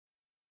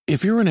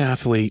If you're an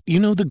athlete, you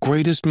know the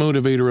greatest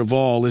motivator of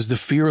all is the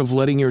fear of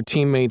letting your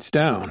teammates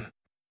down.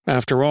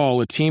 After all,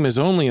 a team is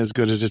only as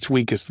good as its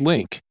weakest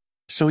link.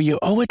 So you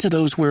owe it to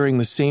those wearing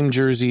the same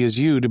jersey as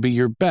you to be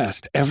your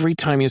best every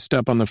time you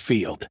step on the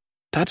field.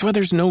 That's why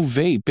there's no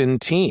vape in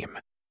team.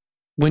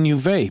 When you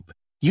vape,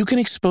 you can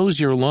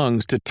expose your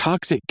lungs to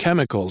toxic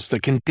chemicals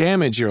that can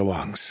damage your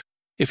lungs.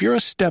 If you're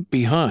a step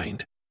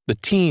behind, the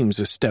team's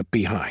a step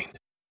behind.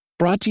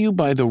 Brought to you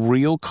by The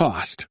Real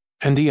Cost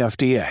and the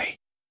FDA.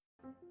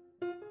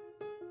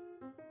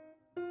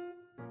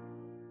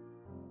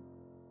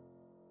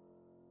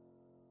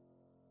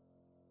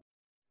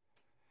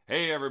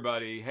 Hey,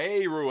 everybody.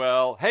 Hey,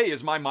 Ruel. Hey,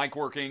 is my mic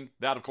working?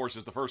 That, of course,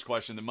 is the first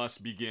question that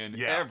must begin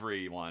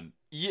everyone.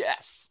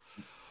 Yes.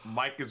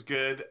 Mic is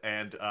good,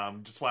 and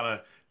just want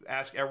to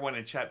ask everyone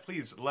in chat,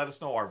 please let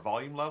us know our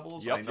volume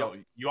levels. I know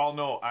you all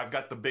know I've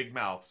got the big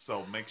mouth,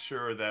 so make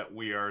sure that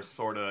we are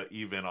sort of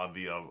even on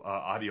the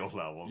audio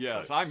levels.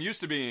 Yes, but I'm used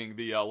to being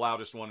the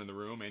loudest one in the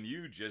room, and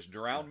you just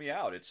drowned me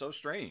out. It's so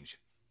strange.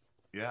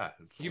 Yeah.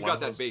 You've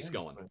got that bass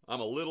going.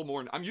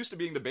 But I'm used to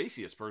being the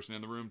bassiest person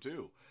in the room,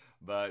 too.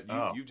 But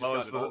you just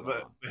got it all going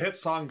on. The hit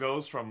song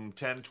goes from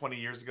 10, 20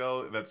 years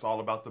ago. That's all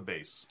about the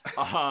bass.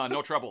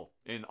 No trouble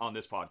on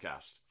this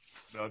podcast.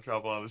 No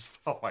trouble on this.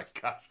 Oh, my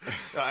gosh.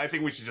 I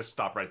think we should just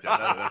stop right there.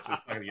 It's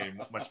not going to get any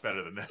much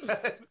better than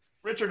that.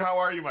 Richard, how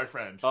are you, my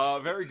friend?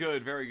 Very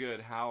good, very good.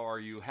 How are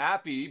you?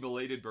 Happy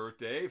belated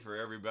birthday for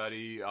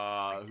everybody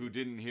who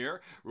didn't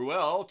hear.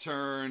 Ruel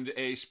turned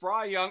a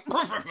spry young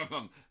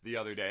the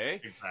other day.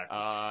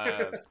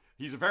 Exactly.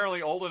 He's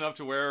apparently old enough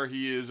to where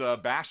he is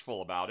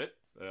bashful about it.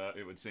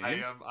 It would seem.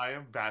 I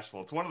am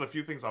bashful. It's one of the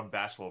few things I'm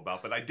bashful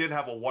about, but I did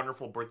have a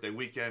wonderful birthday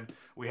weekend.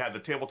 We had the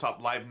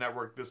Tabletop Live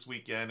Network this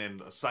weekend,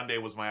 and Sunday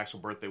was my actual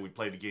birthday. We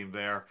played a game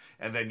there.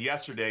 And then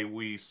yesterday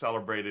we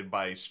celebrated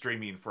by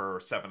streaming for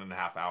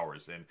 7.5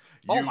 hours. And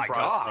you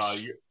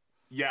gosh.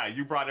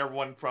 You brought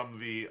everyone from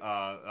the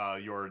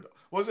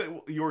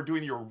you were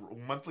doing your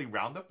monthly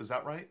roundup, is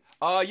that right?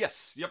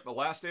 Yes. Yep, the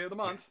last day of the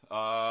month.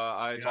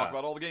 I talked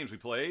about all the games we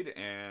played,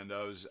 and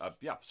I was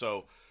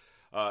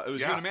it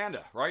was you and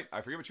Amanda, right?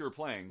 I forget what you were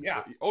playing.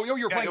 Yeah. Oh,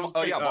 you were playing.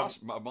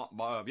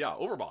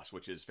 Overboss,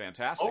 which is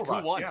fantastic.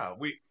 Overboss, who won? Yeah,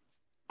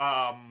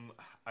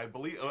 I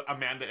believe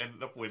Amanda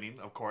ended up winning,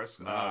 of course.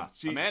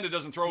 Amanda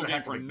doesn't throw a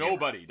game for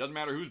nobody. Doesn't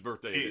matter whose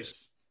birthday it is.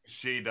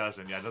 She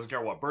doesn't. Yeah, doesn't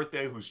care what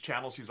birthday, whose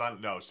channel she's on.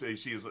 No,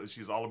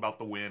 she's all about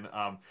the win.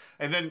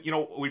 And then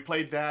we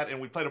played that, and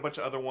we played a bunch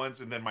of other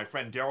ones. And then my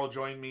friend Daryl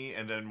joined me,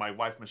 and then my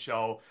wife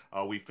Michelle.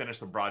 We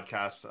finished the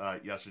broadcast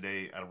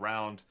yesterday at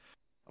around,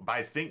 by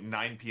I think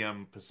 9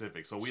 p.m.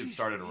 Pacific. So we had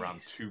started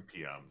around 2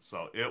 p.m.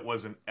 So it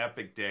was an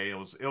epic day. It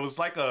was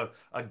like a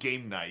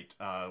game night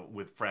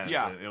with friends.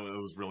 Yeah. And it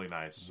was really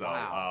nice. So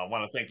wow. I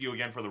want to thank you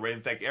again for the raid,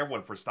 and thank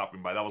everyone for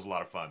stopping by. That was a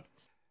lot of fun.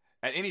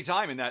 At any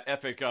time in that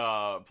epic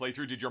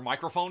playthrough, did your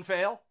microphone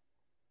fail?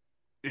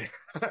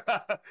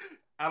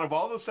 Out of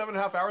all the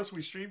 7.5 hours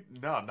we streamed,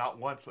 no, not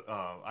once.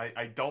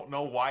 I don't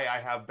know why I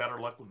have better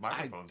luck with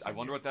microphones. I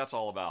wonder what that's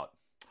all about.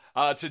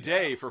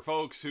 Today, for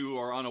folks who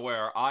are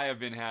unaware, I have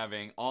been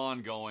having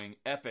ongoing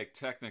epic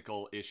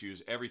technical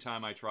issues every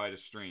time I try to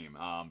stream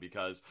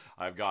because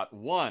I've got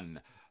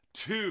 1,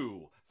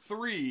 2,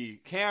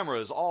 3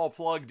 cameras all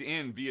plugged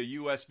in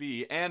via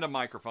USB and a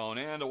microphone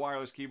and a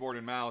wireless keyboard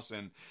and mouse,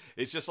 and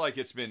it's just like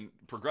it's been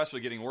progressively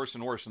getting worse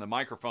and worse, and the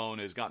microphone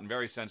has gotten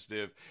very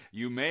sensitive.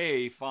 You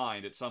may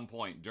find at some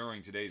point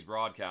during today's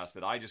broadcast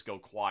that I just go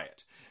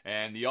quiet,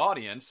 and the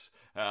audience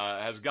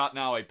has got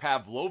now a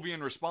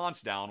Pavlovian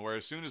response down where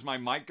as soon as my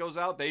mic goes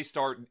out, they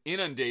start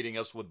inundating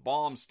us with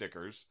bomb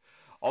stickers.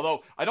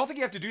 Although, I don't think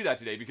you have to do that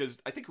today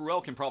because I think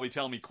Ruel can probably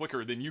tell me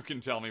quicker than you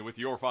can tell me with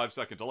your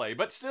 5-second delay.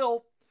 But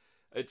still,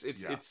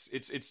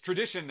 it's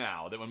tradition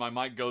now that when my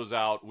mic goes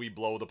out, we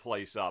blow the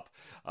place up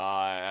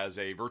as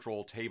a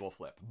virtual table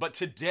flip. But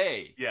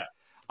today,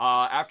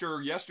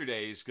 after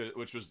yesterday's,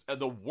 which was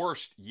the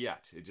worst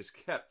yet, it just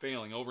kept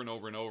failing over and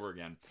over and over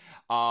again.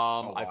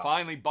 I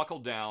finally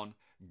buckled down,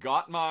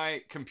 got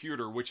my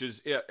computer, which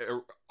is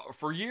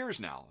for years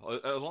now,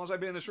 as long as I've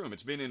been in this room,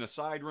 it's been in a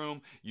side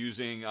room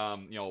using, I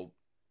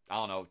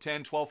don't know,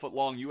 10, 12-foot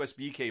long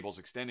USB cables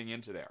extending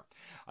into there.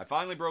 I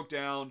finally broke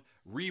down,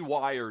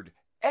 rewired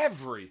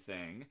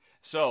everything,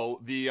 so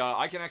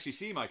I can actually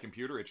see my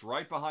computer. It's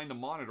right behind the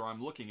monitor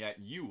I'm looking at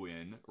you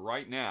in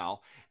right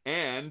now.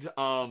 And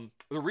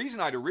the reason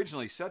I'd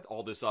originally set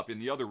all this up in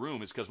the other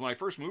room is because when I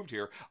first moved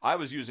here, I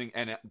was using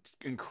an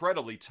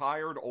incredibly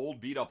tired,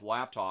 old, beat-up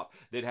laptop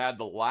that had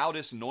the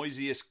loudest,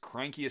 noisiest,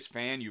 crankiest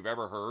fan you've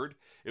ever heard.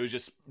 It was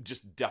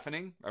just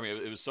deafening. I mean,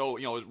 it was so,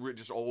 it was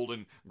just old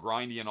and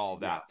grindy and all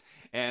of that.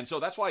 Yeah. And so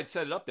that's why I'd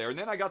set it up there. And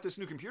then I got this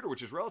new computer,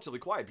 which is relatively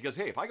quiet, because,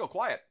 hey, if I go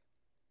quiet,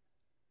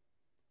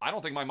 I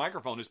don't think my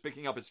microphone is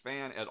picking up its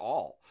fan at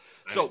all.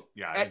 So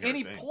at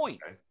any point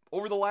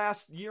over the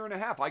last year and a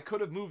half, I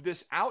could have moved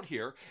this out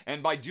here,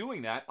 and by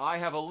doing that, I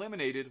have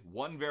eliminated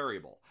one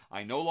variable.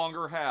 I no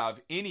longer have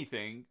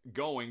anything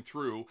going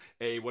through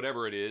a,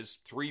 whatever it is,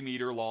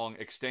 3-meter long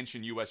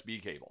extension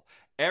USB cable.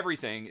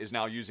 everything is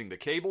now using the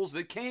cables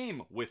that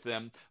came with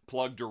them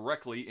plugged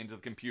directly into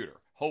the computer.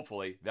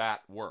 Hopefully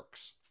that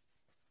works.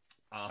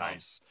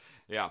 Nice.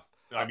 Yeah.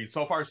 I mean,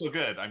 so far so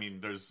good. I mean,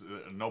 there's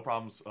no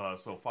problems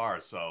so far.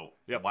 So,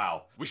 Yep.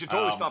 Wow. We should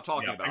totally stop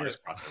talking about fingers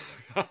it.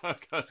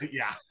 crossed.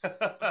 Yeah.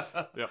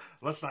 Yep.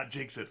 Let's not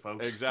jinx it,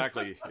 folks.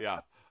 Exactly. Yeah.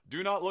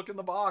 Do not look in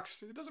the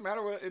box. It doesn't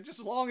matter what. It just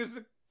as long as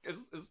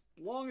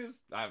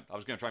I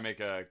was going to try and make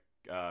a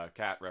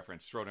cat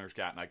reference, Schrodinger's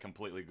cat, and I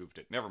completely goofed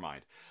it. Never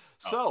mind.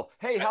 So,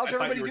 hey, how's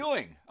everybody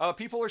doing?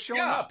 People are showing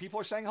up. People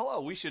are saying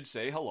hello. We should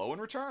say hello in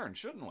return,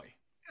 shouldn't we?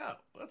 Yeah,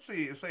 let's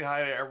say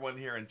hi to everyone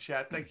here in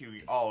chat. Thank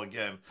you all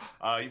again.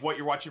 What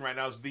you're watching right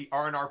now is the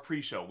R&R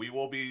pre-show. We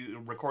will be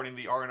recording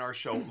the R&R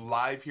show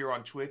live here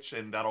on Twitch,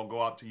 and that'll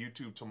go out to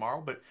YouTube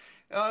tomorrow. But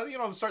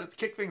to start to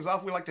kick things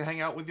off, we like to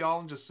hang out with y'all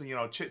and just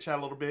chit-chat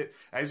a little bit.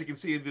 As you can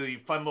see, the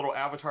fun little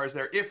avatars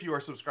there. If you are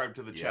subscribed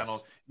to the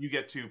channel, you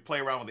get to play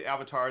around with the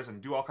avatars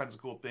and do all kinds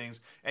of cool things.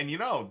 And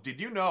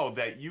did you know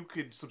that you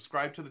could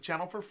subscribe to the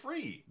channel for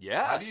free?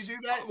 Yes. How do you do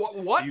that?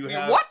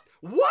 What?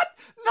 What?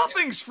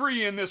 Nothing's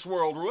free in this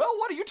world, Ruel.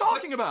 What are you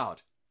talking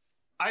about?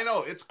 I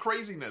know, it's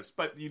craziness,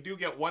 but you do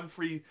get one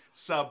free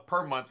sub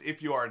per month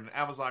if you are an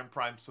Amazon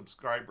Prime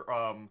subscriber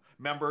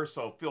member,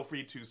 so feel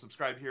free to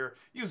subscribe here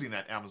using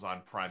that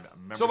Amazon Prime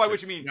membership. So by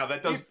which you mean, now,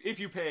 that does...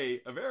 if you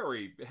pay a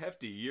very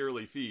hefty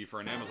yearly fee for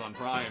an Amazon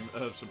Prime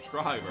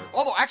subscriber,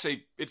 although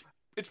actually it's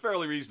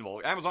fairly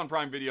reasonable. Amazon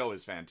Prime Video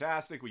is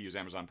fantastic. We use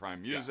Amazon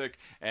Prime Music,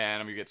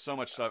 and we get so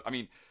much stuff. I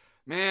mean,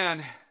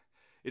 man...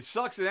 It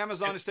sucks that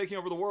Amazon is taking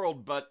over the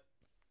world, but,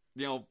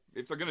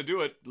 if they're going to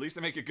do it, at least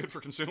they make it good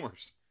for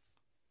consumers.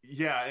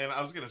 Yeah, and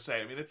I was going to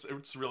say, I mean,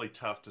 it's really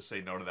tough to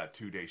say no to that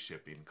 2-day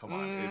shipping. Come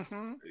on.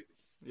 Mm-hmm.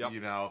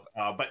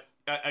 But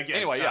again...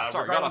 Anyway,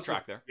 sorry, got off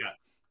track there. Yeah.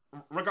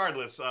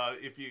 Regardless,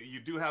 if you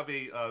do have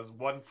a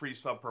one free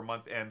sub per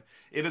month, and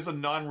it is a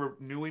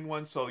non-renewing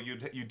one, so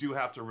you do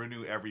have to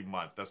renew every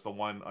month. That's the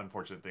one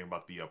unfortunate thing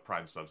about the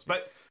Prime subs.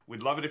 But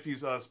we'd love it if you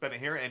spend it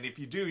here, and if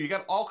you do, you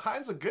got all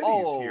kinds of goodies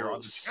here on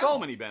the channel. So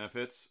many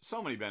benefits,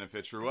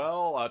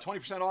 Ruel.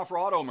 20% off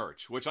Rahdo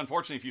merch, which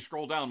unfortunately, if you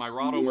scroll down, my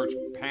Rahdo merch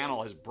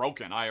panel is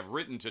broken. I have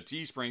written to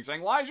Teespring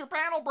saying, "Why is your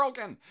panel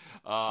broken?"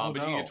 But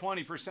you get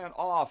 20%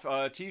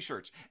 off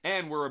T-shirts,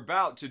 and we're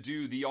about to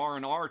do the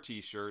R&R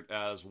T-shirt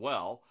as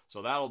well,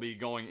 so that'll be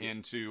going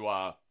into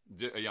so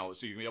you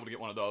can be able to get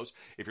one of those.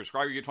 If you're a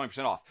subscriber, you get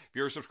 20% off. If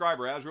you're a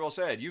subscriber, as Ruel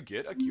said, you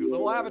get a cute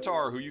little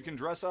avatar who you can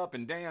dress up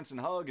and dance and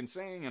hug and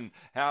sing and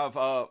have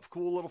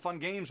cool little fun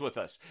games with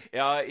us.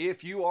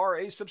 If you are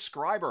a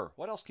subscriber,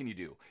 what else can you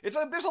do? There's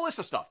a list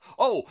of stuff.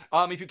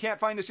 If you can't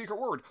find the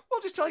secret word,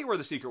 we'll just tell you where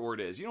the secret word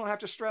is. You don't have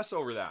to stress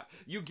over that.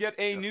 You get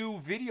a new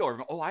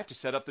video. I have to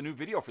set up the new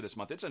video for this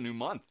month. It's a new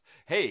month.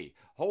 Hey,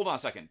 hold on a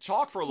second.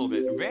 Talk for a little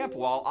bit. Vamp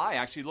while I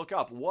actually look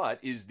up what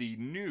is the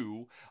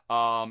new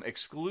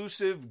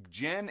exclusive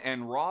Jen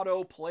and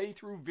Rahdo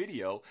playthrough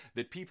video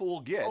that people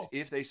will get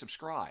if they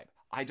subscribe.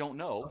 I don't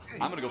know. Okay.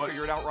 I'm going to go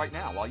figure it out right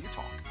now while you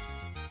talk.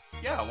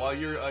 Yeah, while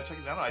you're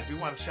checking that out, I do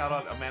want to shout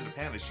out Amanda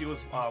Panda. She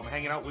was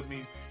hanging out with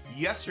me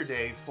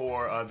yesterday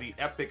for the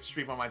Epic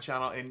stream on my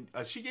channel, and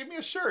she gave me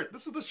a shirt.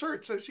 This is the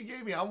shirt that she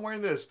gave me. I'm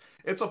wearing this.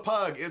 It's a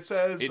pug. It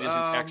says... It is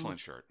an excellent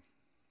shirt.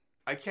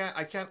 I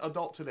can't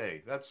adult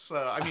today. That's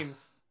I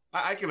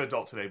can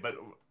adult today, but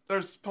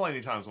there's plenty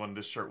of times when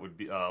this shirt would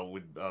be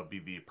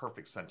the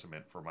perfect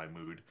sentiment for my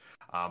mood.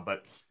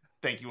 But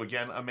thank you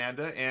again,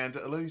 Amanda. And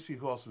let me see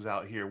who else is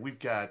out here. We've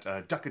got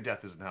Duck of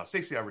Death is in the house.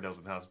 Stacey Iverdale's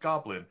in the house.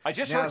 Goblin. I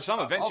just heard some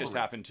event just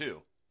happened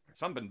too.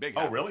 Something big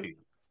happened. Oh, really?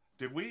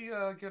 Did we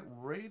get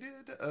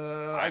raided?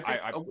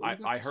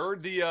 I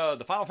heard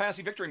the Final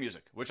Fantasy victory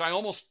music, which I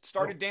almost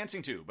started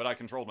dancing to, but I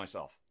controlled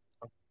myself.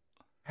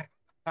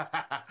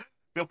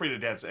 Feel free to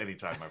dance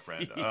anytime, my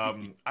friend.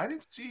 I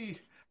didn't see.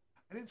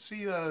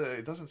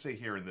 It doesn't say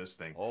here in this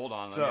thing. Hold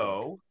on.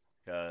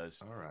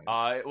 Because all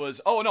right. It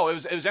was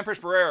Empress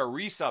Barrera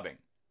resubbing.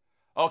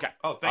 Okay.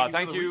 Oh,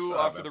 thank you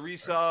for the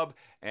resub.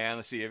 And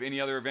let's see if any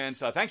other events.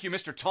 Thank you,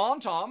 Mr.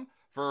 Tom,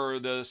 for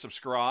the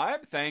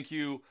subscribe. Thank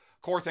you,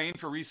 Corthane,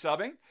 for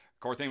resubbing.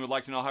 Corthane would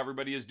like to know how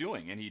everybody is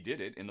doing, and he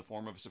did it in the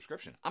form of a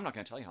subscription. I'm not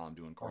going to tell you how I'm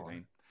doing,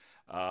 Corthane.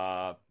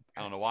 I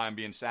don't know why I'm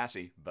being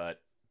sassy,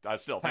 but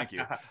still, thank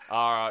you.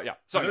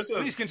 So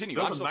please continue.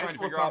 I'm still trying to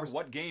figure out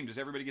what game does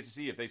everybody get to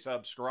see if they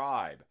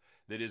subscribe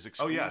that is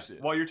exclusive. Oh,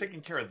 yeah. While you're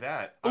taking care of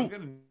that, I'm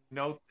going to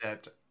note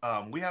that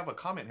we have a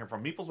comment here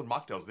from Meeples and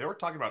Mocktails. They were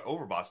talking about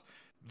Overboss.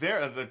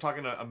 They're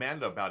talking to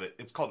Amanda about it.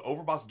 It's called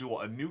Overboss Duel,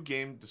 a new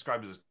game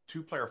described as a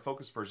 2-player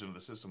focused version of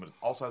the system. It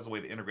also has a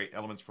way to integrate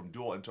elements from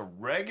Duel into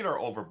regular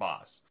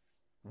Overboss.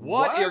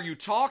 What are you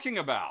talking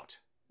about?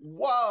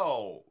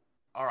 Whoa!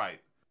 All right.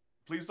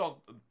 Please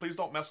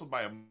don't mess with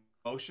my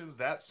emotions.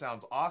 That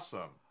sounds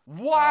awesome.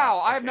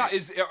 Wow, I have not.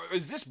 Is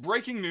this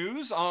breaking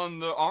news on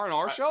the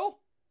R&R show?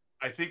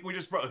 I think we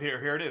just brought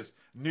here it is.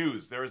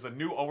 News. There is a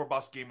new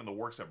Overboss game in the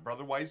works at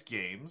Brotherwise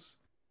Games,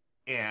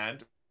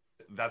 and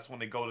that's when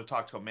they go to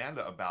talk to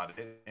Amanda about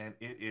it, and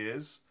it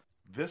is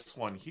this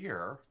one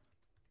here.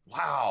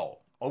 Wow.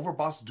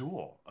 Overboss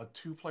Duel, a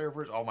 2-player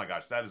version. Oh my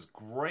gosh, that is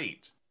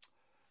great.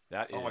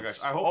 That is. Oh my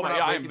gosh, I hope. Oh my,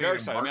 yeah, I'm very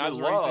excited. I mean, I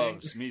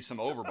love me some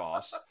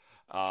Overboss.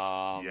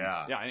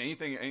 Yeah.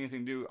 Anything to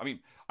do. I mean,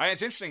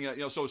 it's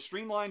interesting. So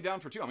Streamlined down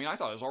for 2. I mean, I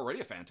thought it was already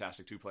a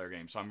fantastic 2-player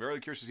game. So I'm very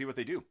curious to see what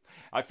they do.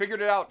 I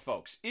figured it out,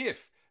 folks.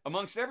 If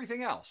amongst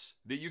everything else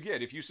that you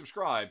get, if you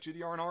subscribe to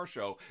the R&R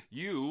Show,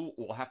 you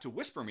will have to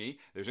whisper me.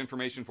 There's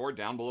information for it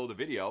down below the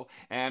video,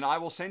 and I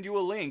will send you a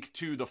link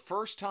to the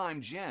first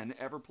time Jen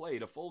ever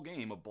played a full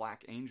game of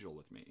Black Angel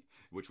with me,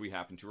 which we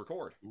happened to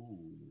record.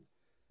 Ooh.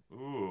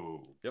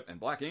 Yep,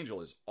 and Black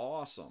Angel is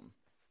awesome.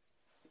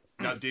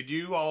 Now, did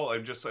you all,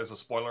 just as a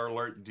spoiler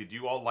alert, did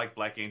you all like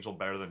Black Angel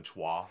better than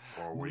Chua?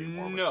 Or were you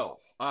more No.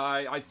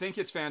 I think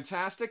it's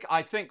fantastic.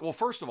 I think, well,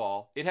 first of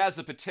all, it has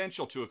the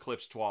potential to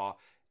eclipse Chua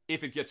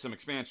if it gets some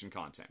expansion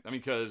content. I mean,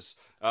 because,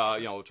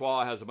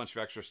 Chua has a bunch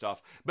of extra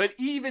stuff. But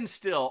even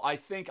still, I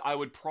think I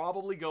would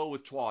probably go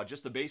with Chua,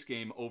 just the base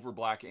game, over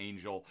Black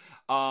Angel.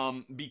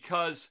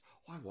 Because,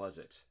 why was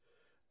it?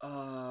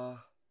 I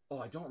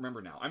don't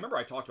remember now. I remember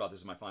I talked about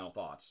this in my final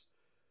thoughts.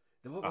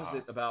 Then what was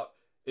it about?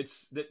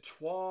 It's that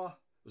Chua,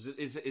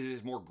 is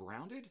it more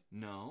grounded?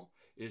 No.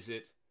 Is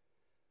it?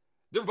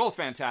 They're both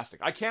fantastic.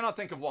 I cannot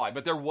think of why,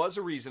 but there was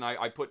a reason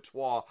I put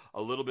Chua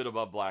a little bit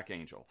above Black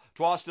Angel.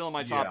 Chua's still in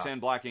my top 10.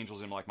 Black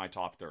Angel's in like my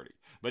top 30.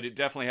 But it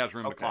definitely has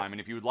room to climb.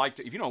 And if you would like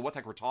to, if you know what the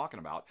heck we're talking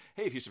about,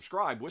 hey, if you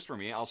subscribe, whisper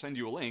me, I'll send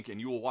you a link,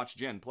 and you will watch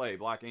Jen play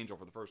Black Angel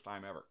for the first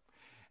time ever.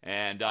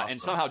 And awesome.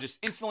 And somehow just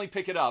instantly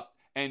pick it up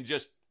and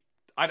just,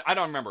 I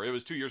don't remember. It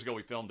was 2 years ago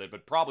we filmed it,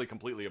 but probably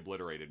completely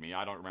obliterated me.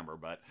 I don't remember,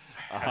 but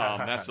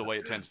that's the way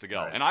it tends to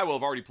go. Nice. And I will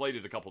have already played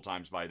it a couple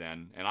times by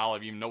then, and I'll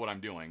even know what I'm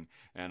doing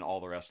and all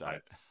the rest of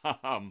it.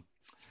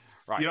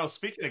 Right.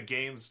 Speaking of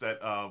games that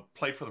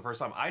played for the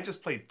first time, I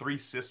just played Three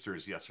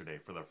Sisters yesterday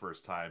for the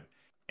first time,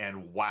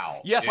 and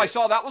wow. Yes, I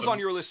saw that was on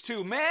your list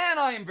too. Man,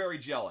 I am very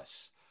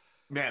jealous.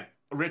 Man,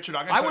 Richard,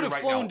 I would have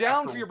flown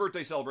down for your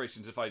birthday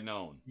celebrations if I'd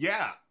known.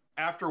 Yeah.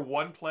 After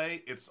one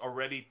play, it's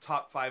already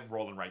top 5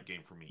 roll and write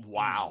game for me.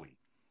 Wow.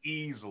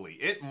 Easily.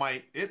 It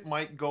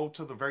might go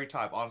to the very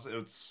top. Honestly,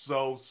 it's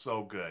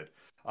so good.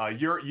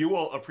 You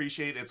will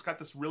appreciate it. It's got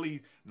this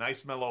really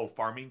nice mellow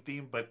farming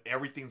theme, but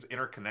everything's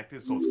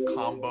interconnected, so it's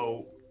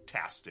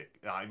combo-tastic.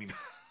 I mean,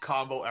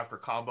 combo after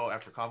combo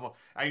after combo.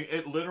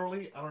 It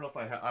literally, I don't know if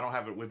I don't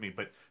have it with me,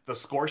 but the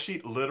score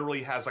sheet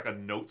literally has like a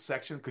note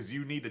section because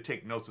you need to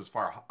take notes as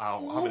far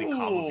how many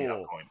combos you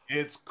have going.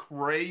 It's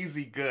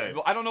crazy good.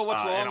 I don't know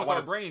what's wrong with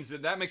our brains.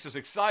 That makes us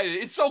excited.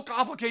 It's so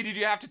complicated.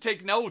 You have to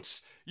take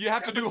notes. You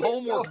have to do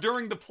homework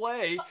during the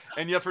play,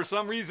 and yet for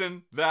some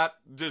reason that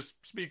just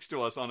speaks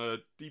to us on a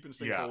deep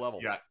instinctual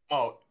level. Yeah.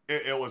 Oh,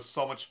 it was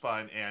so much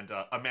fun, and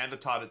Amanda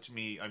taught it to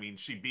me. I mean,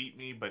 she beat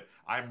me, but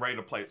I'm ready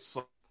to play it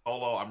solo.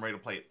 I'm ready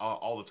to play it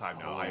all the time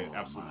now. I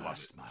absolutely love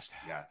it.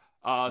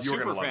 Yeah.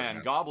 Super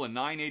fan Goblin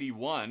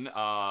 981.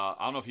 I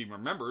don't know if he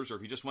remembers or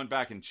if he just went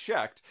back and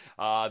checked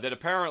that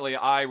apparently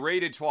I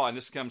rated Chua, and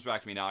this comes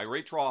back to me now. I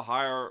rate Chua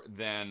higher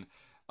than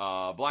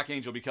Black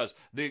Angel because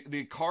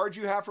the cards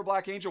you have for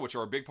Black Angel, which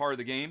are a big part of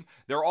the game,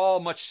 they're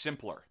all much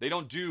simpler. They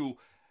don't do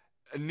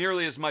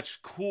nearly as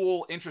much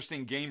cool,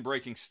 interesting,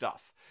 game-breaking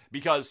stuff.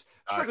 Because,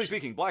 strictly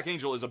speaking, Black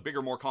Angel is a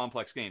bigger, more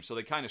complex game. So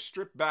they kind of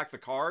strip back the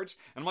cards.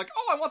 And I'm like,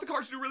 I want the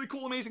cards to do really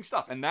cool, amazing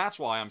stuff. And that's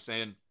why I'm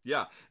saying,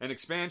 yeah, an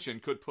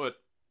expansion could put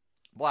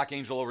Black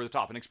Angel over the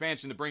top. An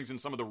expansion that brings in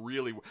some of the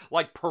really,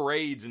 like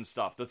parades and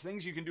stuff. The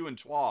things you can do in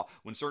Chua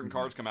when certain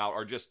cards come out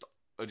are just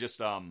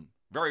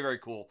very, very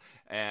cool.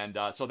 And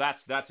so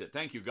that's it.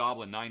 Thank you,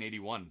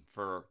 Goblin981,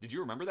 for... Did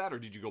you remember that, or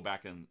did you go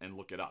back and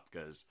look it up?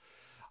 Because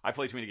I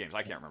play too many games.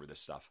 I can't remember this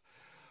stuff.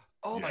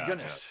 Oh, my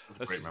goodness. Yeah,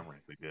 that's a great memory.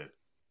 They did.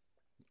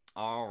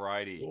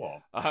 Alrighty.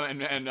 Cool.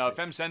 And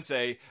Fem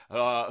Sensei,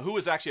 who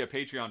is actually a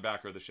Patreon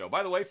backer of the show.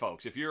 By the way,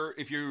 folks, if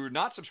you're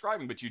not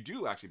subscribing, but you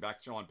do actually back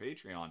the show on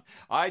Patreon,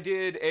 I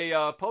did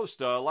a post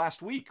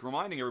last week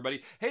reminding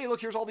everybody, hey,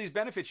 look, here's all these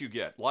benefits you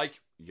get. Like,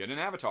 you get an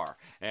avatar.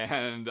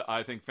 And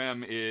I think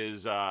Fem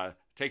is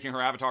taking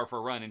her avatar for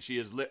a run, and she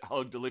has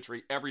hugged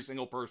literally every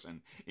single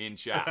person in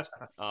chat.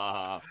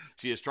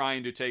 She is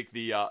trying to take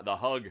the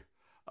hug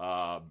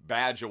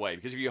badge away,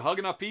 because if you hug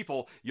enough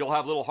people, you'll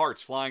have little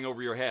hearts flying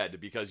over your head,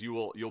 because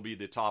you'll be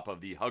the top of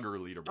the hugger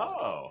leaderboard.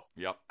 Oh,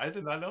 yep. I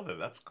did not know that.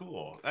 That's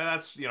cool, and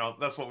that's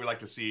what we like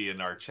to see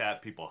in our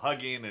chat: people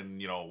hugging and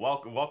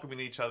welcoming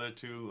each other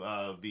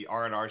to the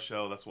R&R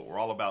show. That's what we're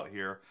all about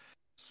here.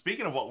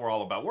 Speaking of what we're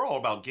all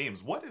about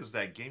games. What is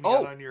that game you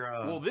got on your?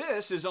 Well,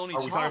 this is only.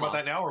 Are we talking about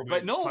that now? Or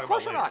but no, of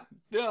course we're not.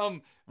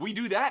 We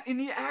do that in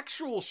the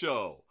actual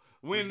show.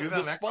 When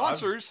the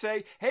sponsors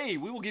say, "Hey,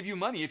 we will give you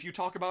money if you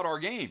talk about our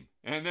game,"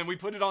 and then we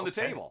put it on the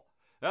table.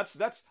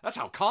 That's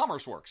how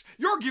commerce works.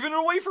 You're giving it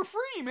away for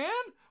free, man.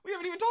 We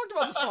haven't even talked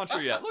about the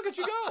sponsor yet. Look at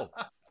you go.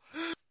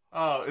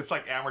 Oh, it's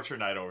like amateur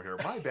night over here.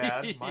 My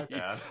bad. My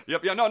bad.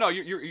 Yep. Yeah. No.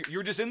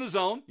 You're just in the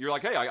zone. You're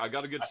like, hey, I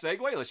got a good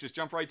segue. Let's just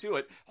jump right to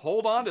it.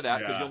 Hold on to that,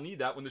 because you'll need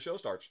that when the show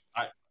starts.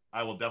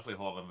 I will definitely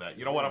hold on to that.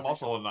 You know what? I'm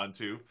also holding on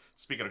to.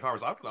 Speaking of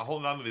carbs, I'm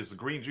holding on to this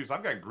green juice.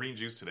 I've got green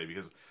juice today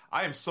because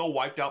I am so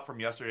wiped out from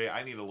yesterday.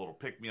 I need a little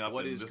pick me up.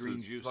 What and is this green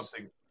is juice?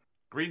 Something.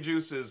 Green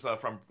juice is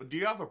from. Do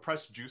you have a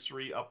pressed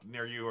juicery up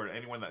near you, or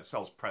anyone that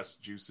sells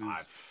pressed juices?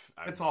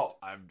 It's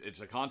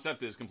a concept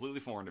that is completely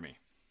foreign to me.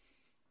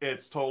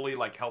 It's totally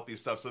like healthy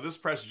stuff. So this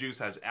pressed juice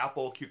has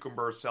apple,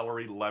 cucumber,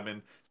 celery,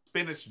 lemon,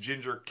 spinach,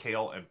 ginger,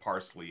 kale, and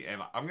parsley.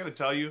 And I'm going to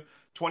tell you,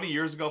 20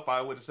 years ago, if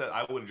I would have said,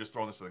 I would have just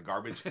thrown this in the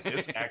garbage.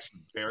 It's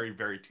actually very,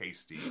 very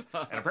tasty.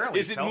 And apparently,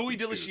 is it muy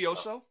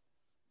delicioso?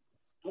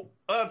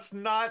 It's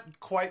not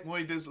quite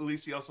muy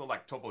delicioso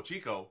like Topo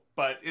Chico,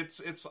 but it's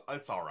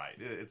all right.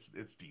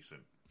 It's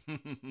decent.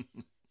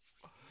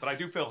 But I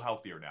do feel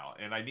healthier now,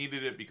 and I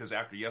needed it because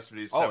after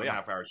yesterday's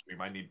 7.5 hour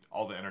stream, I need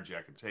all the energy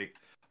I can take.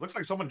 Looks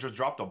like someone just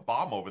dropped a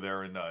bomb over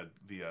there in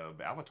the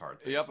Avatar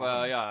thing.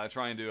 Yep,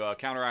 trying to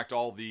counteract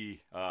all the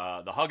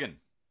hugging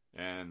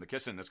and the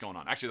kissing that's going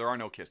on. Actually, there are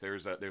no kiss.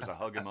 There's a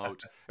hug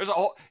emote.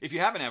 If you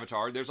have an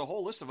avatar, there's a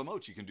whole list of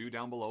emotes you can do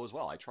down below as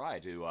well. I try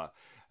to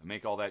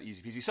make all that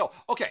easy peasy. So,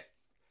 okay,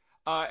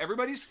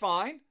 everybody's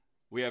fine.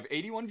 We have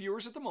 81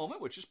 viewers at the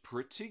moment, which is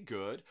pretty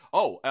good.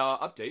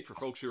 Update for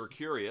folks who are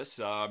curious.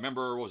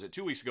 Remember, what was it,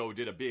 2 weeks ago, we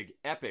did a big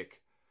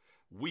epic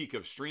week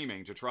of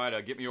streaming to try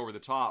to get me over the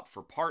top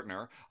for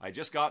partner. I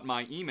just got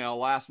my email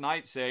last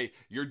night say,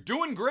 "You're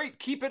doing great.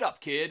 Keep it up,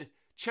 kid.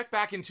 Check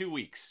back in 2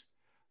 weeks."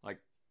 Like,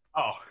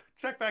 oh,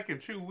 check back in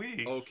 2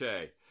 weeks.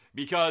 Okay.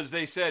 Because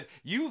they said,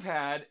 you've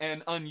had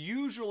an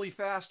unusually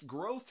fast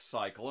growth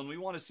cycle, and we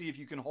want to see if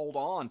you can hold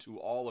on to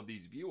all of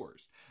these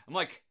viewers. I'm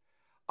like,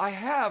 I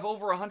have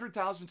over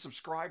 100,000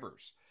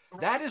 subscribers.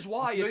 That is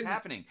why it's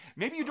happening.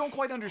 Maybe you don't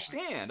quite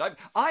understand.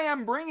 I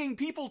am bringing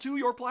people to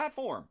your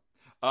platform.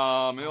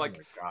 And they're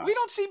like, we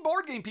don't see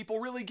board game people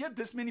really get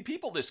this many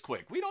people this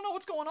quick. We don't know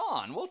what's going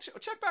on. We'll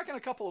check back in a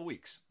couple of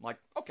weeks. I'm like,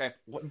 okay.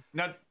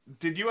 Now,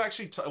 did you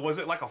actually, was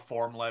it like a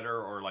form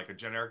letter or like a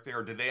generic thing,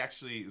 or did they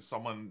actually,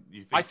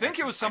 I think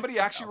it was somebody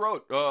actually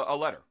wrote a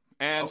letter.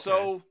 And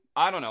so,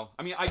 I don't know.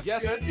 I mean, I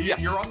guess, yes.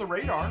 You're on the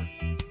radar.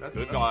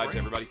 Good vibes,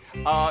 everybody.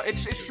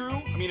 It's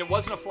true. I mean, it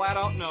wasn't a flat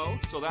out no,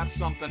 so that's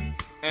something.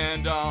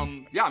 And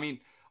I mean,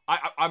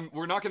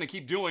 we're not going to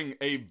keep doing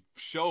a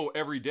show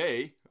every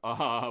day.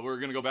 We're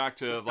going to go back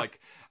to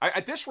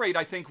at this rate,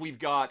 I think we've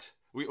got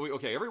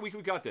every week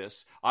we've got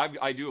this.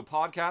 I do a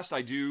podcast.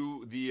 I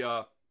do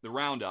the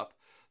roundup.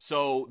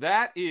 So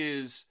that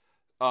is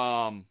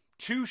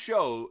 2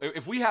 shows.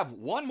 If we have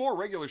one more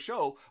regular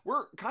show,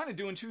 we're kind of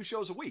doing 2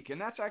 shows a week, and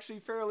that's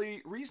actually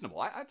fairly reasonable.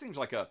 I think it's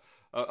like a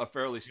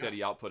fairly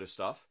steady output of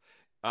stuff.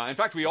 In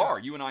fact, we are.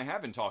 You and I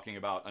have been talking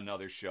about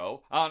another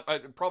show.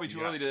 Probably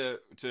too early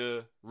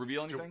to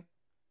reveal anything.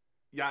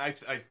 Yeah,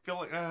 I feel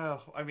like, I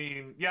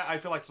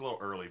feel like it's a little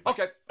early. But,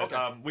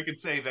 okay. We could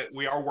say that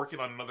we are working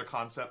on another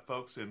concept,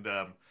 folks, and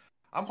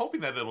I'm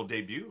hoping that it'll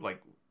debut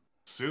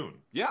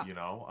soon. Yeah.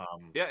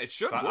 It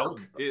should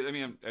work.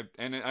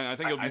 I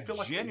think it'll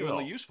be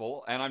genuinely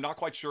useful, and I'm not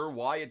quite sure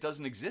why it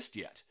doesn't exist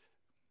yet.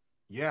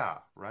 Yeah,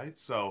 right.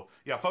 So,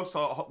 yeah, folks,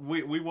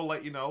 we will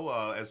let you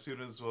know as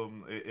soon as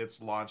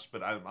it's launched.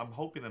 But I'm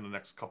hoping in the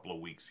next couple of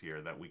weeks here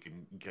that we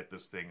can get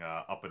this thing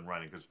up and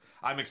running, because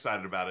I'm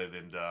excited about it,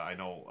 and I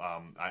know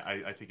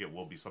I think it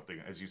will be something,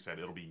 as you said,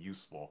 it'll be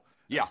useful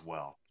as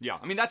well. Yeah,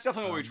 I mean, that's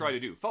definitely what we try to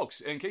do.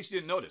 Folks, in case you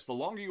didn't notice, the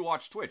longer you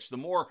watch Twitch, the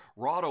more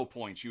Rahdo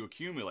points you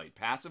accumulate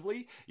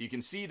passively. You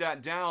can see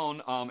that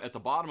down at the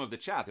bottom of the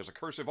chat. There's a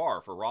cursive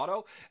R for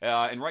Rahdo,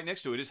 and right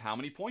next to it is how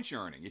many points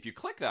you're earning. If you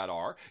click that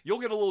R, you'll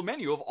get a little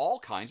menu of all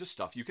kinds of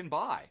stuff you can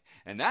buy.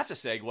 And that's a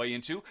segue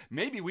into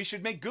maybe we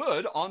should make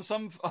good on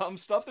some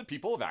stuff that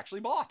people have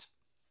actually bought.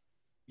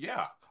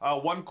 Yeah.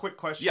 One quick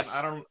question. Yes.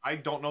 I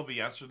don't know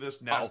the answer to this.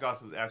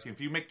 Nazgoth is asking, if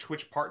you make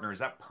Twitch partner, is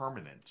that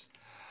permanent?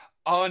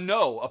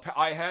 No.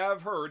 I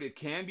have heard it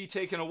can be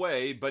taken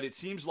away, but it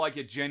seems like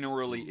it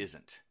generally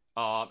isn't.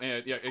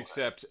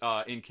 Except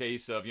in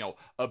case of,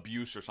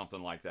 abuse or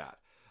something like that.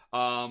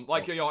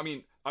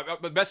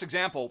 The best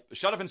example,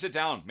 Shut Up and Sit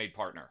Down made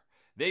partner.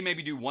 They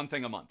maybe do one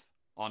thing a month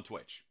on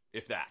Twitch,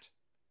 if that.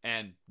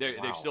 And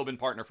they've still been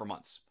partner for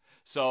months.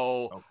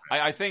 So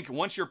I think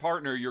once you're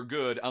partner, you're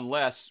good,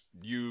 unless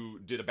you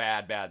did a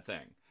bad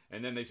thing.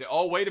 And then they say,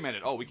 oh, wait a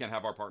minute. Oh, we can't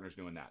have our partners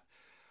doing that.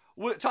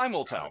 Well, time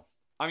will tell.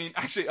 I mean,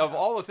 actually, of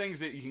all the things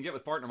that you can get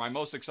with partner, my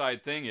most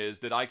excited thing is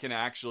that I can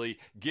actually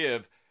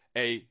give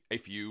a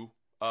few,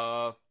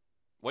 what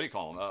do you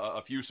call them?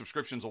 A few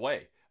subscriptions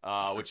away,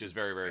 which is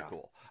very, very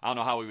cool. I don't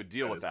know how we would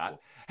deal with that.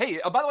 Cool. Hey,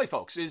 by the way,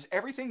 folks, is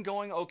everything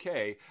going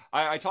okay?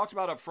 I talked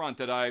about up front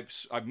that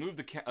I've moved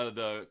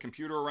the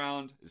computer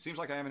around. It seems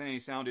like I haven't had any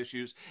sound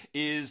issues.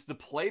 Is the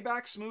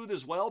playback smooth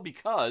as well?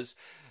 Because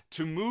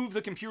to move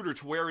the computer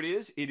to where it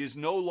is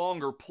no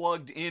longer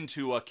plugged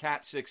into a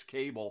Cat6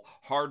 cable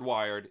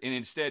hardwired, and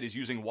instead is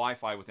using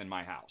Wi-Fi within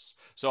my house.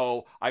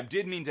 So I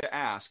did mean to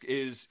ask,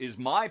 is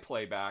my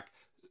playback,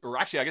 or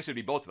actually I guess it'd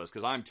be both of us,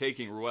 because I'm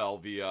taking Ruel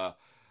via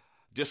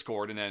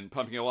Discord and then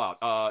pumping it all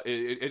out.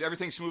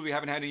 Everything's smoothly,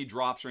 haven't had any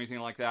drops or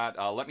anything like that.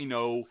 Let me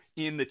know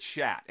in the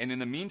chat. And in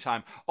the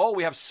meantime,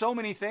 we have so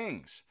many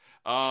things.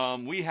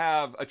 We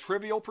have a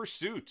Trivial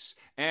Pursuits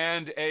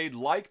and a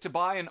Like to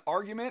Buy an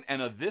Argument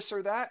and a This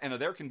or That and a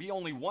There Can Be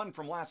Only One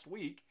from last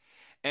week.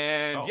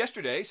 And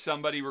yesterday,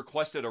 somebody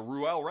requested a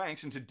Ruel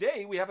Ranks, and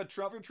today we have a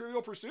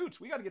Trivial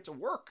Pursuits. We got to get to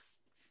work.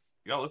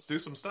 Yeah, let's do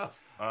some stuff.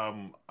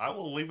 I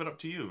will leave it up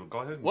to you. Go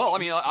ahead. Well, I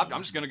mean,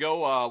 I'm just going to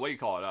go, what do you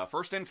call it?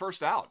 First in,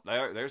 first out.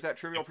 There's that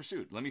Trivial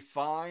Pursuit. Let me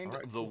find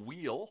the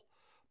wheel.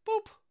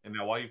 Boop. And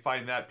now while you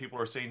find that, people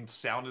are saying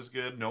sound is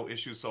good. No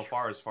issues so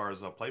far as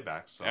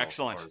playback. So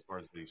excellent. As far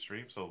as the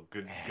stream. So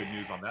good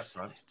news on that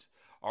front.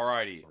 All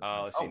righty.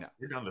 Let's see now.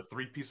 We're down to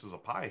 3 pieces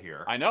of pie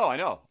here. I know.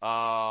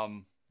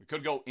 It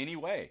could go any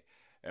way.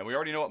 And we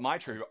already know what my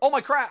trivia. Oh, my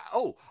crap.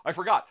 Oh, I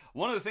forgot.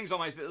 One of the things on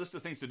my list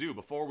of things to do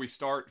before we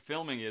start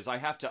filming is I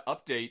have to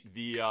update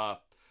the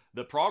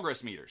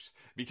progress meters.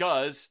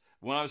 Because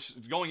when I was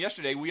going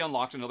yesterday, we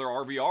unlocked another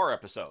RVR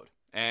episode.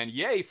 And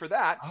yay for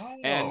that.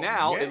 And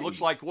now it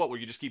looks like, will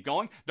you just keep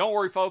going? Don't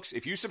worry, folks.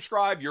 If you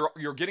subscribe,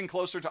 you're getting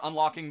closer to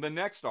unlocking the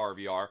next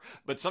RVR.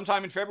 But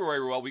sometime in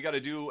February, well, we got to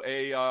do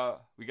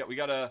we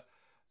got a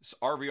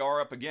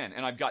RVR up again.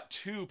 And I've got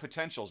 2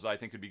 potentials that I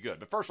think would be good.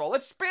 But first of all,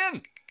 let's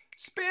spin.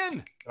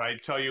 Spin. I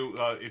tell you,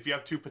 if you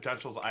have 2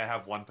 potentials, I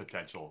have 1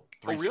 potential.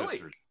 3 really?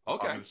 sisters.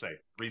 Okay. I'm going to say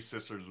 3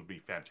 sisters would be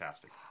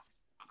fantastic.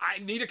 I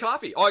need a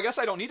copy. Oh, I guess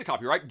I don't need a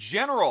copy, right?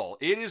 General.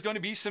 It is going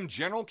to be some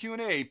general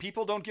Q&A.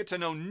 People don't get to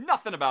know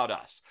nothing about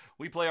us.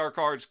 We play our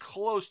cards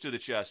close to the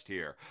chest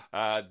here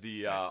at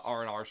the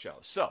R&R show.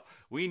 So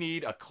we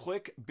need a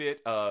quick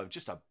bit of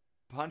just a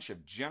bunch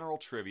of general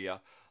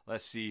trivia.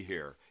 Let's see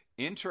here.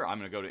 I'm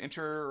going to go to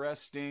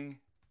interesting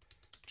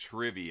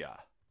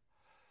trivia.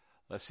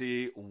 Let's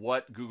see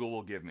what Google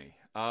will give me.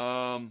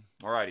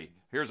 Alrighty.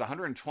 Here's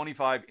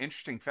 125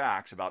 interesting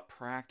facts about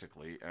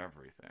practically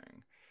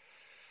everything.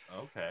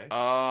 Okay.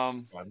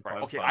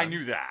 Right. Okay, I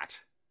knew that.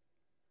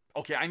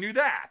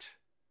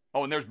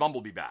 Oh, and there's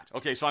Bumblebee Bat.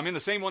 Okay, so I'm in the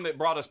same one that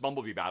brought us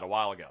Bumblebee Bat a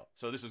while ago.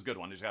 So this is a good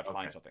one. Just have to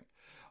find something.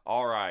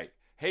 All right.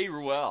 Hey,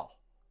 Ruel.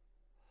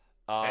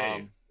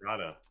 Hey,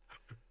 Rada.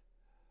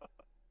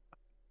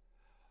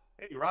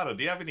 Hey, Rada,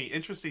 do you have any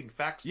interesting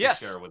facts to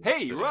share with us?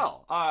 Hey,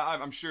 Ruel.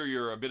 I'm sure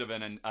you're a bit of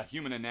a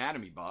human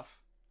anatomy buff.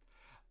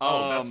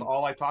 That's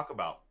all I talk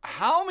about.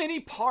 How many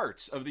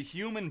parts of the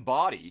human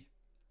body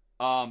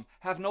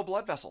have no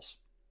blood vessels?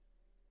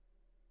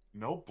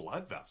 No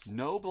blood vessels?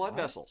 No blood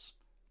vessels.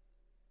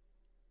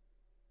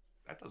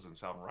 That doesn't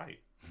sound right.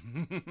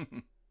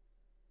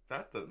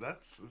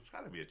 It's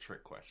got to be a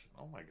trick question.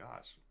 Oh my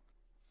gosh.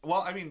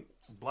 Well, I mean,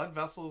 blood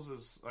vessels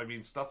is,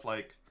 stuff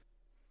like,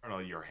 I don't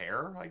know, your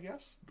hair, I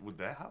guess? Would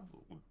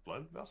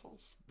blood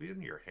vessels be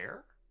in your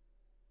hair?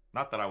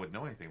 Not that I would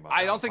know anything about that.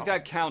 I don't think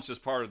that counts as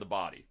part of the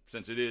body,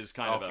 since it is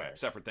kind of a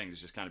separate thing that's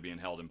just kind of being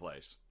held in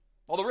place.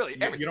 Although really,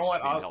 everything's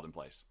being held in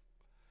place.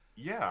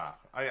 Yeah,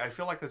 I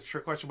feel like that's a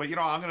trick question, but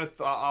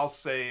I'll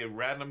say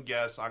random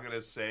guess. I'm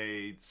gonna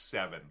say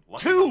 7.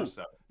 Lucky 2.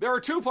 7. There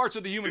are 2 parts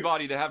of the human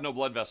body that have no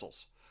blood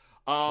vessels.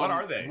 What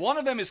are they? One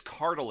of them is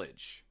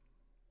cartilage.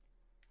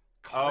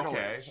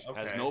 Cartilage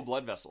has no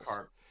blood vessels.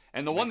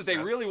 And the one that they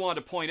really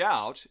wanted to point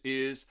out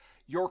is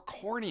your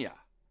cornea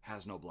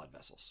has no blood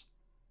vessels.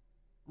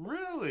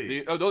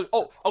 Really?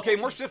 Okay.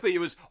 More specifically, it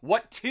was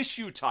what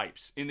tissue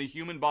types in the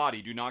human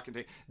body do not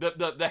contain.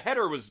 The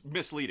header was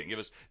misleading. It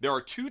was there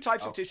are 2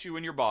 types of tissue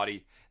in your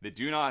body that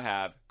do not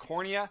have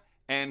cornea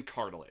and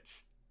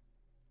cartilage.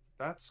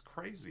 That's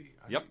crazy.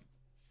 Yep.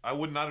 I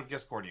would not have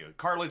guessed cornea.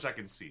 Cartilage I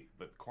can see,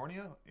 but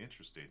cornea,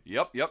 interesting.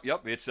 Yep.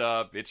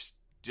 It's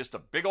just a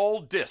big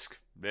old disc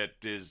that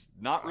is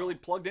not really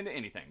plugged into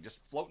anything, just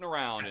floating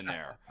around in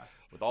there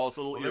with all its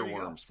little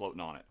earworms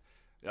floating on it.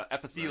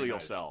 Epithelial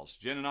cells.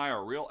 Jen and I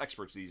are real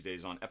experts these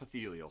days on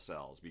epithelial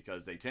cells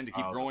because they tend to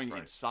keep growing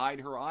inside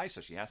her eye,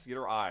 so she has to get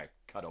her eye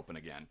cut open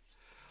again.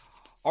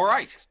 All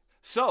right.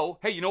 So,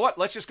 hey, you know what?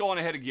 Let's just go on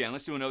ahead again.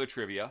 Let's do another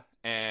trivia.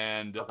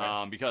 And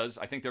because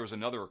I think there was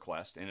another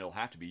request, and it'll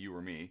have to be you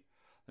or me.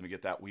 Let me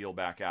get that wheel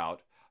back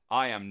out.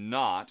 I am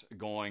not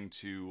going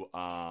to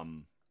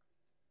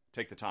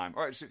take the time.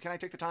 All right, so can I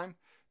take the time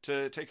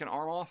to take an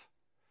arm off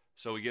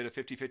so we get a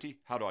 50-50?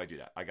 How do I do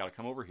that? I got to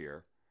come over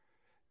here.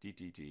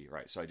 DTT.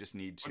 Right, so I just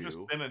need to... I'm just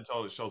spin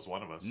until it shows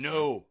one of us.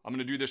 No, I'm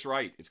going to do this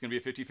right. It's going to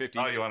be a 50-50.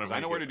 Oh, you want to I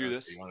know where to do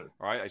this. All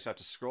right, I just have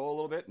to scroll a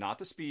little bit. Not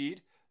the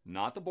speed,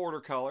 not the border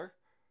color,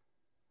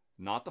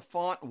 not the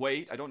font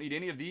weight. I don't need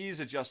any of these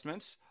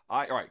adjustments.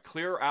 All right,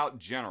 clear out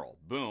general.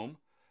 Boom.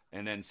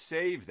 And then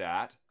save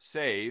that.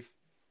 Save.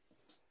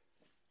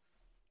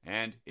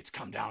 And it's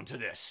come down to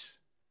this.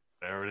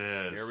 There it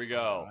is. Here we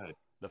go. Right.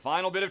 The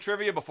final bit of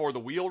trivia before the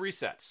wheel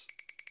resets.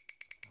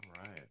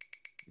 All right.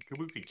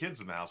 Kabuki Kid's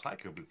in the house. Hi,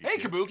 Kabuki. Hey,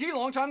 Kid. Kabuki.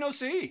 Long time no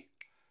see.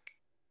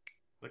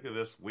 Look at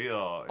this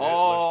wheel.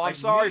 I'm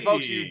sorry,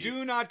 folks. You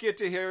do not get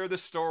to hear the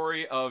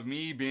story of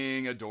me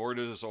being a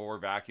door-to-door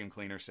vacuum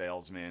cleaner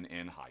salesman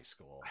in high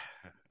school.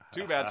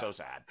 Too bad, so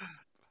sad.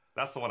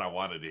 That's the one I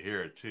wanted to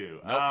hear,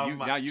 too.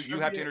 Nope, you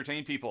have to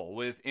entertain people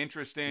with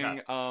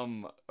interesting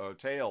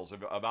tales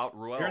about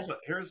Ruel.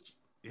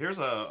 Here's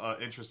a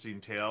interesting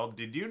tale.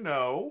 Did you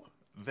know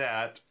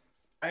that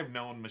I've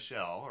known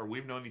Michelle, or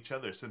we've known each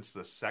other since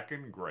the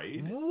second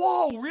grade.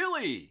 Whoa,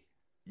 really?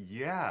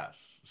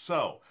 Yes.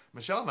 So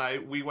Michelle and I,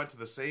 we went to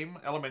the same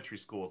elementary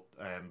school,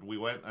 and we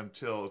went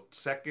until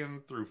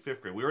second through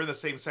fifth grade. We were in the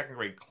same second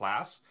grade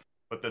class,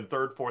 but then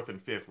third, fourth,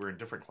 and fifth we were in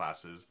different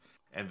classes.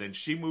 And then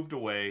she moved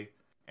away,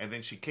 and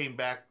then she came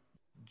back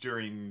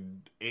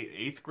during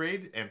eighth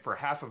grade, and for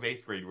half of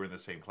eighth grade we were in the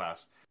same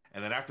class.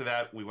 And then after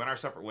that, we went our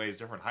separate ways,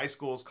 different high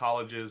schools,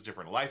 colleges,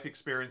 different life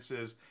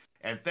experiences.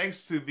 And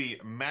thanks to the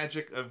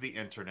magic of the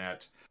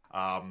internet,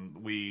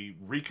 we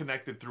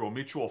reconnected through a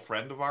mutual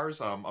friend of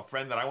ours, a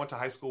friend that I went to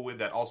high school with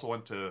that also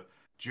went to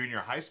junior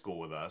high school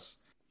with us.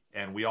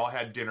 And we all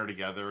had dinner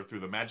together through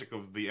the magic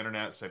of the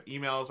internet, sent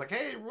emails like,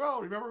 hey, well,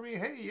 remember me?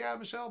 Hey, yeah,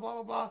 Michelle, blah,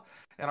 blah, blah.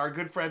 And our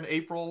good friend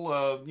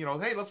April,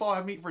 hey, let's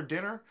all meet for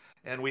dinner.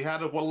 And we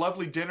had a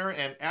lovely dinner.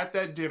 And at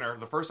that dinner,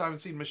 the first time I've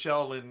seen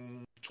Michelle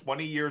in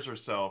 20 years or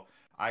so,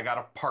 I got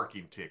a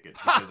parking ticket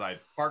because I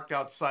parked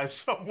outside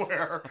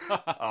somewhere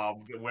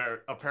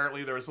where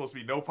apparently there was supposed to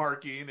be no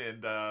parking.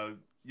 And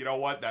you know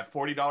what? That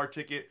 $40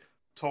 ticket,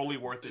 totally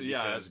worth it.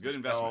 Yeah, it's a good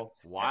investment.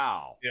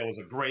 Wow. It was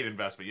a great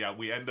investment. Yeah,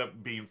 we ended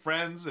up being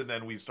friends, and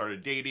then we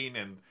started dating,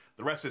 and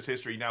the rest is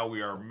history. Now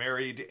we are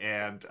married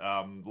and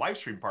live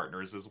stream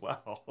partners as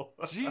well.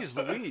 Jeez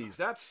Louise,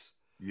 that's...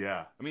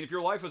 Yeah. I mean, if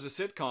your life was a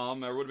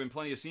sitcom, there would have been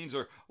plenty of scenes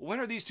or when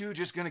are these two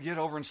just going to get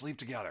over and sleep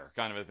together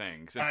kind of a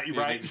thing. Since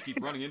right. They just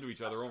keep running into each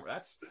other.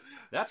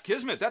 That's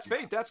kismet. That's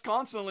fate. That's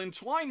consonant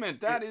entwinement.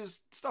 That is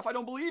stuff I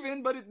don't believe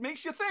in, but it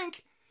makes you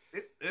think.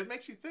 It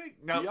makes you think.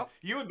 Now,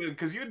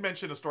 because you had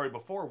mentioned a story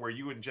before where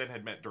you and Jen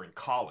had met during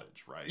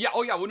college, right? Yeah.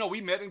 Oh, yeah. Well, no,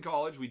 we met in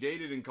college. We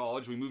dated in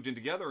college. We moved in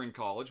together in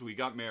college. We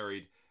got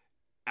married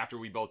after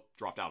we both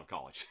dropped out of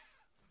college.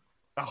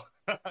 Oh,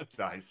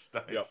 nice.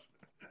 Yep.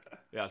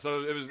 Yeah,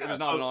 so it was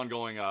not an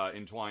ongoing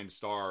entwined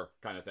star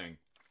kind of thing.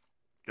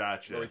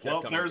 Gotcha.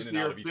 Well, there's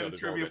your bit of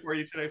trivia for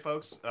you today,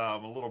 folks. A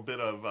little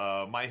bit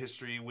of my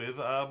history with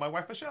my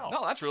wife Michelle.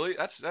 No,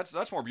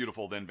 that's more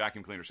beautiful than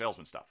vacuum cleaner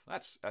salesman stuff.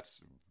 That's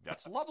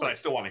lovely. But I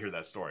still want to hear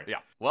that story. Yeah.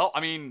 Well,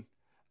 I mean,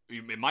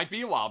 it might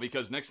be a while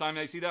because next time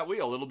they see that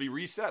wheel, it'll be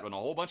reset with a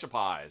whole bunch of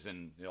pies,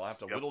 and you'll have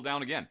to whittle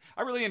down again.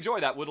 I really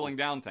enjoy that whittling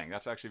down thing.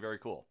 That's actually very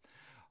cool.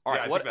 All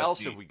right, what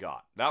else have we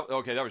got? That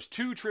was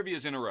 2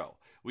 trivias in a row.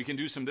 We can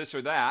do some this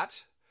or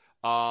that.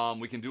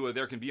 We can do a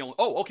there can be only...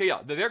 Oh, okay,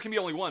 yeah. The there can be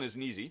only one is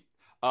an easy.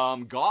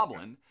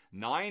 Goblin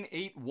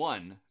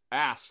 981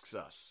 asks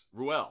us,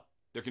 Ruel,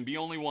 there can be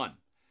only one.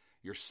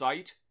 Your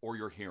sight or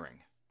your hearing?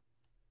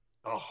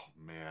 Oh,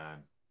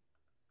 man.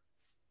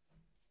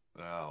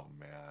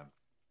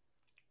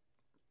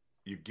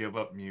 You give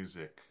up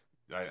music.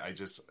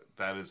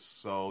 That is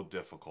so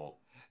difficult.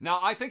 Now,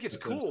 I think it's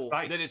cool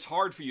that it's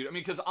hard for you. I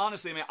mean, because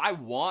honestly, I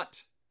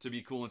want to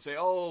be cool and say,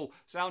 oh,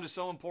 sound is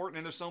so important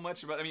and there's so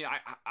much about it. I mean,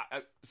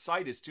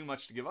 sight is too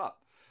much to give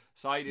up.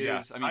 Sight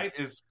is,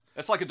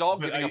 it's like a dog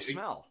giving up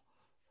smell.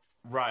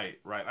 Right.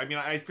 I mean,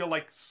 I feel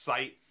like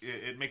sight,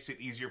 it makes it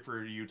easier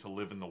for you to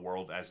live in the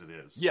world as it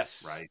is.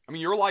 Yes. Right. I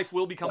mean, your life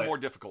will become more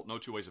difficult, no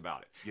two ways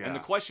about it. Yeah. And the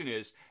question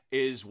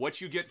is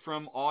what you get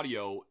from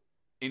audio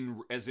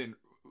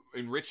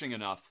enriching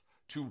enough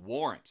to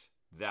warrant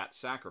that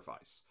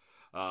sacrifice?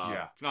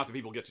 It's not that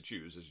people get to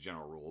choose as a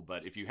general rule,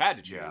 but if you had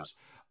to choose,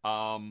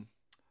 I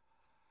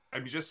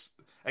mean, just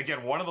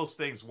again, one of those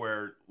things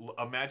where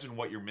imagine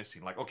what you're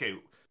missing. Like, okay,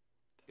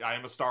 I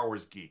am a Star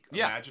Wars geek.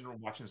 Yeah.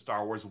 Imagine watching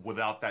Star Wars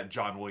without that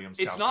John Williams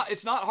sound.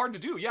 It's not hard to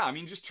do. Yeah, I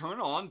mean, just turn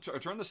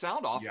the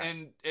sound off,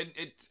 and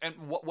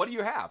what do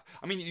you have?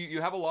 I mean,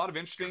 you have a lot of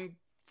interesting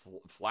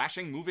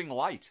flashing, moving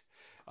light.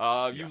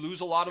 You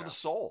lose a lot of the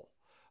soul.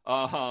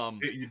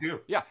 You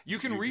do. Yeah, you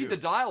can read the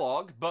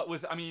dialogue, but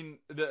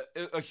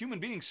a human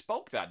being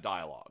spoke that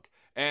dialogue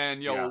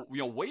and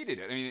weighted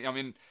it. I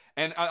mean,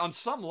 and on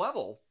some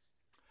level,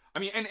 I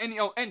mean,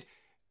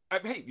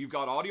 hey, you've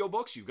got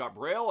audiobooks, you've got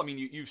Braille. I mean,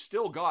 you've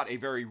still got a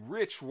very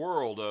rich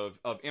world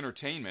of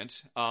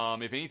entertainment.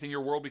 If anything,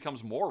 your world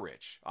becomes more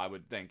rich, I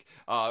would think,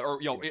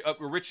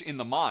 rich in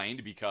the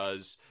mind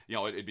because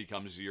it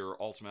becomes your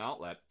ultimate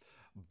outlet.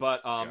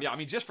 But I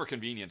mean, just for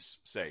convenience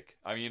sake,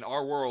 I mean,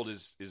 our world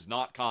is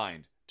not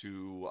kind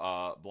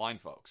to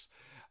blind folks.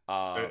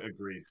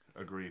 Agreed.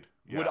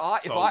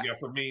 Yeah.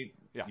 For me,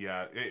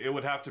 it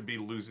would have to be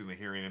losing the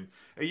hearing,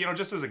 and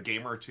just as a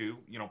gamer too,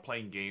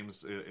 playing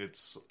games,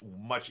 it's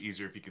much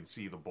easier if you can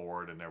see the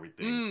board and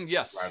everything.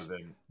 Yes. Rather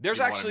than there's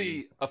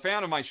actually a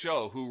fan of my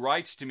show who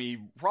writes to me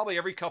probably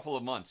every couple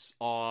of months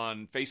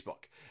on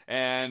Facebook.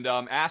 And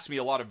asks me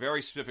a lot of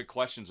very specific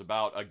questions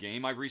about a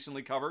game I've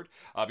recently covered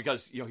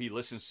because he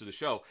listens to the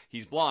show.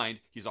 He's blind.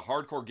 He's a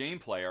hardcore game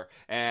player,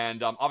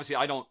 and obviously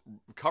I don't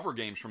cover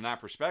games from that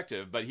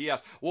perspective. But he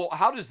asks, well,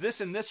 how does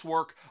this and this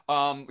work?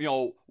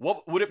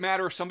 What would it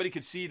matter if somebody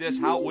could see this?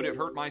 How would it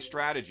hurt my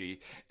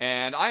strategy?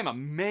 And I'm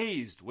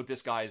amazed what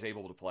this guy is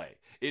able to play.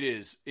 It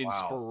is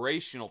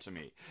inspirational to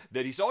me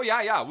that he's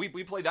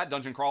we play that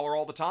dungeon crawler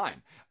all the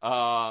time,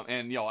 I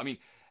mean.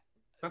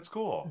 That's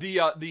cool.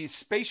 The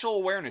spatial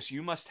awareness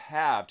you must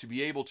have to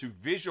be able to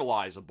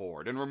visualize a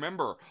board and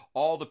remember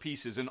all the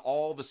pieces and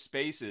all the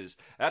spaces.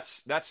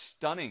 That's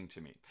stunning to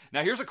me.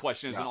 Now here's a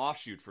question as an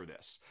offshoot for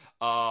this.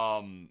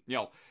 Not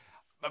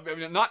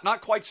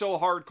quite so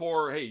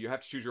hardcore. Hey, you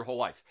have to choose your whole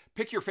life.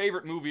 Pick your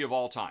favorite movie of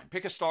all time.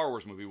 Pick a Star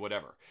Wars movie,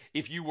 whatever.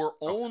 If you were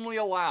only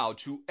allowed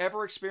to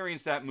ever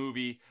experience that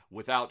movie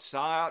without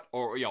sound,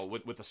 or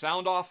with the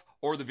sound off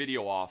or the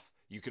video off,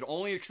 you could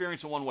only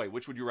experience it one way.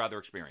 Which would you rather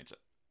experience it?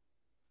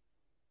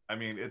 I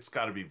mean, it's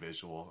got to be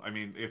visual. I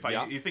mean, you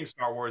think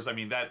Star Wars, I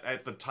mean, that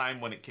at the time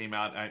when it came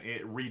out,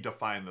 it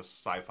redefined the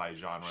sci-fi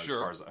genre as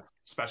far as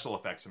special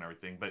effects and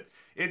everything. But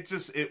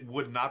it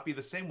would not be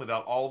the same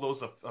without all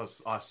those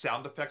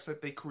sound effects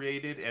that they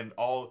created and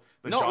all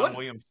the John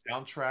Williams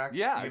soundtrack.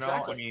 Yeah,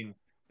 exactly. I mean,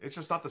 it's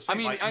just not the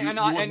same. I mean,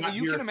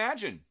 you can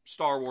imagine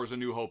Star Wars: A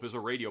New Hope as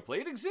a radio play.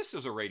 It exists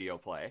as a radio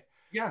play.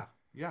 Yeah,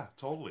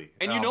 totally.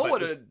 And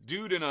what a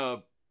dude in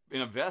a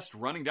vest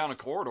running down a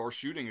corridor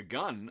shooting a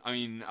gun,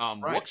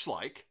 looks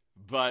like,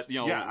 but I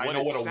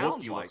know what it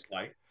sounds like.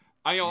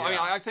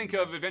 I think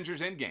of Avengers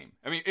Endgame.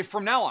 I mean, if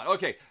from now on,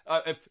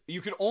 if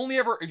you could only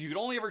ever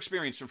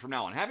experience it from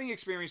now on, having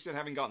experienced it,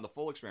 having gotten the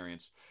full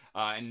experience,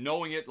 and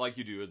knowing it like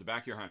you do at the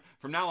back of your hand,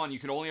 from now on, you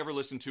can only ever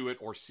listen to it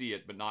or see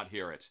it, but not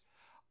hear it.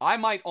 I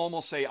might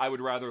almost say I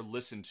would rather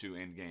listen to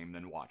Endgame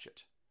than watch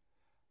it.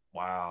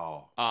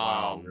 Wow.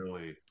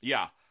 Really?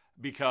 Yeah.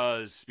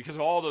 Because of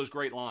all those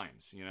great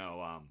lines,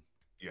 Yeah.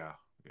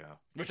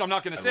 Which I'm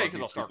not going to say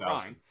because I'll start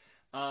crying.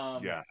 I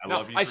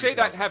love you. I say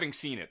that having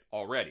seen it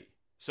already,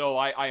 so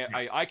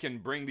I can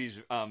bring these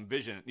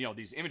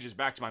these images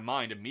back to my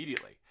mind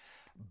immediately.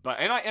 But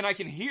I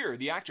can hear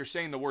the actors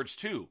saying the words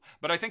too.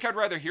 But I think I'd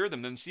rather hear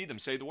them than see them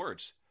say the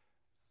words.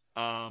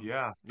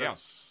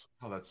 That's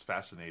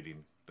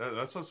fascinating.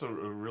 That's also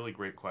a really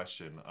great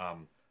question.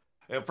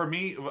 For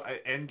me,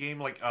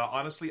 Endgame,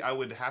 honestly, I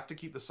would have to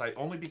keep the site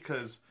only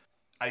because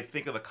I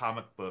think of the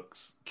comic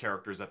books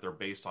characters that they're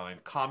based on,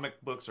 and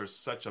comic books are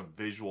such a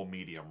visual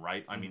medium,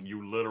 right? I mean,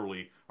 you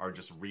literally are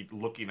just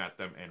looking at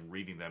them and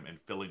reading them and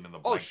filling in the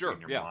blanks in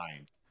your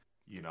mind,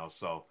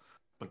 So,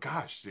 but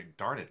gosh,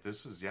 darn it,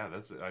 it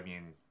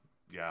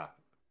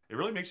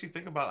really makes you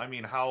think about,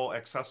 how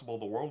accessible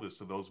the world is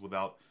to those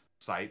without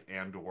sight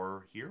and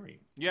or hearing.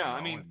 Yeah,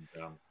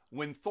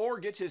 when Thor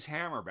gets his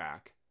hammer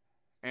back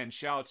and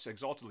shouts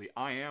exultantly,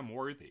 "I am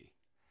worthy."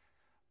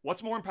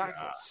 What's more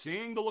impactful,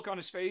 seeing the look on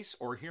his face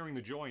or hearing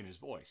the joy in his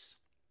voice?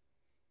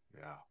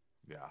 Yeah.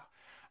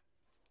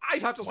 I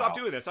have to stop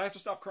doing this. I have to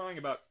stop crying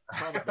about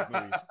comic book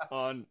movies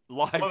on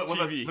live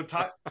TV.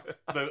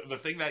 The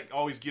thing that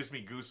always gives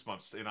me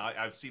goosebumps, and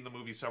I've seen the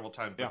movie several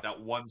times, but that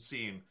one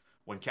scene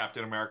when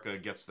Captain America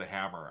gets the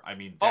hammer.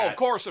 Of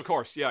course.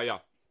 Yeah.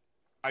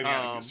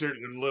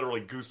 Seriously, literally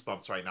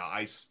goosebumps right now.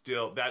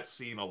 That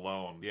scene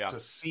alone,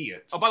 to see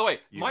it. Oh, by the way,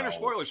 minor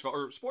spoilers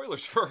for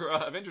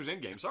Avengers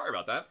Endgame. Sorry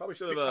about that. Probably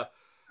should have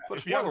put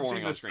a spoiler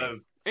warning on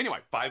screen. Anyway,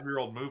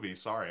 5-year-old movie.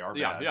 Sorry, our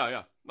bad.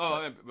 Yeah.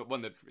 Oh,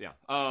 one that.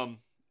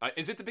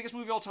 Is it the biggest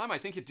movie of all time? I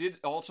think it did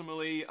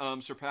ultimately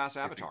surpass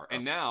Avatar,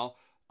 and now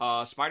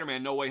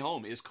Spider-Man: No Way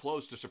Home is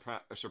close to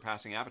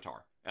surpassing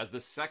Avatar as the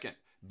second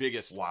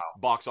biggest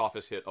box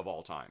office hit of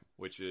all time,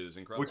 which is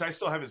incredible. Which I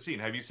still haven't seen.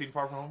 Have you seen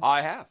Far From Home?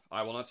 I have.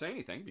 I will not say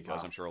anything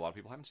because I'm sure a lot of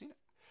people haven't seen it.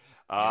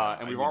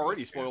 And we've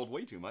already spoiled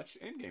way too much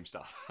Endgame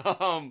stuff.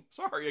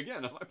 Sorry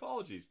again. My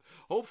apologies.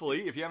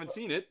 Hopefully, if you haven't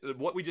seen it,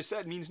 what we just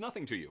said means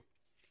nothing to you.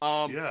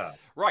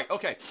 Right.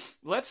 Okay.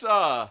 Let's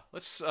stop.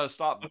 Let's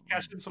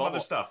cash in some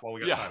other stuff while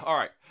we got time. All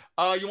right.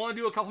 You want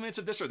to do a couple minutes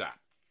of this or that?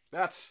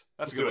 That's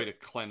a good way to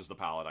cleanse the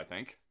palate, I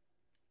think.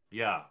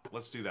 Yeah,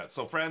 let's do that.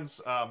 So,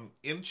 friends,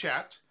 in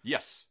chat,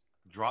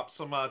 drop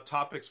some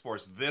topics for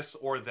us, this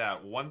or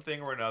that, one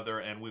thing or another,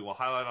 and we will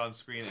highlight on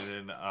screen,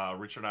 and then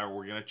Richard and I,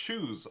 we're going to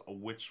choose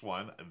which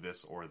one,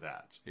 this or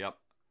that. Yep.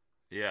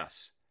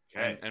 Yes.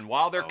 Okay. And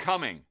while they're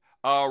coming,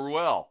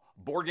 Ruel,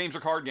 board games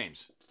or card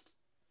games?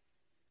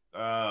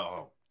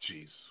 Oh,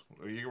 jeez.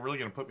 Are you really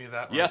going to put me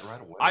that right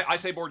away? I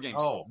say board games.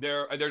 Oh.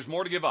 There's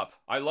more to give up.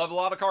 I love a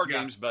lot of card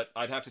games, but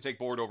I'd have to take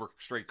board over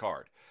straight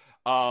card.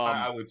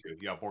 I would too.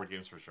 Yeah, board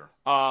games for sure.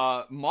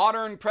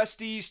 Modern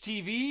prestige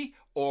TV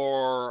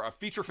or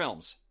feature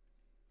films?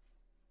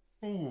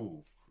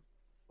 Ooh.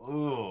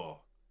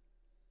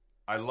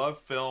 I love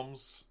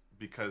films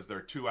because they're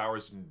 2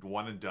 hours and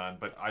one and done,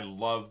 but I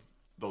love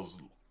those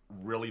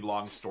really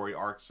long story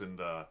arcs in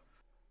the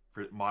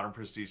modern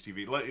prestige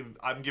TV.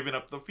 I'm giving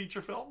up the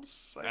feature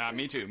films.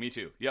 Me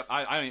too. Yep,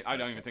 I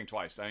don't even think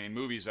twice.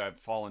 Movies have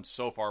fallen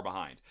so far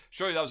behind.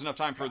 Surely that was enough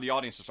time for the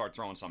audience to start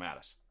throwing some at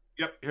us.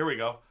 Yep, here we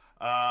go.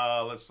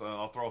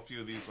 I'll throw a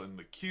few of these in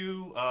the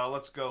queue.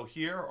 Let's go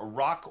here.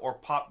 Rock or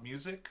pop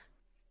music?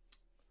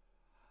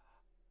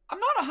 I'm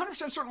not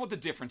 100% certain what the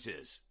difference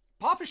is.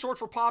 Pop is short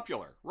for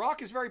popular.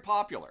 Rock is very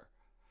popular.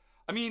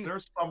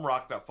 There's some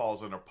rock that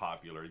falls under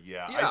popular.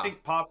 Yeah. I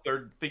think pop,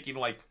 they're thinking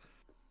like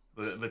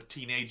the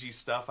teenagey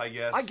stuff, I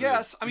guess. I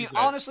guess. I mean,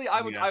 honestly,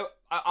 I would. Yeah.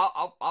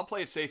 I'll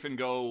play it safe and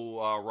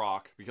go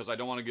rock because I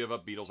don't want to give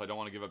up Beatles. I don't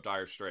want to give up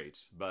Dire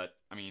Straits. But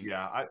I mean,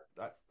 Yeah,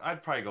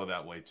 I'd probably go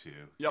that way too.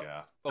 Yep.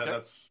 Yeah. Okay.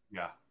 That's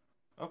yeah.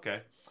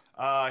 Okay.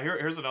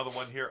 Here's another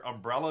one here.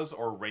 Umbrellas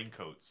or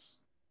raincoats?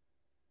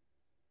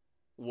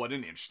 what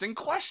an interesting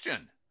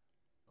question.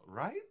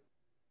 Right?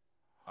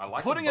 I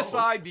like Putting them both.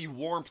 aside the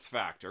warmth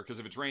factor, because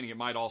if it's raining, it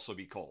might also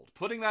be cold.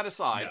 Putting that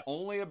aside, Yes.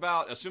 only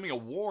about assuming a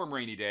warm,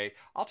 rainy day,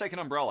 I'll take an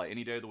umbrella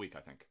any day of the week.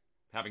 I think,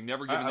 having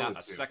never given I that would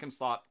a too. second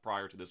thought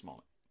prior to this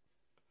moment.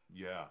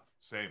 Yeah,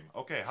 same.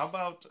 Okay, how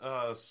about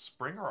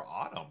spring or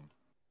autumn?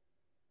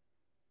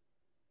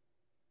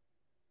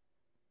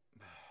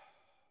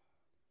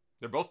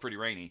 They're both pretty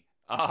rainy.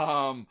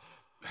 My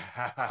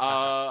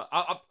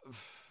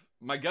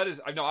gut is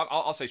no.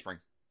 I'll say spring.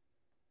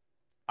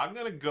 I'm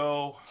gonna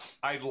go.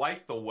 I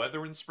like the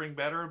weather in spring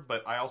better,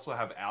 but I also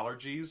have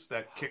allergies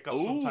that kick up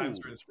sometimes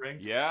Ooh, during spring.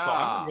 yeah. So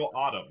I'm gonna go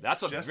autumn.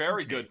 That's a just in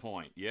very case. good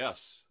point.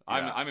 Yes,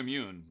 Yeah. I'm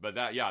immune, but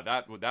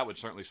that would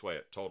certainly sway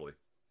it totally.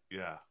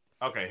 Yeah.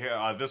 Okay. Here,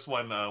 this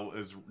one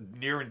is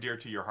near and dear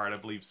to your heart, I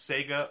believe.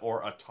 Sega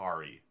or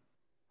Atari?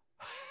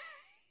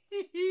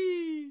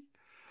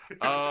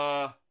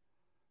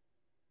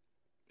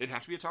 It'd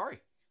have to be Atari.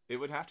 It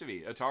would have to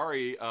be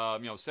Atari.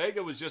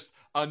 Sega was just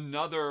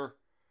another,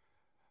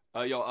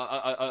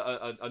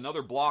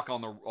 another block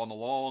on the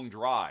long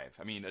drive.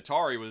 I mean,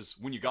 Atari was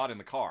when you got in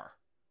the car,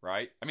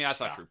 right? I mean, that's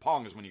not Yeah. true.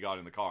 Pong is when you got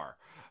in the car,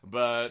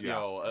 but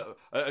Yeah.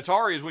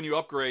 Atari is when you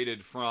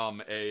upgraded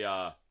from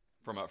a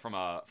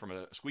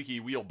squeaky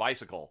wheel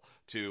bicycle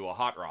to a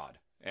hot rod,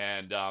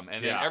 and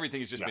then Yeah. everything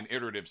has just Yeah. been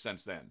iterative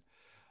since then.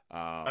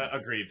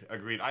 Agreed.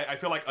 I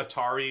feel like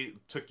Atari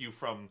took you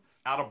from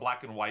out of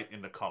black and white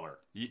into color.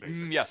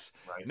 Basically. Yes.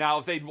 Right. Now,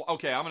 if they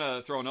okay, I'm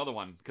gonna throw another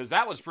one because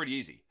that was pretty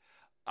easy.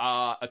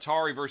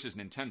 Atari versus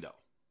Nintendo.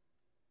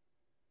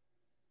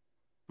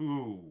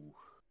 Ooh.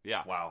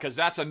 Yeah. Wow. Because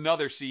that's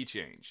another sea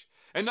change.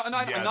 And not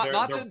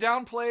they're- to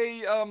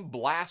downplay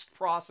blast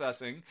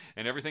processing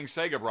and everything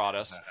Sega brought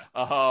us,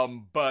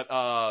 but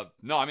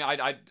no, I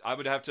mean I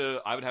would have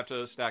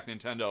to stack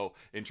Nintendo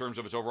in terms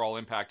of its overall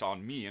impact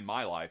on me in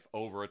my life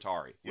over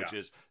Atari, which Yeah.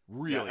 is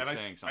really and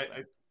saying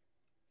something.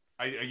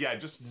 Yeah,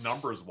 just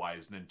numbers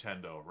wise,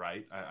 Nintendo,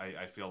 right?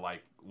 I feel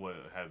like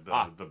had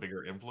the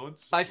bigger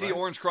influence. I see right?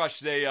 Orange Crush.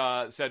 They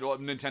said, well,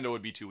 Nintendo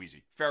would be too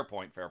easy. Fair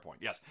point.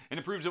 Yes, and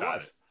it proves it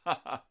Got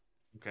was.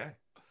 Okay.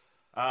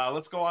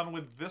 Let's go on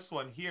with this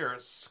one here: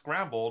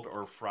 scrambled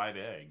or fried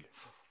egg?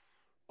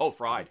 Oh,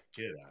 fried.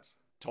 Kid ass.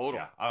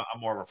 Total. Yeah,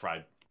 I'm more of a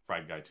fried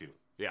guy too.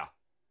 Yeah.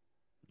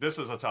 This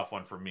is a tough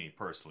one for me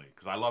personally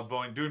because I love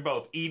doing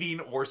both,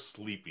 eating or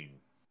sleeping.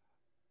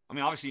 I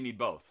mean, obviously you need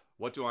both.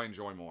 What do I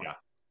enjoy more? Yeah.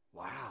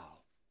 Wow.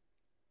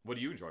 What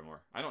do you enjoy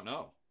more? I don't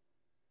know.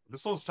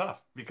 This one's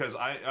tough because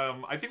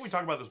I think we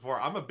talked about this before.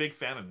 I'm a big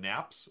fan of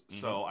naps,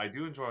 so I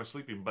do enjoy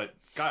sleeping. But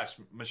gosh,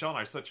 Michelle and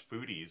I are such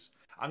foodies.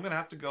 I'm gonna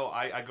have to go.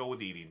 I go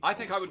with eating. I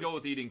think I would over go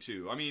with eating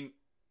too. I mean,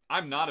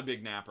 I'm not a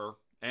big napper,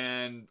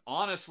 and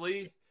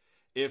honestly,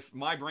 if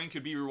my brain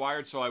could be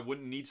rewired so I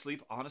wouldn't need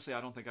sleep, honestly,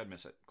 I don't think I'd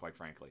miss it. Quite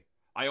frankly,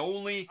 I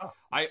only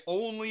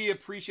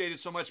appreciate it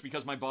so much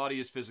because my body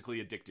is physically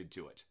addicted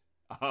to it.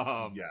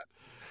 Yeah.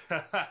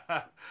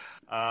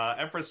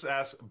 Empress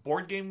asks,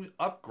 board game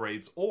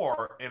upgrades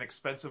or an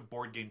expensive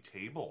board game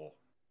table?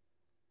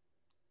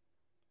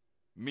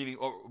 Meaning,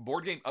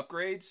 board game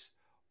upgrades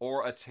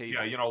or a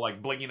table? Yeah,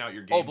 like blinging out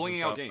your games.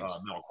 Blinging out games.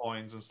 Metal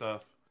coins and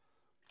stuff.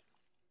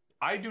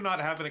 I do not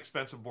have an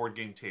expensive board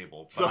game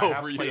table, but So I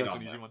have for you, played that's on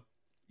an easy them. one.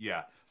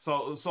 Yeah,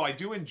 so I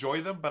do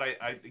enjoy them, but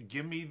I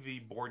give me the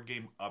board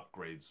game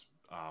upgrades.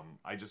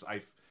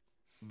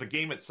 The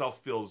game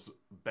itself feels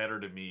better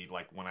to me,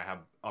 like when I have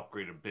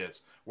upgraded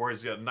bits.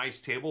 Whereas a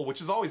nice table, which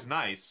is always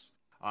nice.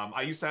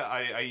 I used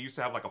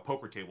to have like a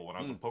poker table when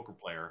I was a poker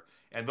player,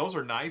 and those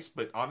are nice.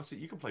 But honestly,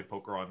 you can play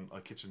poker on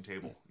a kitchen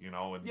table,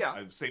 and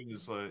Yeah. same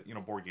as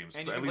board games.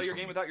 And you at can least play your for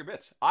game me. without your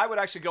bits. I would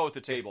actually go with the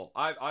table.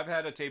 I've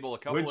had a table a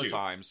couple Would of you?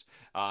 times,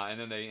 and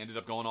then they ended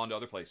up going on to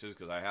other places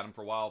because I had them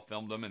for a while,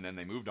 filmed them, and then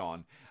they moved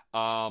on.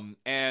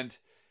 And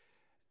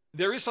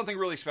there is something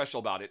really special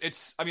about it.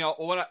 It's, I mean,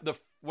 the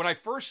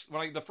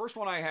first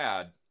one I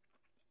had,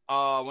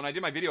 when I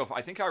did my video,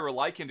 I think I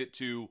likened it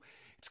to,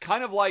 it's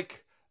kind of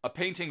like a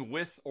painting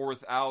with or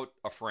without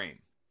a frame.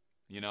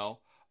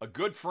 A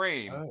good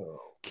frame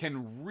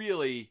can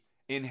really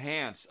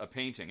enhance a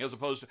painting as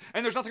opposed to,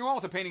 and there's nothing wrong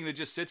with a painting that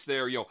just sits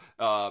there,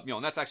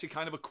 and that's actually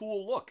kind of a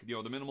cool look,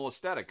 the minimal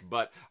aesthetic,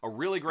 but a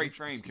really great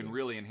frame can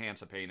really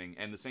enhance a painting,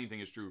 and the same thing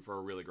is true for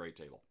a really great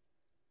table.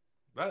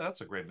 That's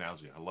a great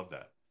analogy. I love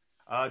that.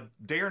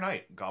 Day or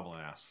night? Goblin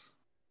asks.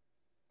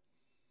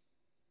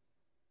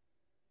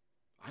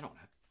 I don't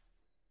know.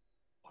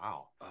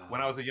 Wow.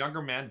 When I was a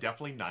younger man,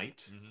 definitely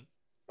night. Mhm.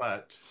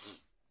 But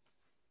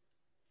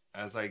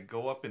as I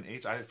go up in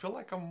age, I feel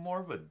like I'm more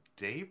of a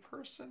day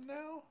person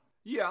now.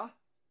 Yeah.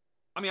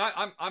 I mean,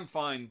 I'm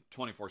fine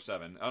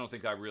 24/7. I don't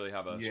think I really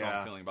have a strong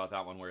Yeah. feeling about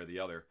that one way or the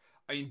other.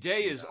 I mean,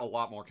 day is a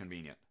lot more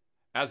convenient.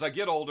 As I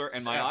get older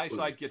and my Absolutely.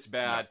 eyesight gets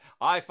bad,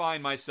 I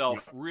find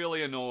myself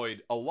really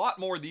annoyed a lot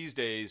more these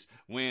days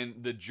when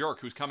the jerk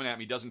who's coming at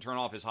me doesn't turn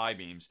off his high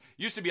beams.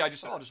 Used to be I'll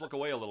just look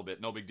away a little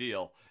bit, no big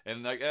deal.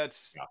 And like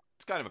it's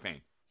kind of a pain.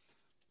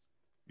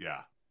 Yeah.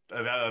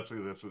 That's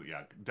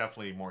yeah,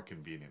 definitely more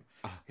convenient.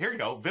 Here you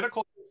go.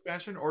 Viticulture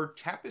expansion or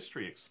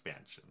tapestry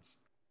expansions?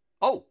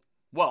 Oh,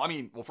 well, I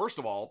mean, first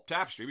of all,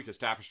 tapestry, because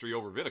tapestry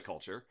over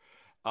viticulture.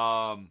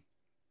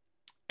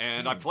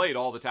 And I've played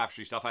all the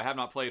tapestry stuff. I have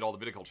not played all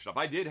the viticulture stuff.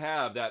 I did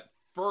have that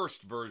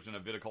first version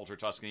of Viticulture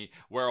Tuscany,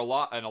 where a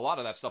lot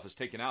of that stuff is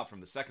taken out from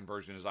the second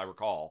version, as I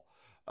recall.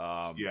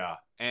 Yeah.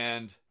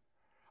 And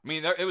I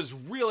mean, it was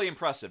really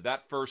impressive.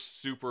 That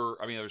first super.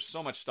 I mean, there's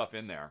so much stuff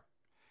in there.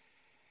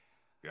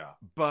 Yeah.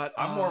 But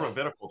I'm more of a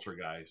viticulture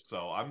guy,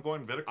 so I'm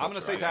going viticulture. I'm going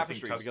to say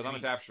tapestry because I'm a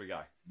tapestry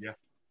guy. Yeah.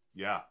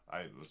 Yeah,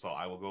 so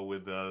I will go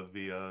with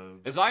the.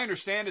 As I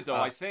understand it, though,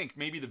 I think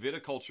maybe the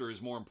viticulture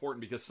is more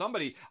important because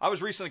I was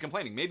recently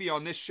complaining, maybe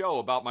on this show,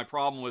 about my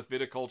problem with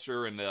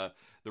viticulture and the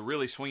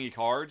really swingy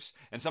cards,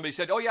 and somebody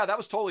said, "Oh yeah, that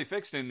was totally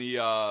fixed in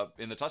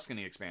the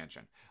Tuscany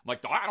expansion." I'm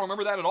like, I don't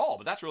remember that at all,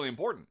 but that's really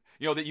important.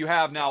 You know that you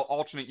have now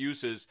alternate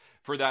uses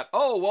for that.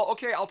 Oh well,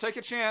 okay, I'll take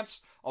a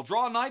chance. I'll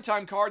draw a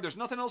nighttime card. There's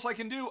nothing else I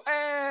can do,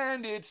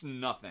 and it's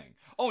nothing.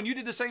 Oh, and you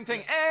did the same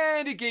thing,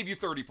 and it gave you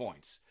 30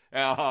 points. You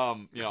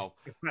know.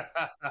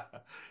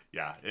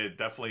 Yeah, it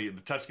definitely,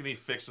 the Tuscany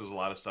fixes a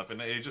lot of stuff,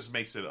 and it just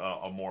makes it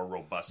a more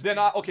robust. Then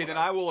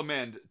I will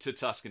amend to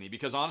Tuscany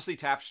because honestly,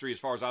 tapestry, as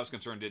far as I was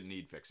concerned, didn't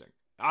need fixing.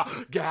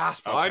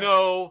 Gasp! Okay. I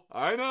know.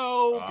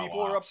 Oh,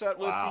 people are upset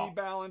with the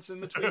balance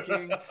and the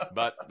tweaking,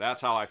 but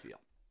that's how I feel.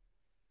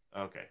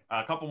 Okay,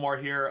 a couple more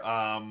here.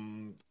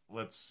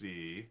 Let's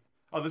see.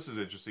 Oh, this is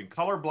interesting.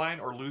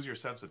 Colorblind or lose your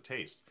sense of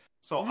taste.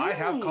 So I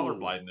have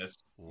colorblindness.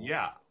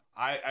 Yeah.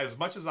 As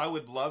much as I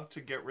would love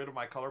to get rid of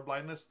my color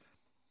blindness,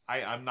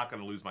 I'm not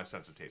going to lose my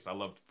sense of taste. I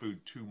love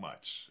food too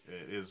much.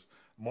 It is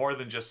more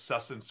than just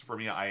sustenance for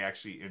me. I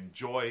actually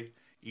enjoy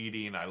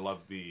eating. I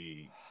love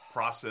the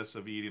process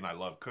of eating. I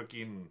love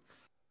cooking.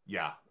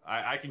 Yeah,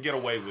 I can get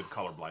away with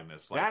color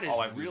blindness. Like, that is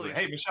really.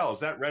 Hey, Michelle, is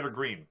that red or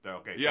green?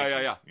 Okay.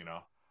 Yeah. You know.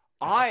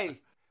 I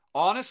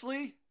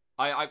honestly,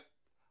 I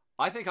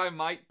think I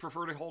might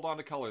prefer to hold on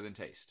to color than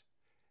taste.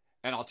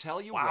 And I'll tell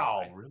you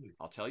why. Really?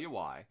 I'll tell you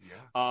why.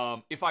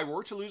 Yeah. If I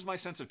were to lose my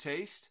sense of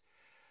taste,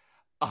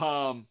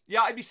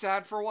 yeah, I'd be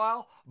sad for a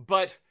while,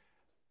 but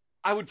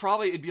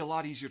it'd be a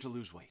lot easier to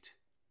lose weight,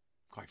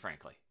 quite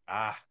frankly.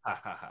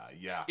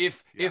 Yeah.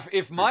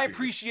 If my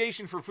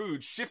appreciation for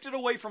food shifted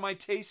away from my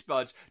taste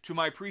buds to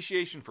my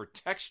appreciation for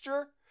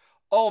texture,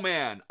 oh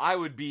man, I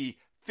would be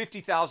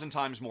 50,000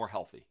 times more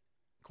healthy,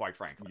 quite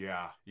frankly.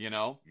 Yeah. You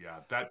know?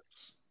 Yeah,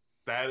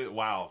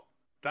 wow.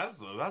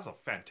 That's a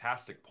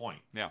fantastic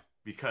point. Yeah.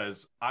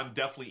 Because I'm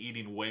definitely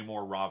eating way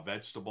more raw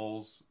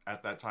vegetables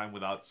at that time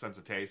without sense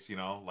of taste, you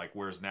know, like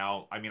whereas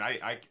now, I mean,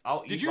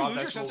 I'll eat. Did you lose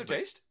your sense of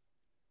taste?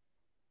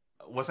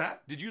 What's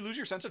that? Did you lose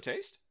your sense of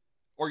taste?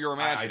 Or you're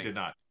imagining? I did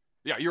not.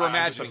 Yeah, you're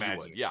imagining you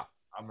would. Yeah.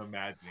 I'm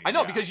imagining. I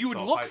know, because you would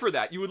look for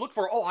that. You would look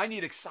for, I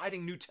need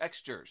exciting new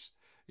textures,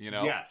 you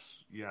know?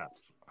 Yes.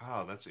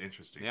 Oh, that's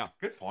interesting. Yeah.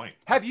 Good point.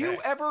 Have you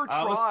ever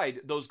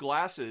tried those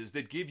glasses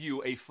that give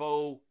you a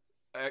faux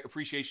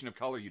appreciation of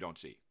color you don't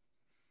see?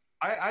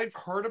 I've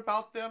heard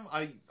about them.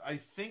 I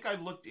think I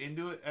looked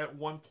into it at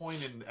one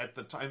point, and at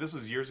the time, this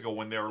was years ago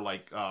when they were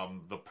like,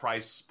 the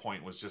price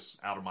point was just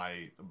out of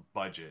my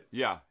budget.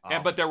 Yeah,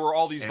 but there were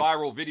all these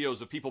viral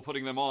videos of people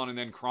putting them on and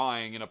then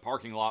crying in a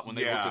parking lot when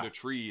they looked at a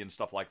tree and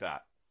stuff like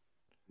that.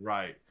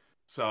 Right.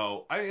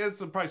 So it's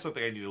probably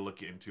something I need to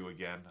look into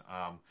again.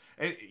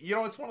 And you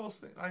know, it's one of those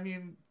things. I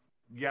mean,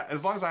 yeah,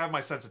 as long as I have my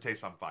sense of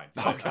taste, I'm fine.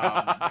 But,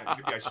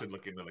 maybe I should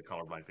look into the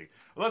colorblind thing.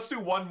 Let's do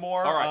one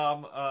more. All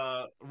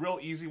right. Real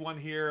easy one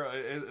here.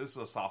 This is a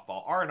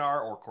softball.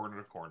 R&R or corner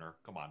to corner.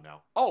 Come on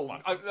now. Oh,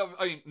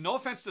 I mean, no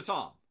offense to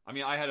Tom. I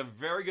mean, I had a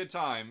very good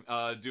time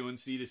doing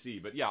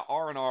C2C, but yeah,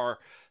 R&R,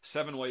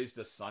 7 Ways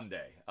to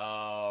Sunday.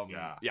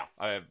 Yeah,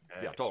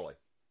 totally.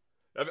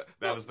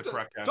 That was the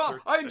correct answer. Tom,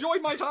 I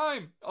enjoyed my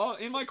time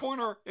in my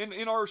corner,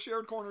 in our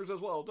shared corners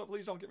as well.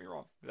 Please don't get me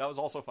wrong. That was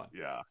also fun.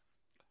 Yeah,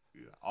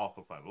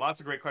 awful fun.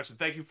 Lots of great questions.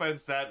 Thank you,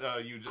 friends,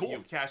 that you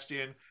cashed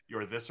in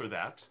your this or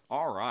that.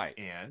 All right.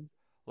 And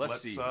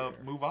let's see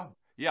move on.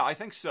 Yeah, I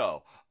think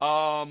so.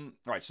 All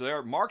right, so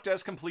they're marked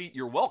as complete.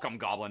 You're welcome,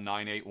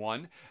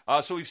 Goblin981.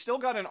 So we've still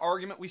got an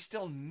argument. We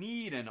still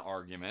need an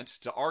argument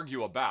to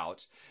argue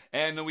about.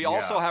 And we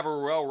also have a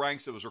Ruel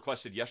Ranks that was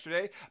requested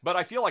yesterday. But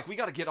I feel like we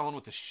got to get on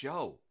with the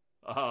show.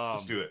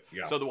 Let's do it.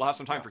 Yeah. So that we'll have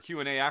some time for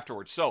Q&A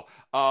afterwards. So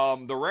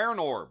the Rare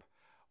Orb.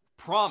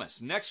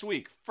 Promise, next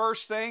week,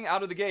 first thing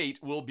out of the gate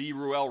will be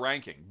Ruel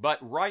ranking. But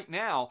right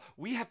now,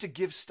 we have to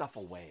give stuff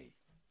away.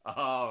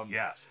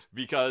 Yes.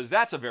 Because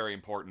that's a very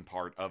important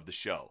part of the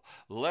show.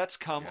 Let's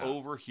come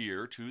over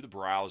here to the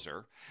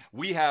browser.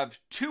 We have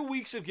 2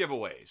 weeks of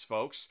giveaways,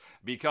 folks,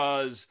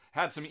 because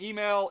had some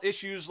email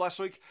issues last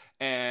week,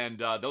 and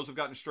those have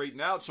gotten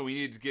straightened out, so we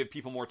needed to give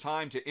people more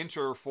time to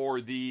enter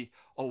for the,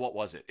 what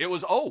was it? It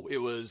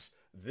was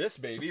this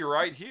baby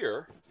right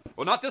here.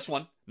 Well, not this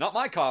one. Not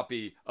my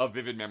copy of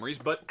Vivid Memories,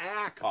 but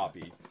a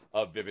copy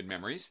of Vivid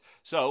Memories.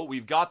 So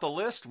we've got the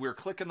list. We're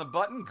clicking the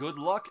button. Good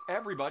luck,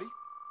 everybody.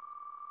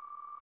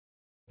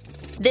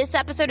 This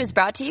episode is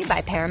brought to you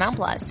by Paramount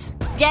Plus.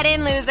 Get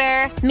in,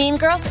 loser! Mean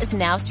Girls is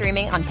now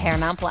streaming on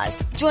Paramount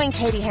Plus. Join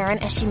Katie Heron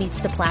as she meets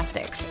the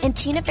plastics in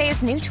Tina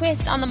Fey's new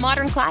twist on the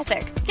modern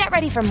classic. Get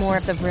ready for more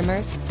of the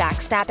rumors,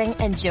 backstabbing,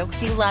 and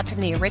jokes you loved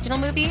from the original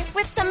movie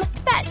with some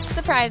fetch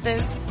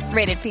surprises.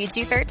 Rated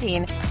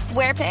PG-13.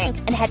 Wear pink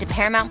and head to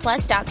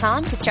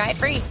ParamountPlus.com to try it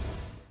free.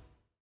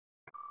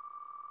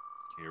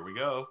 Here we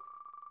go.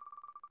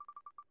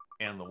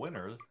 And the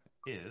winner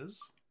is...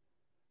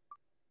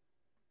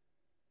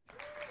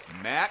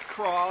 Matt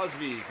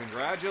Crosby.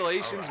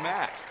 Congratulations, right.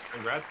 Matt.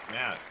 Congrats,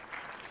 Matt.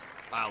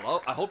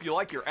 I hope you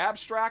like your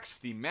abstracts,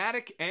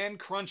 thematic, and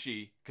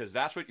crunchy, because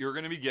that's what you're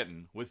going to be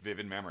getting with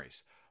Vivid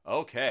Memories.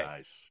 Okay.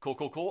 Nice.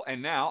 Cool.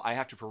 And now I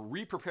have to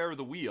re-prepare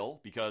the wheel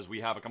because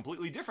we have a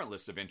completely different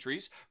list of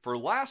entries for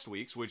last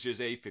week's, which is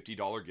a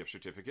 $50 gift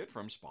certificate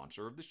from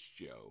sponsor of the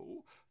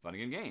show,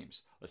 Funny and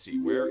Games. Let's see.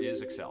 Where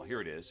is Excel?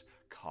 Here it is.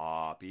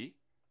 Copy.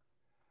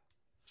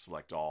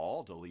 Select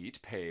all.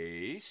 Delete.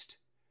 Paste.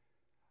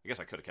 I guess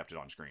I could have kept it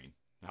on screen.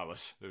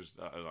 Because,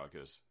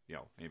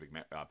 any big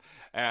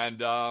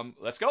and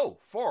let's go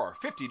for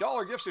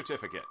 $50 gift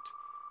certificate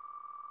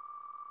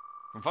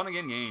from Fun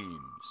Again Games.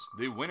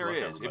 The winner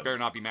is, it better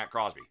not be Matt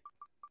Crosby.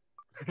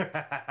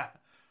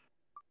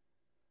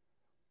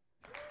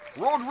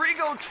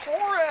 Rodrigo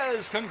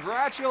Torres,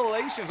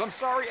 congratulations. I'm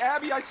sorry,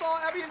 Abby. I saw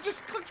Abby and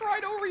just clicked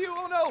right over you.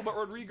 Oh, no. But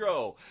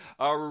Rodrigo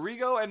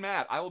and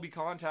Matt, I will be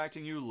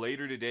contacting you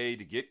later today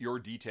to get your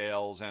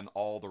details and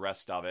all the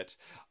rest of it.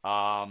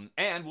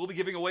 And we'll be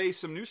giving away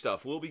some new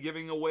stuff. We'll be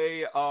giving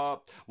away,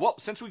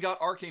 since we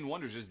got Arcane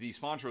Wonders as the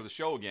sponsor of the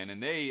show again,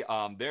 and they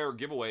their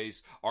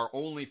giveaways are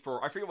only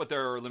for, I forget what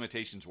their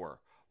limitations were.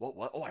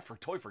 What? Oh, I've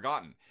totally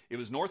forgotten. It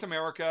was North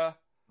America.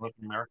 North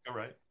America,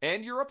 right?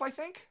 And Europe, I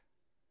think.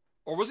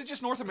 Or was it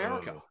just North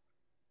America?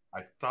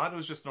 I thought it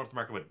was just North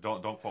America, but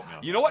don't quote me on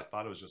that. You know what? I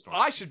thought it was just North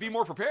America. I should be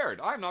more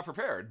prepared. I'm not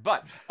prepared.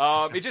 But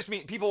it just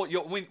means people,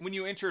 when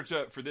you enter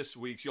for this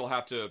week's, you'll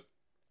have to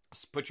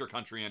put your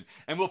country in,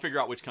 and we'll figure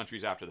out which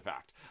countries after the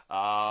fact.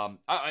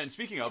 And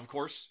speaking of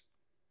course,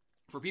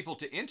 for people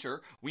to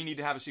enter, we need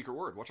to have a secret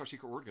word. What's our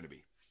secret word going to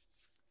be?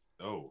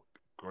 Oh,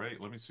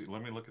 great. Let me see.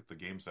 Let me look at the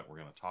games that we're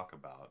going to talk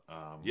about.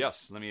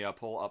 Yes, let me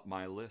pull up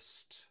my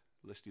list.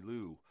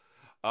 Listy-loo.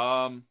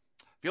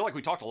 Feel like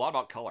we talked a lot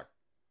about color.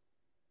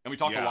 And we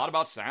talked a lot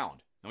about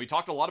sound. And we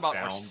talked a lot about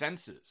our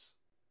senses.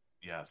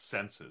 Yeah,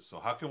 senses. So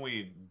how can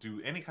we do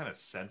any kind of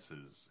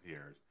senses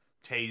here?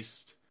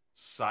 Taste,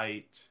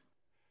 sight,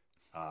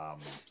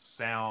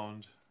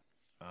 sound.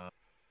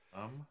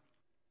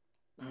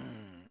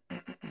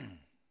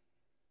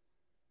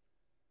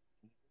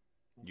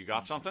 You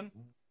got something?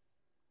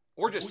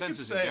 Or just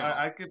senses in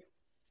general?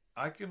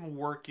 I can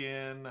work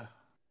in...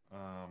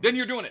 then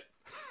you're doing it.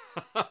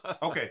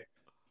 Okay.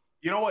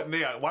 You know what,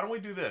 Nia? Why don't we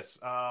do this?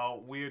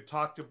 We had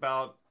talked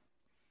about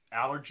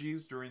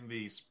allergies during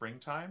the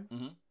springtime.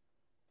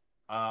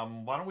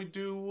 Mm-hmm. Why don't we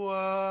do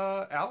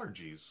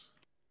allergies?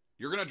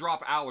 You're going to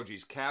drop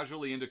allergies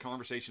casually into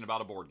conversation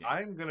about a board game.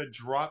 I'm going to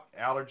drop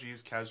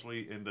allergies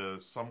casually into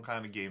some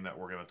kind of game that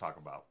we're going to talk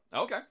about.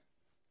 Okay.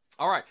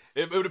 All right.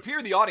 It would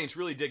appear the audience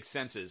really digs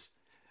senses.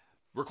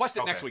 Request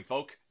it next week,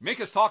 folk. Make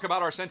us talk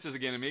about our senses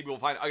again, and maybe we'll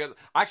find...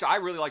 Actually, I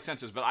really like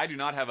senses, but I do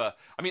not have a...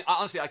 I mean,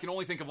 honestly, I can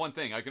only think of one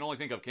thing. I can only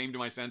think of Came to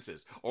My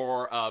Senses,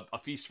 or A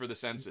Feast for the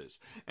Senses.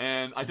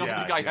 And I don't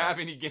think I have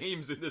any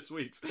games in this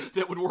week's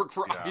that would work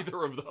for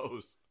either of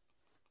those.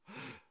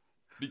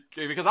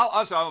 Because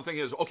I don't think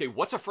it is... Okay,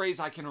 what's a phrase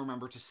I can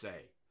remember to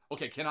say?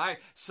 Okay, can I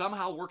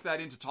somehow work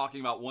that into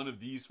talking about one of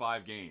these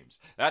 5 games?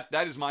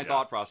 That is my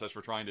thought process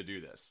for trying to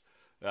do this.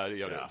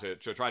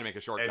 To try to make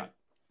a shortcut.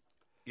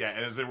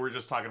 And as we're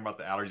just talking about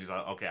the allergies,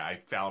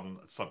 I found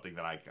something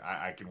that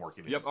I can work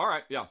in. Yep, all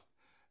right, yeah.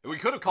 We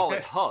could have called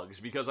it hugs,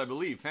 because I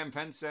believe Fen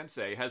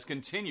Sensei has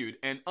continued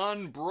an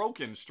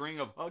unbroken string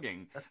of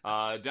hugging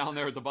down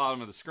there at the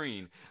bottom of the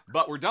screen.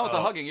 But we're done with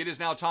the hugging. It is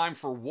now time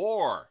for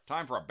war.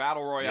 Time for a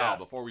battle royale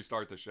before we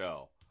start the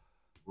show.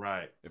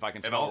 Right. If I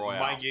can spell royale.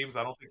 My games,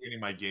 I don't think any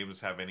of my games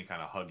have any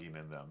kind of hugging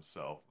in them.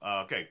 So,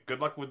 okay,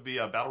 good luck with the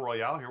battle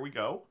royale. Here we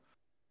go.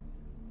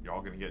 You're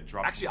all going to get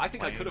dropped. Actually, I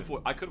think I could have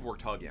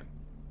worked hug in.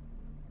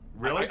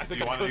 Really? I think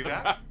you want to do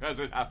that? As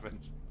it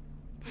happens.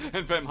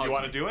 And Fem hugs. You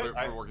want to do it?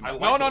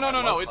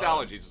 No. It's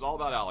allergies. It's all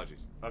about allergies.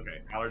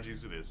 Okay,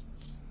 allergies it is.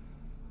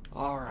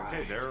 All right.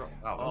 Okay, there's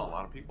a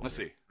lot of people. Let's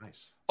see.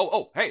 Nice.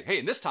 Hey,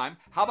 and this time,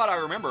 how about I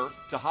remember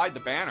to hide the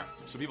banner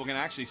so people can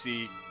actually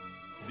see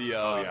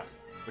the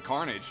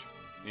carnage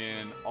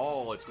in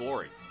all its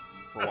glory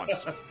for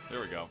once.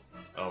 There we go.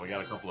 Oh, we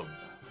got a couple of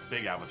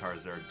big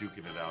avatars there duking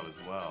it out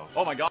as well.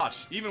 Oh my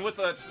gosh! Even with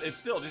it's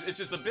still it's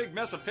just a big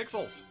mess of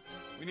pixels.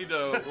 We need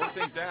to work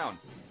things down.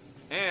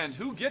 And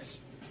who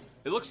gets?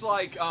 It looks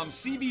like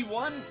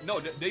CB1. No,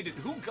 they did.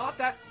 Who got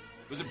that?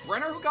 Was it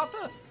Brenner who got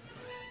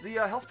the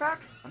health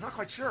pack? I'm not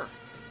quite sure.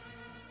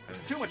 There's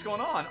too much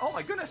going on. Oh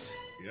my goodness.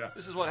 Yeah.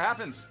 This is what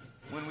happens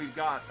when we've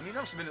got. I mean,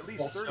 there's been at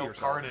least 30 or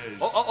so. Carnage.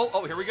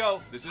 Oh! Here we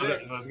go. This is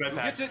it. Who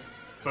gets it?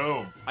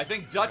 Boom. I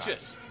think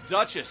Duchess.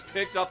 Duchess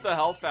picked up the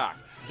health pack.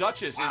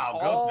 Duchess is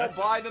all Duchess.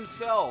 by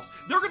themselves.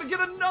 They're going to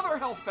get another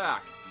health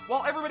pack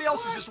while everybody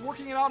else is just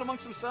working it out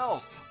amongst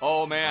themselves.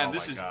 Oh man, Oh,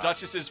 this my is God.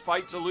 Duchess's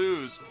fight to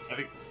lose.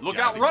 Look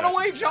I out! think Run Duchess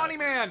away, is Johnny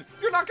Man!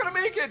 You're not going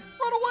to make it.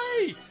 Run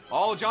away!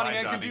 All Johnny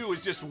Fine, Man can Johnny. do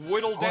is just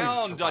whittle he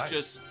down survived.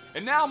 Duchess.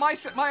 And now my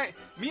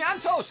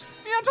Miantos,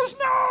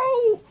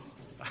 no!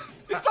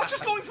 Is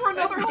Duchess going for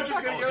another health Duchess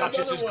pack? gonna Oh, get Duchess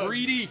another is one.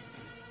 greedy.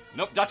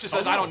 Nope, Duchess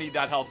says, Oh, I no. don't need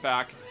that health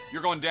pack.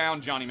 You're going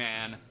down, Johnny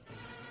Man.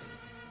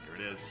 Here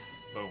it is.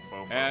 Boom,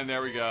 boom, boom. And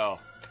there we go.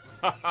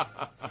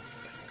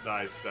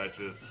 Nice,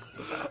 Duchess.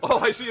 Oh,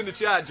 I see in the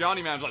chat,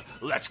 Johnny Man's like,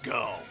 let's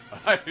go.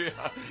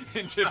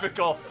 In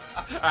typical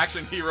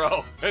action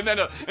hero. And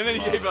then he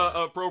gave a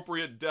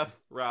appropriate death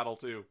rattle,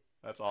 too.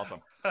 That's awesome.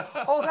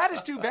 Oh, that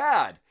is too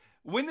bad.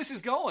 When this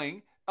is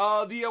going,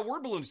 the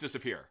word balloons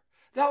disappear.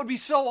 That would be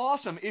so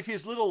awesome if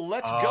his little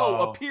let's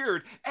go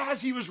appeared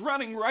as he was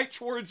running right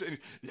towards it.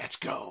 Let's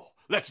go.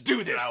 Let's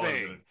do this That would've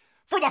thing. been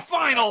For the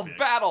final epic.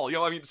 battle. You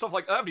know, I mean, stuff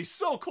like that would be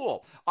so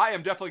cool. I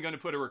am definitely going to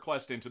put a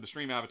request into the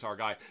stream avatar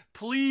guy.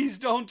 Please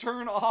don't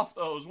turn off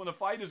those when the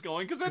fight is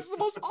going, because that's the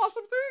most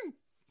awesome thing.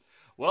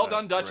 Well That's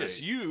done, Duchess.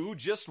 great. You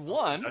just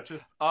won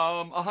Duchess.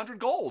 100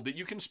 gold that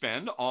you can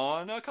spend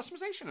on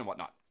customization and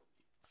whatnot.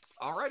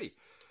 Alrighty.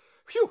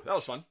 Phew, that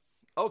was fun.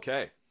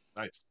 Okay.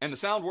 Nice. And the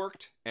sound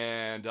worked,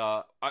 and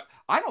I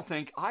don't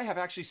think I have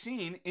actually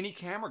seen any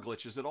camera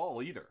glitches at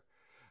all either.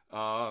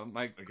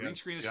 My green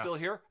screen is still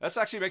here. Let's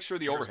actually make sure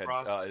the Fingers overhead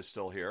crossed. is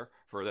still here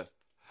for the.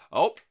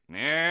 Oh,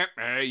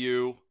 hey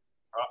you.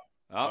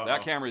 Oh, that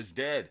Uh-oh. camera is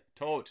dead.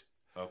 Tote.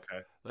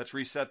 Okay. Let's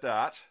reset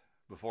that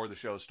before the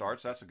show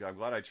starts. I'm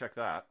glad I checked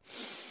that.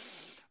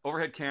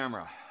 Overhead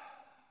camera.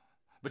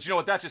 But you know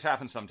what? That just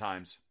happens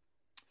sometimes.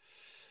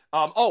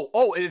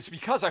 It's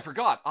because I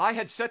forgot. I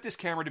had set this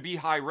camera to be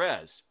high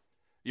res.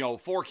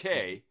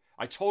 4K.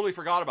 I totally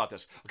forgot about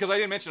this because I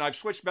didn't mention I've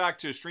switched back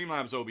to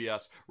Streamlabs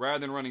OBS rather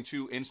than running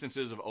 2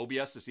 instances of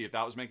OBS to see if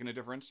that was making a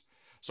difference.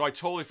 So I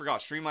totally forgot.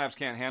 Streamlabs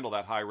can't handle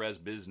that high res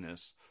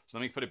business. So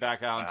let me put it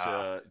back down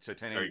to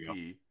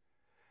 1080p.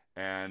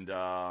 And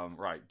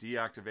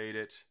deactivate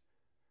it,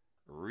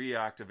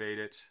 reactivate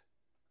it.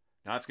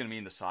 Now that's going to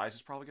mean the size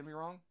is probably going to be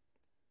wrong.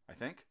 I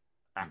think.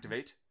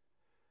 Activate.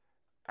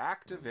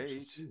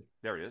 Activate.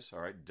 There it is.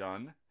 All right,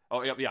 done.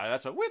 Oh yeah.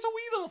 It's a wee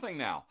little thing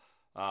now.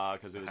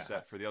 Because it is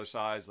set for the other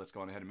size. Let's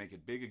go ahead and make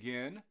it big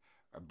again.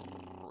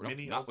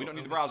 We don't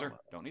need the browser.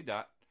 Don't need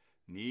that.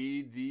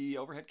 Need the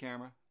overhead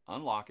camera.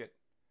 Unlock it.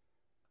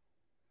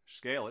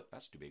 Scale it.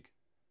 That's too big.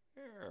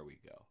 There we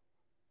go.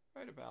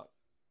 Right about.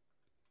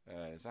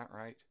 Is that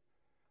right?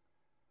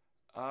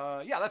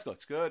 Yeah, that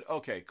looks good.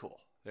 Okay, cool.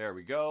 There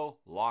we go.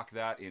 Lock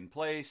that in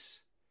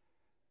place.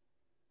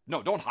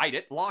 No, don't hide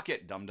it. Lock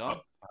it,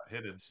 dum-dum.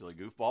 Hidden. Silly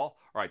goofball. All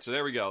right, so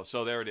there we go.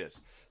 So there it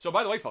is. So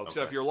by the way, folks,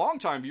 if you're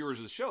longtime viewers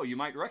of the show, you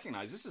might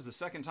recognize this is the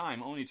second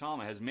time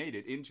Onitama has made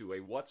it into a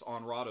What's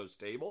on Rahdo's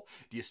table.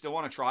 Do you still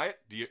want to try it?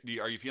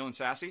 Are you feeling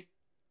sassy?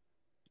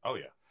 Oh,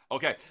 yeah.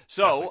 Okay,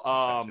 so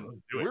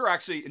Let's do it. we're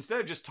actually, instead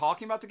of just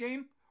talking about the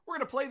game, we're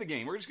going to play the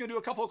game. We're just going to do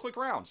a couple of quick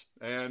rounds.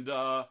 And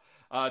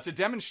to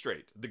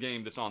demonstrate the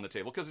game that's on the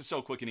table, because it's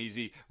so quick and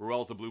easy.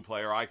 Ruel's the blue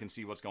player. I can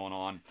see what's going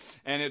on.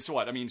 And it's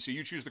what? I mean, so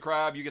you choose the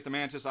crab, you get the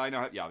mantis. I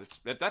know. Yeah,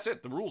 that's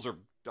it. The rules are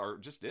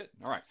just it.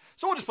 All right.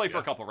 So we'll just play for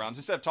a couple of rounds.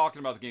 Instead of talking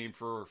about the game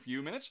for a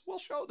few minutes, we'll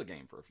show the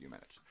game for a few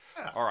minutes.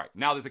 Yeah. All right.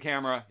 Now that the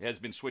camera has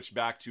been switched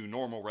back to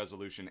normal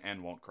resolution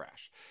and won't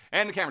crash.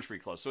 And the camera's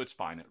pretty close, so it's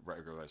fine at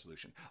regular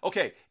resolution.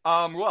 Okay.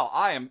 Well,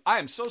 I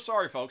am so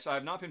sorry, folks. I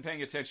have not been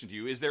paying attention to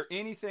you. Is there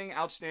anything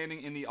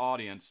outstanding in the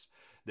audience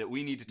that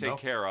we need to take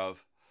care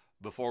of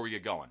before we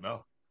get going?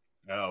 No.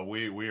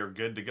 We are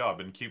good to go. I've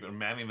been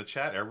manning the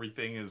chat.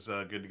 Everything is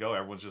good to go.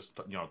 Everyone's just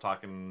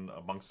talking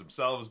amongst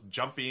themselves,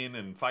 jumping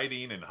and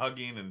fighting and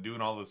hugging and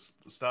doing all this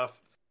stuff.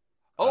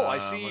 Oh, I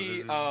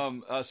see.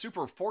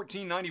 Super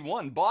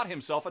 1491 bought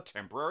himself a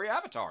temporary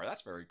avatar.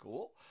 That's very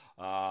cool.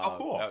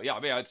 Cool. Yeah, I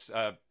mean, it's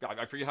I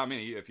forget how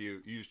many if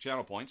you use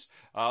channel points.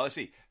 Let's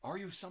see. Are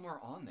you somewhere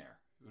on there?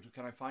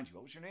 Can I find you?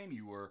 What was your name?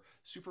 You were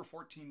Super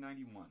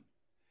 1491.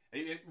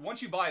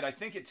 Once you buy it, I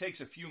think it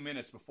takes a few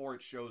minutes before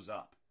it shows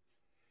up.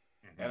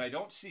 Mm-hmm. And I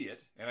don't see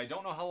it, and I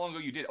don't know how long ago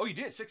you did. Oh, you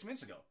did 6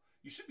 minutes ago.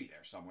 You should be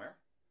there somewhere.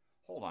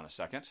 Hold on a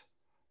second.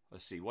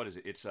 Let's see. What is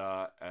it? It's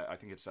I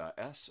think it's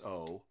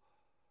SO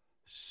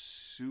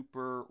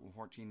Super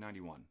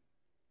 1491.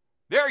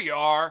 There you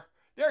are.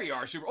 There you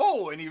are, Super.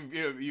 Oh, and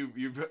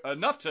you've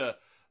enough to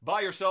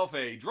buy yourself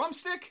a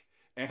drumstick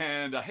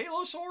and a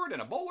Halo sword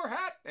and a bowler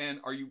hat. And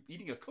are you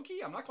eating a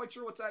cookie? I'm not quite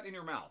sure what's that in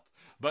your mouth.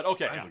 But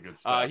okay, good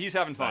stuff. he's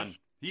having fun. Nice.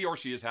 He or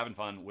she is having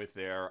fun with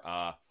their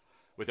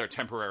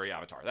temporary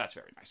avatar. That's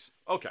very nice.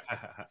 Okay.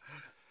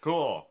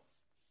 Cool.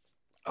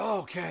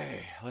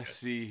 Okay, let's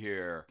see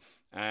here.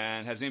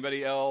 And has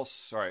anybody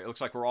else? All right, it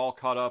looks like we're all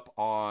caught up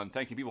on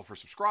thanking people for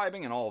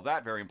subscribing and all of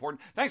that. Very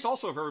important. Thanks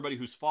also for everybody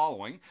who's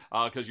following,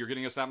 because you're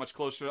getting us that much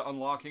closer to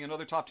unlocking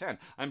another top 10.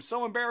 I'm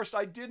so embarrassed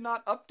I did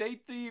not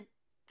update the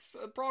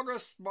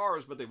progress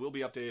bars, but they will be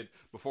updated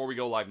before we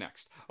go live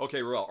next.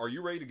 Okay, Ruel, are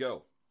you ready to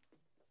go?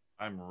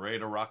 I'm ready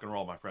to rock and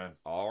roll, my friend.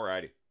 All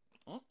righty.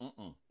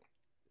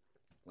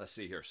 Let's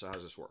see here. So how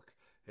does this work?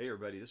 Hey,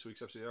 everybody, this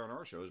week's episode of the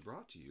R&R Show is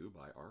brought to you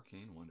by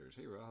Arcane Wonders.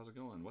 Hey, Ruel, how's it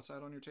going? What's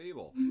that on your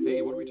table?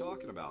 Hey, what are we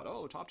talking about?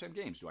 Oh, top 10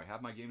 games. Do I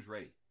have my games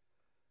ready?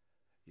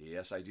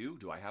 Yes, I do.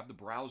 Do I have the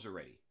browser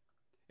ready?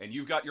 And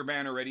you've got your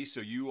banner ready,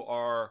 so you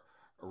are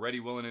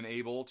ready, willing, and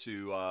able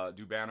to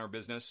do banner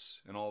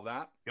business and all of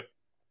that? Yep.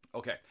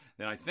 Okay,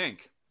 then I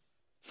think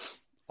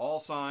all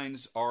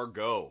signs are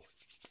go.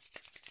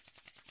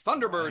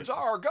 Thunderbirds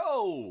are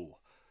go!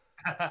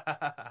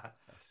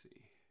 Let's see.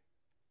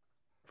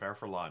 Prepare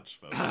for launch,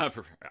 folks.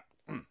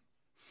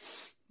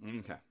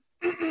 Okay.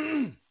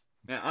 Man,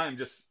 I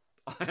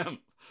am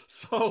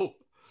so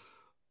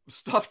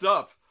stuffed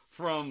up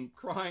from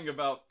crying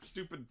about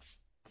stupid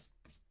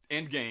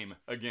Endgame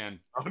again.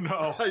 Oh,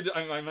 no.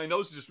 My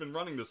nose has just been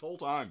running this whole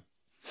time.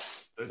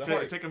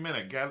 Take a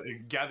minute.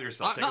 Gather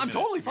yourself. I'm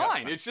totally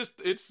fine. It's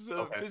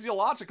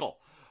physiological.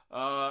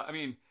 I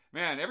mean,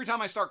 man, every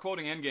time I start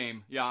quoting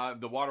Endgame,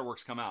 the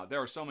waterworks come out.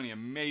 There are so many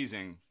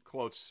amazing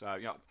quotes.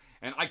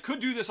 And I could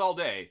do this all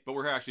day, but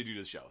we're here actually to do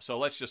this show. So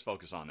let's just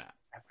focus on that.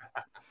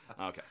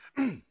 Okay.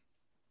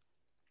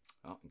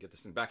 Get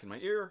this thing back in my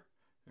ear.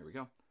 There we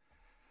go.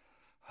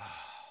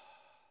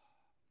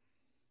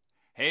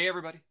 Hey,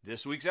 everybody.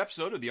 This week's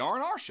episode of the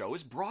R&R Show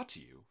is brought to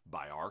you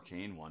by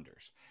Arcane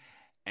Wonders.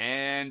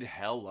 And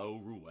hello,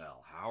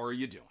 Ruel. How are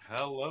you doing?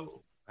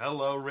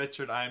 Hello,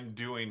 Richard. I'm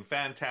doing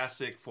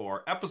fantastic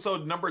for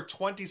episode number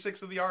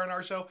 26 of the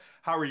R&R Show.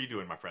 How are you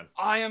doing, my friend?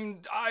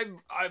 I'm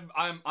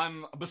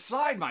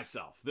beside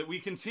myself that we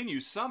continue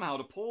somehow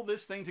to pull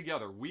this thing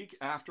together week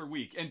after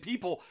week, and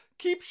people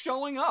keep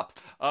showing up.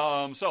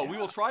 We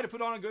will try to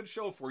put on a good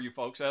show for you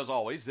folks, as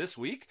always. This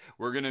week,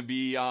 we're going to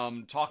be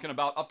talking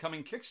about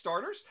upcoming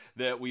Kickstarters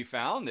that we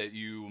found that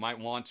you might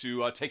want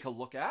to take a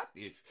look at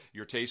if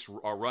your tastes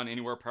run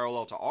anywhere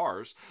parallel to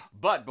ours.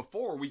 But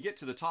before we get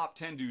to the top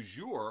 10 du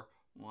jour,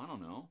 well, I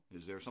don't know.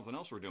 Is there something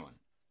else we're doing?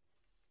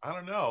 I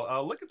don't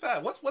know. Look at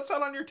that. What's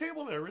that on your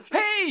table there, Richard?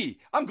 Hey,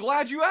 I'm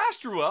glad you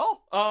asked,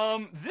 Ruel.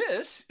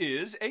 This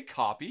is a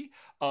copy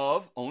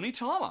of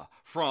Onitama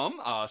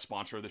from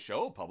sponsor of the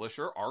show,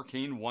 publisher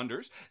Arcane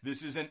Wonders.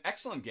 This is an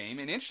excellent game,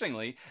 and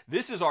interestingly,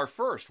 this is our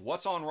first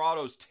What's on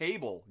Rahdo's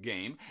Table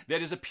game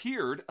that has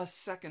appeared a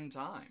second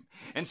time.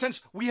 And since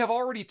we have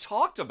already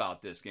talked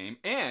about this game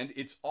and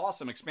its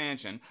awesome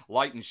expansion,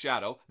 Light and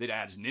Shadow, that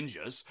adds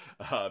ninjas,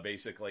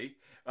 basically,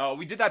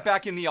 we did that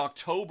back in the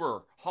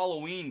October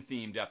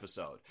Halloween-themed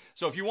episode.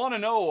 So if you want to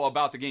know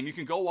about the game, you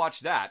can go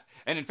watch that.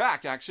 And in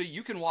fact, actually,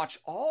 you can watch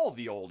all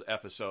the old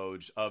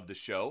episodes of the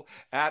show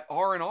at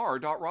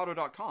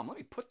rnr.rahdo.com. Let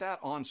me put that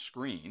on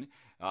screen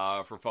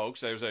for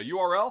folks. There's a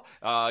URL.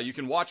 You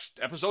can watch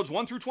episodes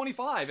 1 through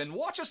 25 and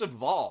watch us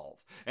evolve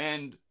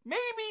and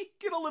maybe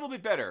get a little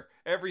bit better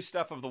every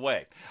step of the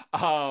way.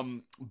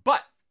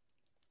 But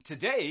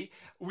today,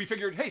 we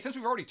figured, hey, since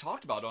we've already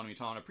talked about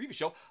Onitama in a previous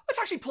show, let's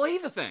actually play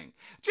the thing.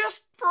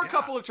 Just for a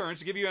couple of turns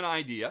to give you an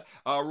idea.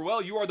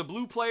 Ruel, you are the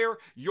blue player.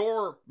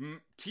 Your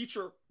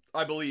teacher,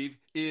 I believe,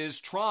 is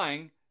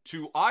trying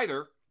to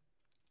either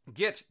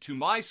get to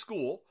my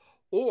school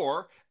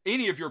or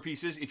any of your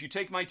pieces. If you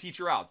take my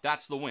teacher out,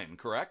 that's the win,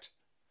 correct?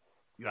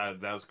 Yeah,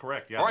 that is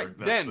correct. Yeah. All right,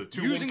 then,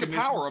 using the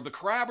power of the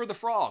crab or the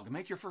frog,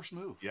 make your first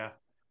move. Yeah.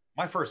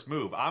 My first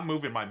move, I'm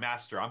moving my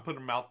master. I'm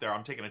putting him out there.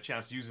 I'm taking a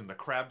chance using the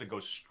crab to go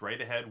straight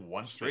ahead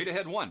one space. Straight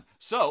ahead one.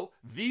 So,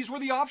 these were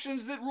the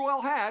options that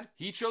Ruel had.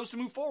 He chose to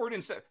move forward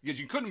instead, because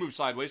you couldn't move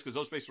sideways because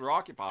those spaces were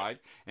occupied.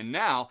 And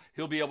now,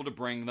 he'll be able to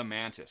bring the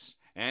mantis.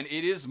 And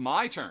it is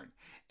my turn.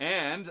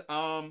 And,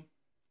 oh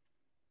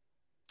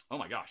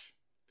my gosh.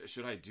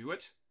 Should I do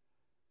it?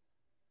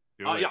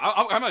 Yeah,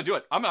 I'm going to do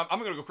it. I'm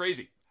going to go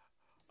crazy.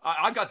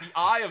 I've got the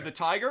eye of the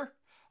tiger,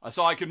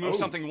 so I can move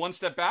something one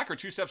step back or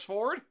two steps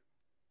forward.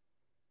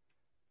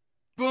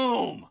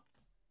 Boom!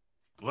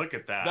 Look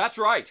at that. That's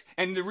right.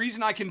 And the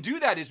reason I can do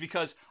that is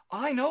because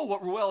I know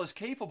what Ruel is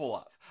capable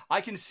of.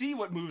 I can see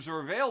what moves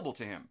are available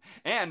to him.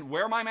 And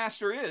where my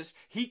master is,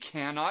 he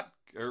cannot...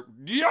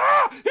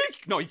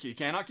 he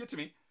cannot get to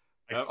me.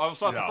 I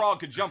also thought the frog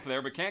could jump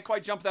there, but can't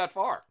quite jump that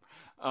far.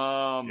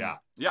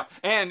 Yeah.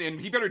 And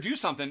he better do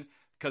something,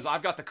 because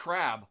I've got the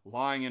crab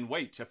lying in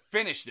wait to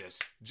finish this,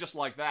 just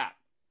like that.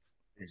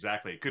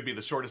 Exactly. It could be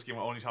the shortest game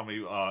of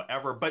Onitama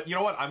ever. But you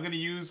know what? I'm going to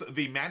use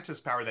the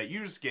Mantis power that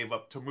you just gave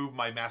up to move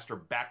my master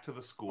back to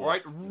the school. All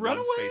right, run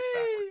away!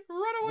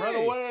 Run away. Run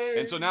away.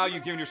 And so now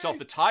you've given yourself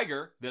the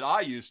tiger that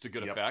I used to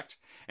good effect.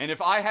 And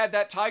if I had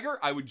that tiger,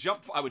 I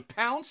would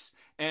pounce,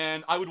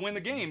 and I would win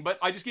the game. But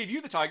I just gave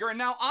you the tiger, and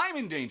now I'm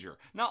in danger.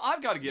 Now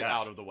I've got to get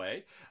out of the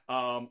way.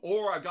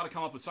 Or I've got to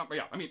come up with something.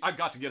 Yeah, I mean, I've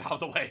got to get out of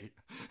the way.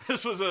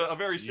 This was a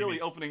very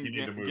silly opening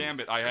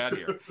gambit I had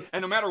here.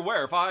 And no matter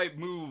where, if I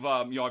move,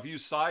 I've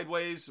used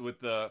sideways with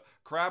the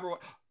crab or...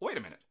 Wait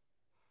a minute.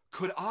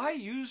 Could I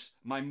use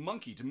my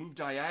monkey to move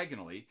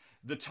diagonally?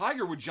 The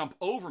tiger would jump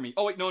over me.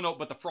 Oh, wait, no,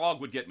 but the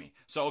frog would get me.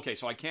 So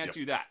I can't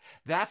do that.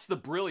 That's the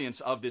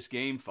brilliance of this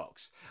game,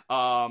 folks.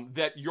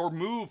 That your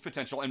move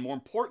potential, and more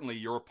importantly,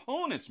 your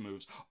opponent's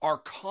moves, are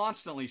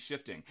constantly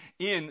shifting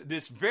in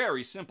this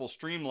very simple,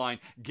 streamlined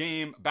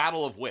game,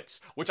 Battle of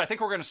Wits, which I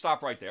think we're going to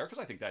stop right there, because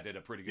I think that did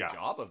a pretty good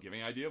job of giving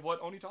an idea of what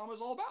Onitama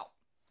is all about.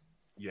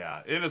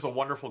 Yeah, it is a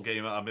wonderful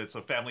game. It's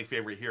a family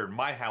favorite here in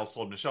my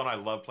household. Michelle and I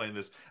love playing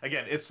this.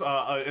 Again, it's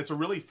a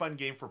really fun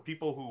game for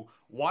people who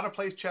want to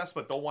play chess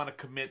but don't want to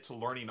commit to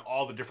learning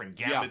all the different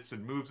gambits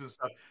and moves and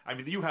stuff. I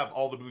mean, you have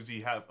all the moves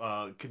you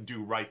can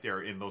do right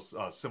there in those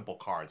simple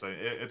cards.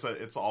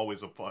 It's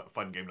always a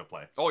fun game to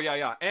play. Oh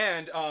yeah,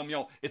 and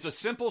it's a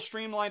simple,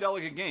 streamlined,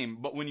 elegant game.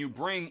 But when you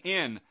bring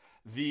in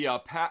the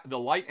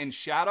light and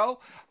shadow,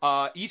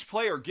 each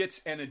player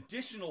gets an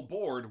additional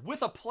board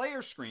with a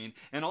player screen,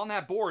 and on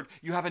that board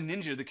you have a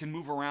ninja that can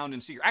move around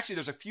and see. Actually,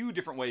 there's a few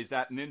different ways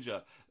that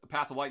ninja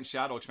Path of Light and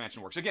Shadow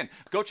expansion works. Again,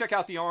 go check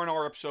out the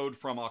R&R episode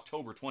from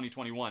October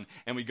 2021,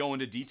 and we go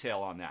into detail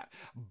on that.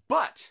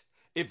 But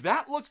if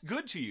that looked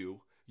good to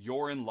you,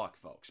 you're in luck,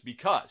 folks,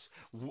 because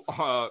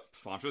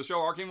sponsor of the show,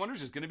 Arcane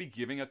Wonders, is going to be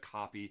giving a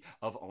copy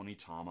of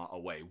Onitama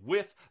away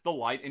with the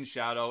Light and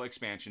Shadow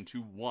expansion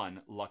to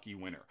one lucky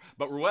winner.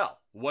 But Ruel,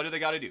 what do they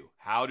got to do?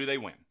 How do they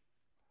win?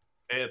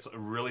 It's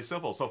really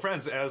simple. So,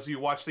 friends, as you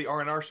watch the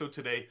R&R show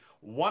today,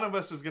 one of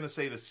us is going to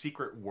say the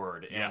secret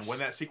word. And when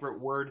that secret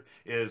word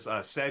is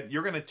said,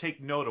 you're going to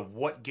take note of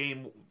what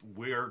game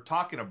we're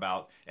talking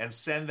about and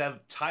send the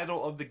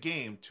title of the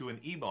game to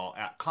an email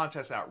at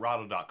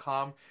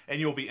contest@rahdo.com,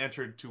 and you'll be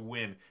entered to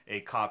win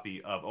a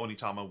copy of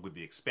Onitama with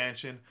the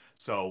expansion.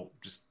 So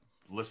just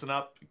listen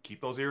up,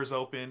 keep those ears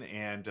open,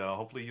 and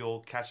hopefully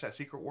you'll catch that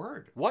secret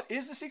word. What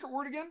is the secret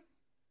word again?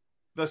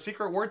 The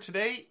secret word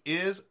today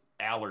is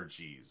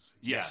allergies.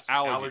 Yes,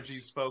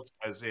 allergies, folks,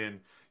 as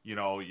in,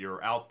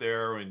 you're out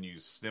there and you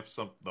sniff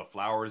the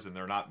flowers and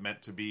they're not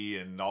meant to be,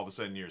 and all of a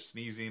sudden you're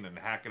sneezing and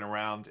hacking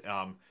around.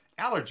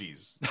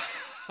 Allergies.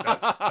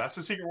 That's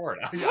the secret word.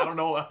 I don't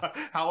know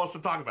how else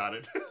to talk about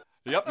it.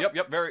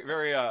 Yep. Very,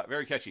 very,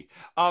 very catchy.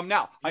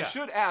 Now, I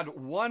should add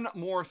one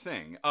more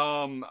thing.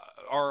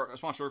 Our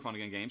sponsor, Fun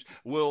Again Games,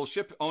 will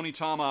ship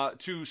Onitama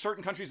to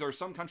certain countries. There are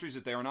some countries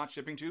that they are not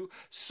shipping to.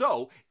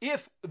 So,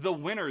 if the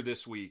winner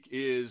this week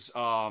is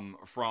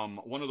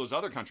from one of those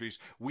other countries,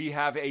 we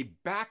have a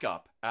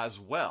backup as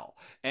well.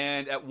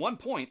 And at one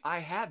point, I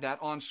had that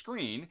on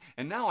screen,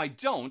 and now I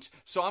don't.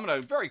 So, I'm going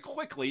to very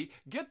quickly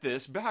get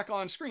this back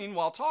on screen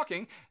while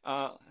talking.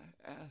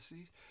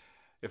 See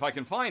if I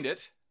can find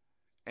it.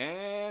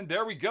 And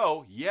there we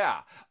go.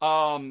 Yeah.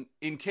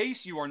 In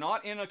case you are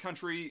not in a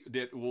country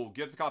that will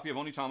get the copy of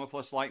Onitama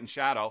plus Light and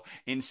Shadow,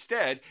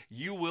 instead,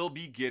 you will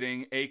be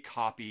getting a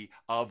copy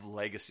of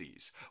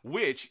Legacies,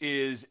 which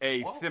is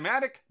a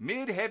thematic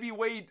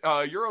mid-heavyweight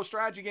Euro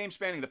strategy game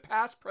spanning the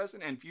past,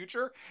 present, and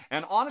future.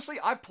 And honestly,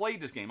 I've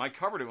played this game. I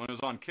covered it when it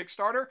was on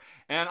Kickstarter,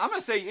 and I'm going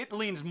to say it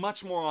leans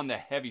much more on the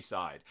heavy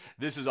side.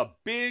 This is a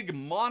big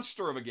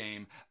monster of a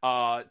game.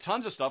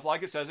 Tons of stuff.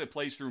 Like it says, it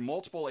plays through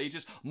multiple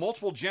ages,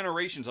 multiple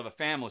generations of a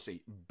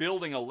family,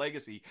 building a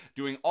legacy,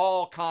 doing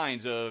all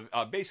kinds of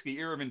basically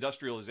era of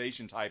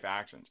industrialization type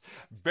actions.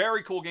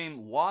 Very cool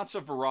game, lots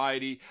of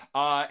variety,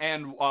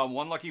 and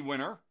one lucky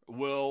winner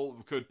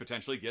could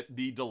potentially get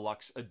the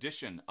deluxe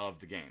edition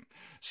of the game.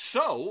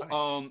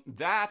 So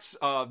nice.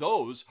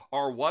 Those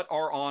are what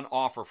are on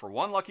offer for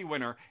one lucky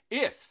winner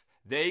if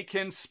they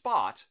can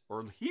spot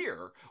or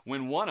hear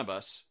when one of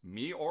us,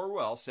 me or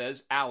Ruel,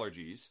 says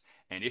allergies.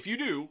 And if you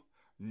do,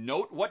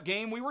 note what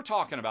game we were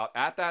talking about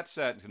at that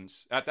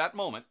sentence, at that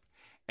moment,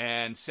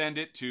 and send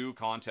it to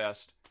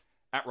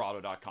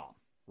contest@rahdo.com.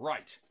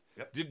 Right.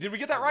 Yep. Did we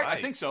get that right?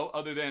 I think so,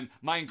 other than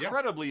my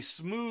incredibly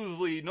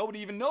smoothly, nobody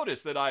even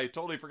noticed that I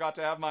totally forgot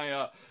to have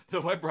my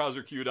the web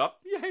browser queued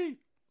up. Yay.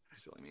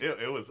 Silly me.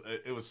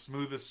 It was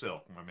smooth as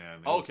silk, my man.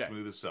 It was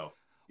smooth as silk.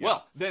 Yeah.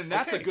 Well, then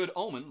that's a good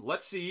omen.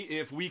 Let's see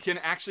if we can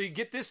actually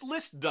get this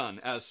list done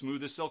as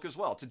smooth as silk as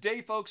well. Today,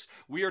 folks,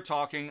 we are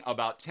talking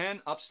about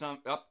 10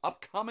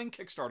 upcoming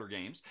Kickstarter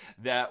games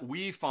that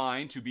we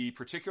find to be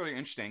particularly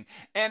interesting.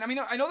 And I mean,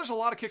 I know there's a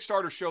lot of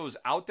Kickstarter shows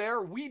out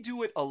there. We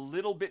do it a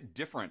little bit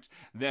different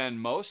than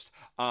most.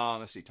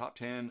 Let's see, top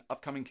 10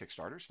 upcoming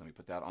Kickstarters. Let me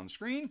put that on the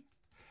screen.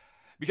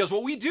 Because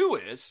what we do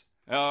is...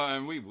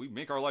 and we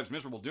make our lives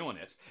miserable doing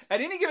it. At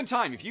any given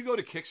time, if you go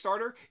to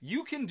Kickstarter,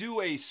 you can do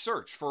a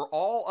search for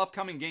all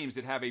upcoming games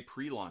that have a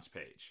pre-launch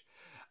page.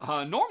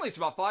 Normally it's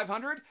about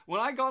 500. When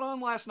I got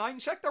on last night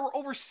and checked, there were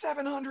over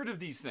 700 of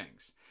these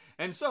things.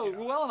 And so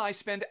Ruel and I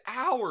spend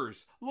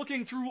hours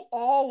looking through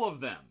all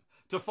of them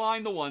to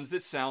find the ones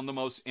that sound the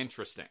most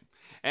interesting.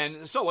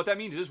 And so what that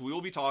means is we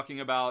will be talking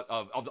about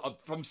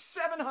from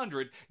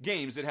 700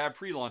 games that have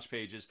pre-launch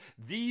pages.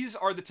 These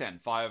are the 10.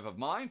 5 of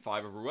mine,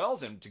 5 of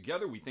Ruel's, and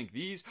together we think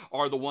these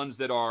are the ones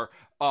that are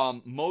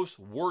most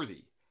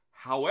worthy.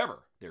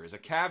 However, there is a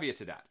caveat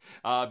to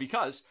that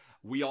because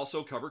we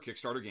also cover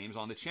Kickstarter games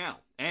on the channel,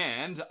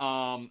 and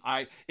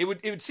it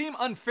would seem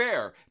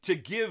unfair to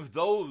give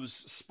those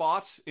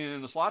spots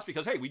in the slots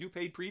because hey, we do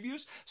paid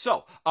previews.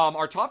 So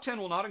our top 10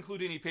 will not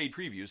include any paid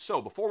previews.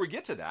 So before we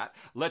get to that,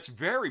 let's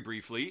very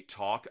briefly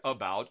talk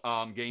about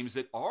games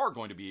that are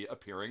going to be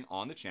appearing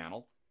on the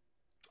channel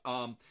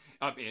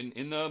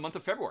in the month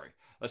of February.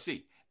 Let's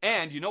see.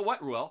 And you know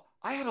what, Ruel?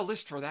 I had a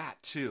list for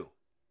that too.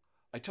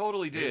 I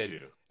totally did.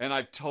 You? And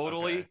I've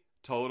totally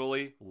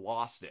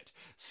lost it.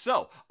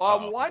 So,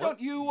 why don't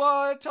you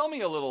tell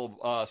me a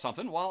little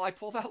something while I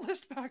pull that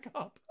list back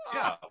up?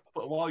 Yeah,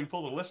 while you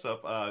pull the list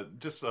up,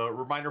 just a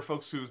reminder,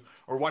 folks who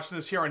are watching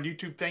this here on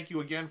YouTube, thank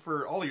you again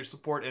for all of your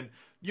support. And,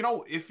 you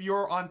know, if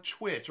you're on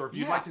Twitch or if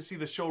you'd like to see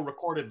the show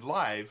recorded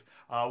live,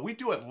 we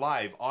do it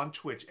live on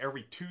Twitch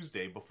every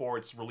Tuesday before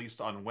it's released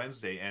on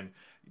Wednesday. And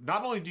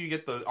not only do you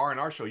get the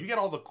R&R show, you get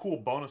all the cool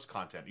bonus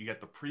content. You get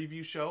the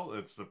preview show,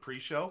 it's the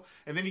pre-show,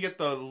 and then you get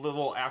the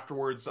little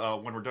afterwards,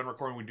 when we're done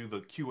recording, we do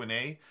the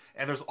Q&A,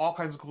 and there's all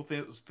kinds of cool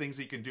things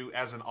that you can do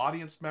as an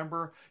audience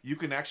member. You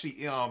can actually,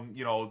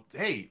 you know,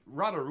 hey,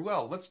 Rado,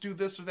 Ruel, let's do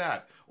this or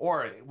that,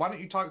 or why don't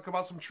you talk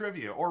about some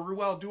trivia, or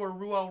Ruel, do a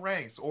Ruel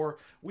ranks, or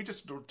we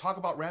just talk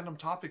about random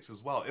topics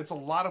as well. It's a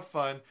lot of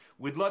fun.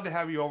 We'd love to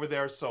have you over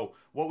there. So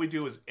what we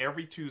do is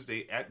every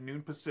Tuesday at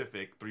noon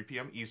Pacific, 3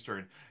 p.m.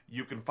 Eastern,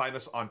 you can find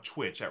us on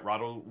Twitch at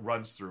Rado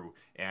Runs Through,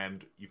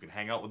 and you can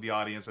hang out with the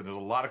audience. And there's a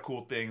lot of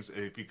cool things.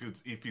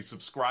 If you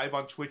subscribe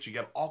on Twitch, you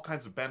get all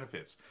kinds of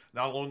benefits.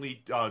 Not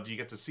only do you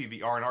get to see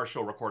the R&R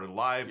show recorded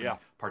live and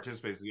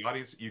participate as the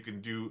audience,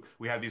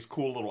 we have these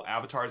cool little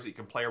avatars that you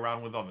can play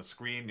around with on the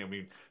screen. I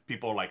mean,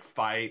 people like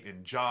fight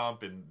and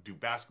jump and do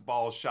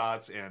basketball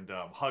shots and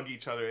hug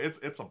each other.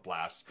 It's a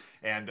blast.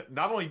 And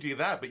not only do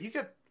that, but you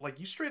get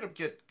you straight up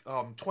get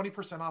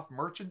 20% off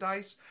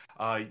merchandise.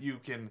 You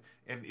can,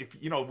 and if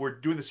you know we're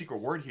doing the secret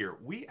word here,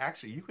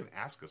 you can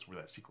ask us where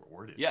that secret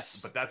word is. Yes,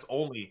 but that's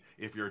only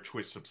if you're a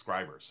Twitch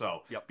subscriber.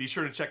 So be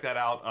sure to check that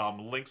out.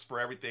 Links for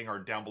everything are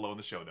down below in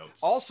the show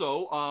notes.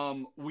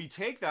 Also, we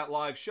take that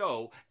live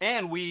show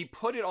and we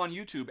put it on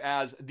YouTube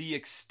as the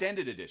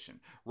extended edition.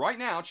 Right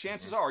now,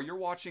 chances are you're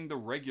watching the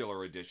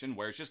regular edition,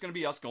 where it's just going to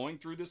be us going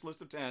through this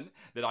list of 10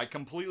 that I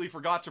completely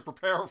forgot to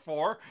prepare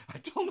for. I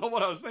don't know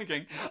what I was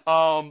thinking.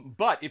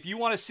 But if you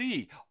want to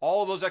see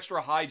all of those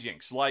extra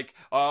hijinks, like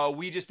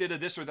we just did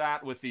a this or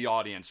that with the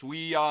audience,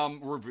 we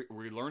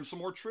learned some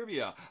more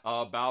trivia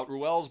about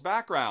Ruel's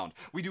background.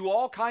 We do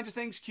all kinds of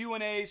things,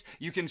 Q&As.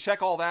 You can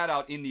check all that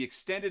out in the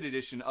extended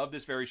edition of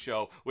this very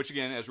show, which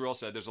again, as Ruel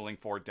said, there's a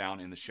link for it down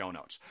in the show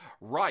notes.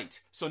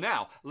 Right. So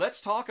now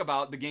let's talk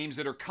about the games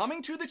that are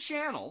coming to the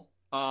channel.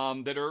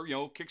 That are, you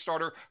know,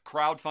 Kickstarter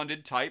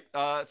crowdfunded type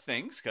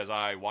things, because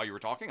while you were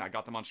talking, I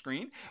got them on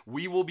screen.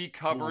 We will be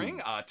covering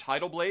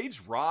Tidal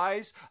Blades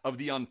Rise of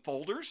the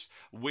Unfolders,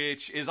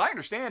 which, as I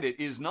understand it,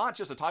 is not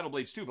just a Tidal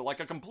Blades 2, but like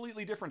a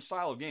completely different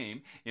style of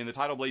game in the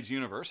Tidal Blades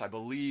universe. I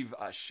believe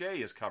Shay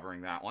is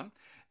covering that one.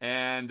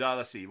 And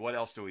let's see, what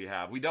else do we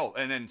have?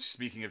 And then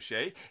speaking of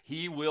Shay,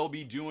 he will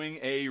be doing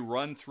a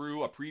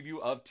run-through, a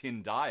preview of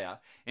Tindaya.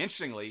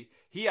 Interestingly,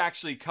 he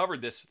actually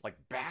covered this like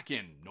back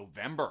in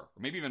November, or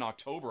maybe even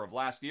October of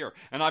last year.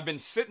 And I've been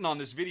sitting on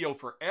this video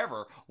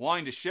forever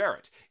wanting to share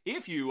it.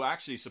 If you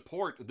actually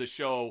support the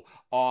show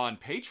on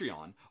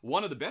Patreon,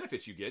 one of the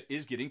benefits you get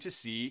is getting to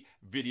see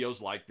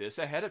videos like this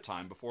ahead of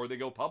time before they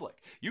go public.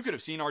 You could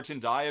have seen our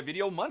Tindaya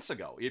video months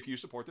ago if you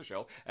support the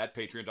show at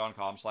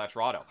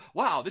patreon.com/Rado.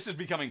 Wow, this is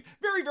becoming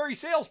very, very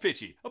sales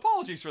pitchy.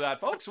 Apologies for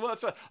that, folks. Well,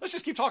 let's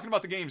just keep talking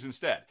about the games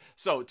instead.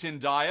 So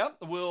Tindaya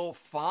will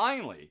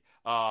finally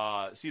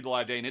see the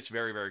live day, and it's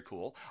very, very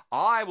cool.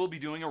 I will be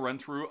doing a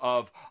run-through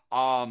of,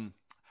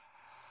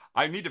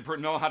 I need to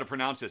know how to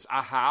pronounce this,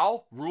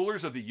 Ahau,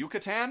 Rulers of the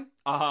Yucatan.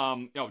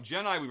 You know, Jen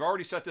and I, we've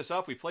already set this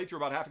up. We played through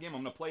about half a game.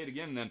 I'm going to play it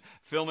again and then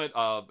film it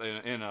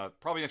in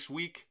probably next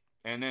week,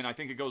 and then I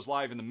think it goes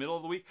live in the middle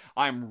of the week.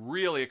 I'm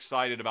really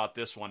excited about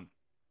this one.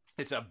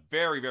 It's a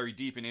very, very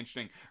deep and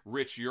interesting,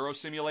 rich Euro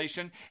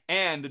simulation,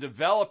 and the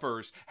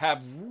developers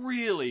have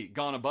really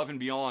gone above and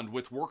beyond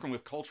with working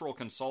with cultural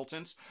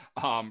consultants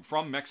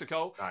from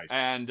Mexico,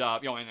 and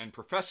you know, and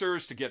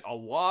professors to get a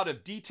lot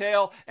of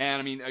detail. And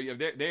I mean,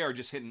 they are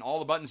just hitting all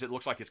the buttons. It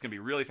looks like it's going to be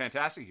really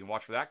fantastic. You can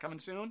watch for that coming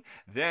soon.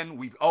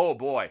 Then oh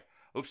boy,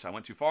 oops, I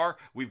went too far.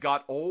 We've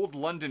got Old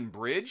London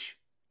Bridge,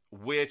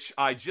 which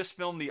I just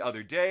filmed the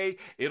other day.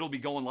 It'll be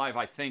going live,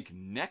 I think,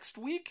 next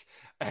week,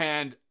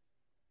 and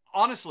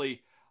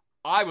honestly,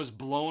 I was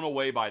blown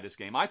away by this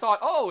game. I thought,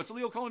 oh, it's a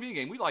Leo Colavia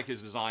game. We like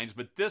his designs,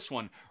 but this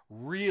one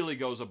really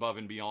goes above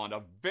and beyond.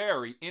 A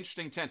very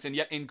interesting, tense, and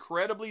yet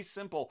incredibly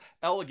simple,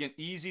 elegant,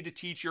 easy to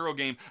teach Euro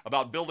game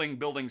about building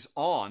buildings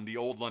on the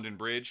old London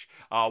Bridge.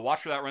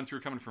 Watch for that run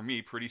through coming from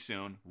me pretty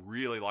soon.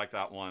 Really like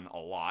that one a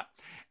lot.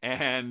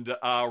 And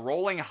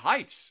Rolling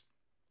Heights.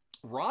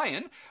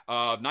 Ryan,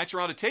 Knights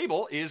Around a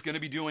Table, is going to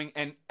be doing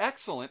an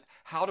excellent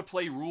how to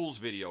play rules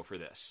video for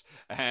this.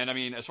 And I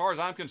mean, as far as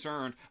I'm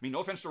concerned, I mean, no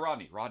offense to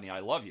Rodney. Rodney, I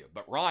love you.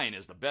 But Ryan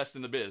is the best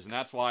in the biz. And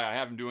that's why I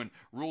have him doing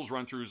rules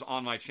run-throughs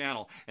on my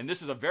channel. And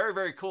this is a very,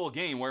 very cool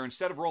game where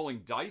instead of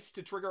rolling dice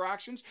to trigger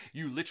actions,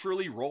 you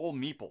literally roll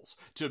meeples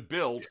to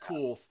build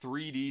cool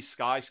 3D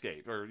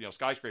skyscape or,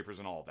 skyscrapers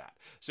and all of that.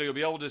 So you'll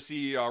be able to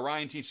see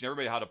Ryan teaching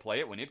everybody how to play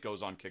it when it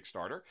goes on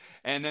Kickstarter.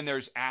 And then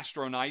there's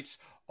Astro Knights.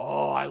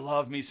 Oh, I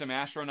love me some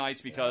Astro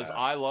Knights because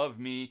I love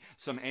me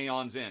some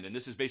Aeon's End. And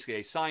this is basically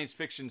a science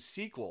fiction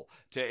sequel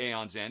to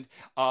Aeon's End.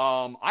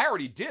 I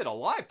already did a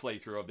live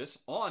playthrough of this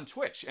on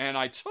Twitch, and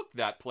I took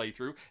that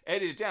playthrough,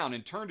 edited it down,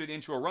 and turned it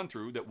into a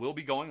run-through that will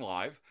be going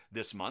live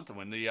this month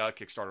when the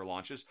Kickstarter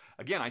launches.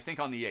 Again, I think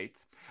on the 8th.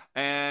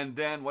 And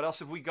then what else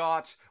have we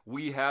got?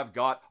 We have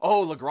got,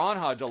 La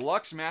Granja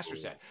Deluxe Master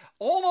Set.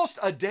 Almost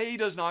a day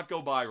does not go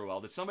by,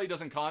 Ruel, that somebody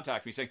doesn't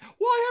contact me saying,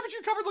 why haven't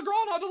you covered La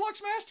Granja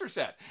Deluxe Master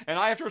Set? And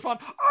I have to respond,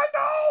 I know,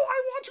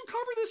 I want to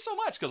cover this so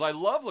much, because I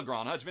love La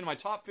Granja. It's been in my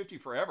top 50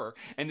 forever.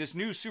 And this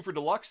new Super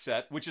Deluxe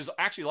set, which is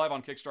actually live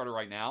on Kickstarter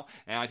right now,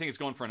 and I think it's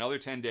going for another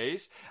 10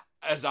 days.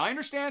 As I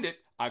understand it,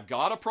 I've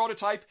got a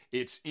prototype.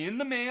 It's in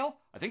the mail.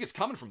 I think it's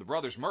coming from the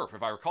Brothers Murph,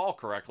 if I recall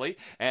correctly.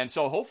 And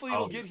so hopefully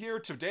it'll get here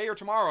today or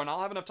tomorrow, and I'll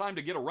have enough time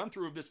to get a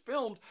run-through of this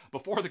filmed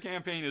before the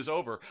campaign is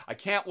over. I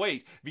can't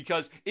wait,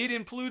 because it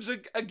includes a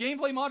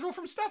gameplay module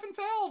from Stefan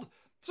Feld.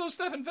 So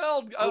Stefan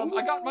Feld,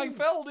 I got my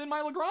Feld in my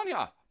La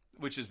Granja,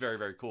 which is very,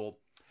 very cool.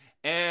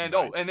 And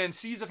and then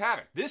Seas of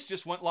Havoc. This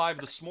just went live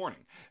this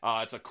morning.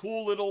 It's a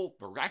cool little,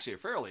 or actually a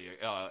fairly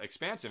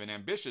expansive and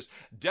ambitious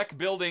deck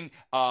building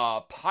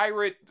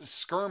pirate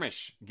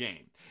skirmish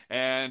game.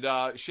 And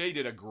Shay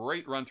did a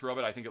great run through of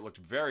it. I think it looked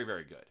very,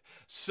 very good.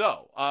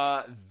 So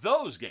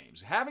those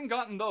games, having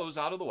gotten those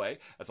out of the way,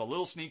 that's a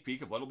little sneak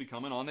peek of what will be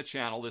coming on the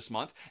channel this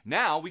month.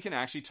 Now we can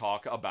actually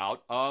talk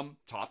about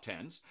top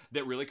 10s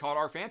that really caught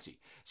our fancy.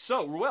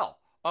 So Ruel,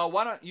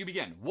 why don't you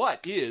begin?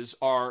 What is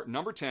our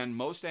number 10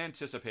 most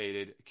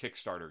anticipated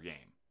Kickstarter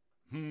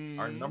game?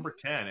 Our number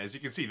 10, as you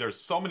can see, there's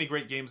so many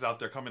great games out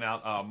there coming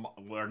out.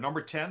 Our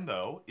number 10,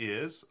 though,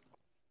 is...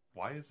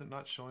 Why is it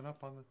not showing up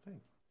on the thing?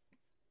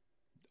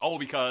 Oh,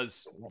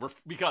 because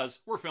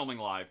we're filming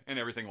live and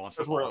everything wants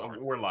to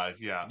we're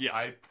live, yeah. Yes.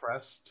 I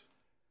pressed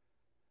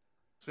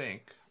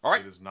sync. All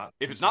right. It is not.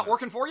 If it's not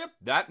working for you,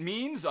 that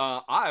means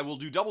I will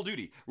do double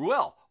duty.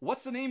 Ruel,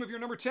 what's the name of your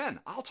number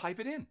 10? I'll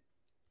type it in.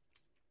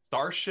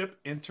 Starship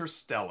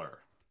Interstellar.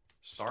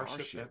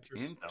 Starship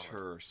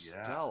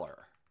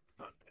Interstellar.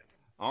 Yeah.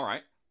 All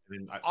right.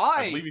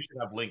 I believe you should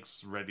have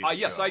links ready to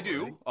yes, go, I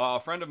do. A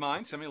friend of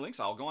mine sent me links.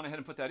 I'll go on ahead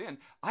and put that in.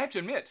 I have to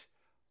admit,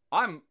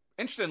 I'm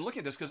interested in looking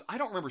at this because I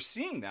don't remember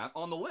seeing that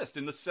on the list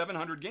in the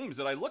 700 games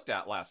that I looked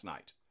at last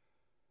night.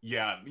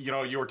 Yeah,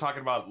 you were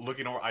talking about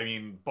looking over. I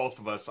mean, both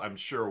of us, I'm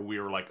sure we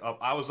were like up.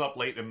 I was up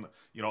late and,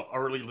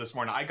 early this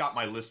morning. I got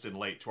my list in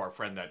late to our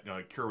friend that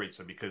curates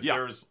them because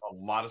there's a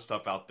lot of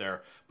stuff out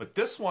there. But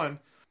this one,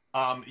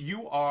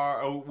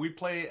 we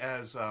play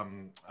as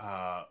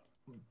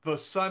the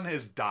sun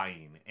is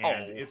dying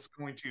and it's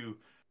going to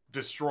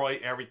destroy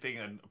everything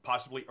and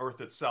possibly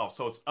Earth itself.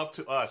 So it's up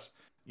to us,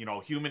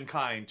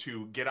 humankind,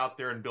 to get out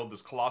there and build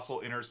this colossal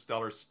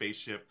interstellar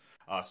spaceship.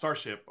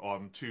 Starship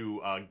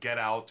to get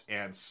out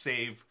and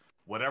save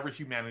whatever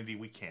humanity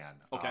we can.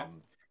 Okay.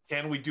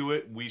 Can we do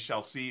it? We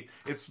shall see.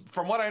 It's,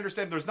 from what I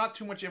understand, there's not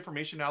too much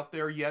information out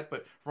there yet,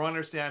 but from what I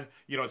understand,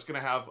 it's going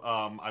to have,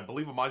 I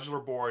believe, a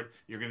modular board.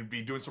 You're going to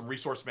be doing some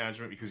resource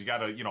management because you got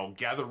to,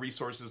 gather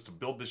resources to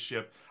build this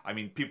ship. I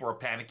mean, people are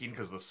panicking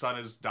because the sun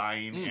is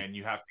dying and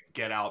you have to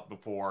get out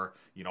before,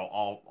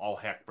 all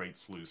heck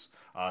breaks loose.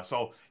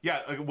 So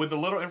yeah, with the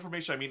little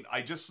information, I mean,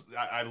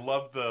 I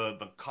love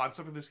the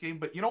concept of this game,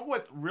 but you know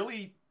what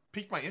really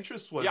piqued my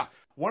interest was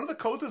one of the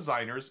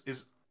co-designers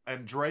is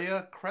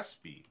Andrea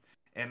Crespi.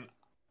 And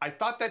I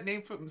thought that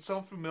name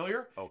sounded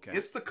familiar. Okay.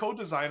 It's the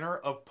co-designer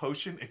of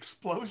Potion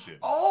Explosion.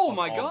 Oh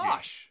my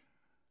gosh.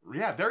 Games.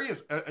 Yeah, there he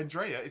is.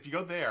 Andrea, if you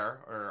go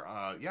there, or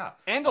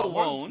And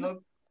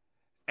Alone.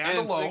 And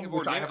Alone,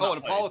 which I have not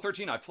and played. Apollo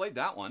 13, I played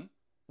that one.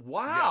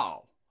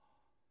 Wow. Yes.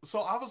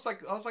 So I was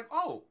like,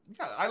 oh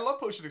yeah, I love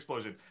Potion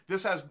Explosion.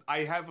 I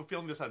have a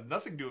feeling this has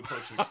nothing to do with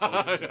Potion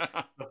Explosion.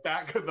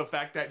 the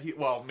fact that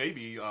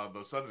maybe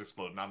the sun's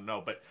exploding, I don't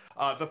know, but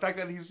the fact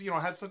that he's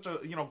had such a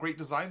great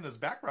design in his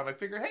background, I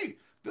figure, hey,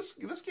 this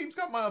game's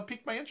got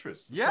piqued my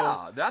interest.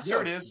 Yeah,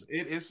 so it is.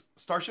 It is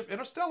Starship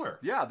Interstellar.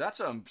 Yeah, that's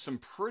some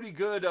pretty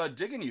good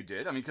digging you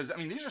did. I mean, because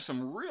these are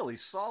some really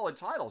solid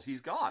titles he's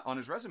got on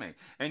his resume,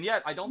 and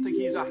yet I don't think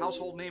he's a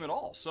household name at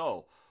all.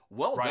 So.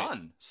 Well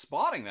done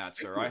spotting that,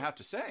 sir, I have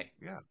to say.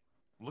 Yeah.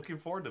 Looking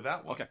forward to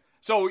that one. Okay.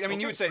 So, I mean,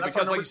 Okay, you would say, that's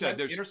because our like you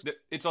number said, 10,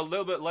 it's a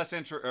little bit less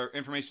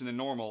information than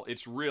normal.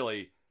 It's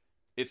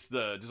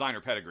the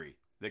designer pedigree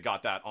that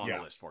got that on Yeah.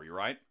 the list for you,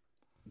 right?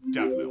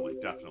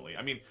 Definitely.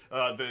 I mean,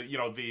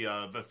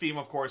 the theme,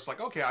 of course, like,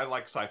 okay, I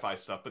like sci-fi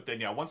stuff, but then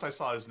yeah, once I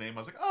saw his name, I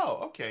was like, oh,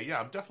 okay, yeah,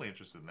 I'm definitely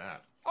interested in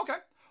that. Okay.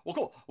 Well,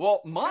 cool.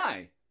 Well,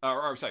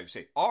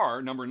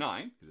 our number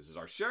 9, because this is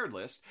our shared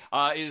list,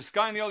 is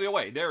Skying the Other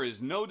Way. There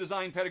is no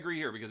design pedigree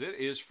here because it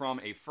is from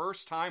a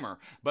first timer,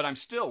 but I'm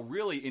still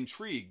really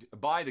intrigued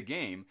by the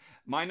game.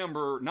 My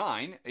number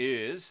 9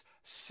 is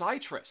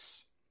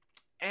Citrus.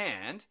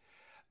 And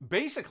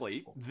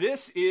basically,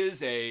 this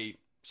is a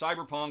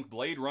cyberpunk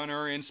Blade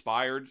Runner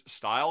inspired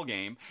style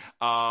game,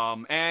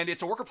 and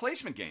it's a worker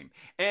placement game,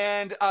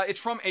 and it's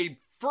from a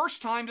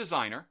first time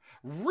designer,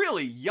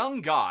 really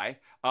young guy.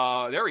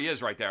 There he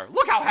is right there.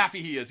 Look how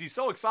happy he is. He's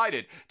so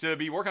excited to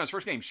be working on his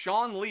first game,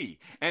 Sean Lee.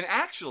 And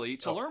actually,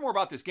 to learn more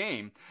about this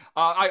game,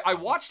 I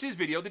watched his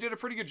video. They did a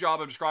pretty good job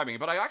of describing it,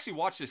 but I actually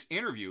watched this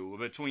interview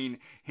between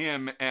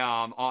him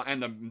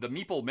and the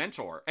Meeple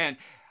mentor. And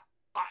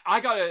I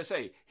gotta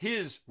say,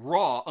 his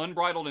raw,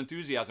 unbridled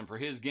enthusiasm for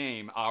his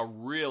game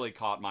really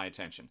caught my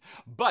attention.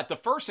 But the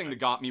first thing that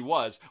got me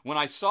was, when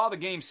I saw the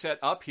game set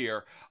up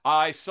here,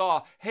 I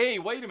saw, hey,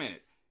 wait a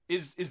minute,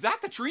 is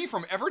that the tree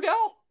from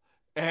Everdell?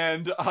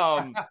 And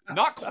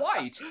not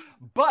quite,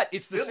 but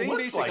it's the same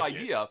basic like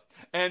idea.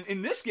 And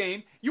in this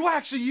game, you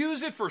actually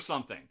use it for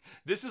something.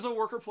 This is a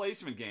worker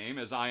placement game,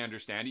 as I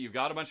understand it. You've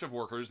got a bunch of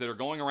workers that are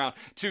going around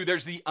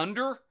there's the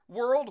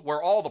underworld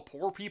where all the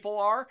poor people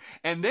are.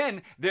 And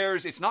then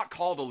it's not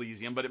called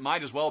Elysium, but it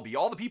might as well be.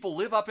 All the people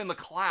live up in the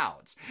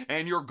clouds.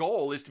 And your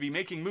goal is to be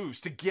making moves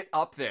to get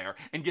up there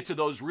and get to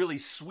those really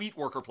sweet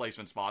worker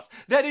placement spots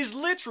that is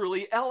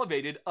literally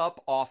elevated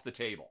up off the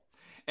table.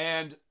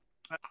 And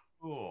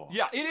Cool.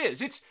 yeah, it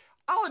is.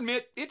 I'll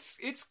admit,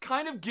 it's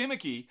kind of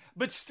gimmicky,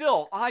 but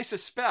still, I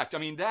suspect, I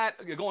mean,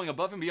 that going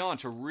above and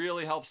beyond to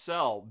really help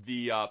sell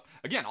the,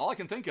 again, all I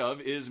can think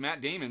of is Matt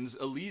Damon's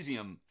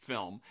Elysium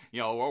film,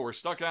 where we're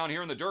stuck down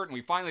here in the dirt and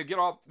we finally get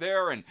up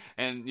there and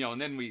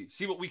then we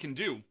see what we can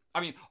do.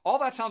 I mean, all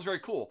that sounds very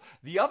cool.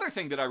 The other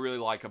thing that I really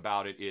like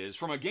about it is,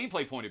 from a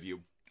gameplay point of view,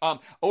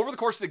 over the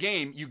course of the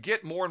game, you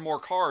get more and more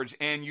cards,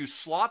 and you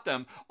slot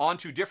them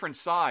onto different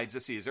sides.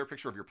 Let's see, is there a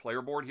picture of your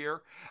player board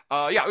here?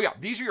 Yeah,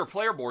 these are your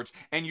player boards,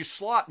 and you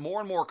slot more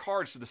and more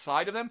cards to the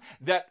side of them.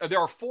 That there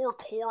are 4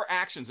 core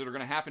actions that are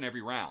going to happen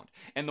every round,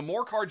 and the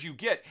more cards you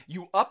get,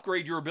 you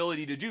upgrade your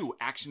ability to do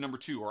action number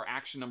 2 or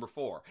action number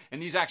 4.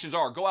 And these actions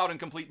are go out and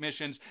complete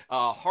missions,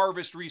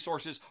 harvest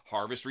resources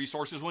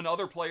when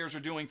other players are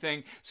doing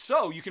things.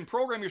 So you can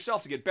program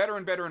yourself to get better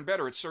and better and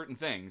better at certain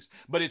things,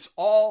 but it's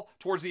all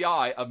towards the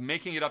eye of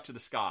making it up to the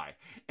sky.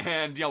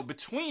 And,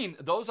 between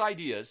those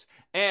ideas,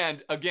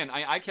 and again,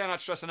 I cannot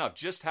stress enough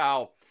just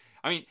how,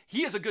 I mean,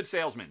 he is a good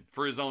salesman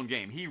for his own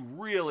game. He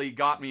really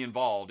got me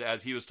involved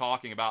as he was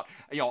talking about,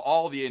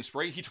 all the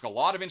inspiration. He took a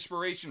lot of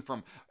inspiration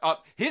from,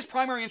 his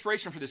primary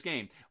inspiration for this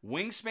game,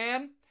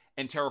 Wingspan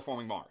and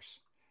Terraforming Mars.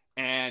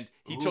 And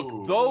he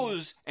took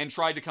those and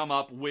tried to come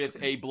up with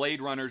a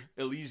Blade Runner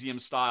Elysium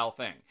style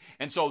thing.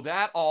 And so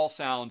that all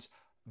sounds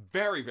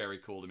very, very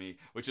cool to me,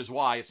 which is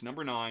why it's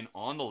number 9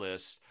 on the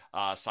list,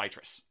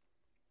 Citrus.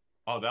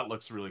 Oh, that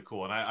looks really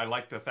cool. And I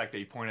like the fact that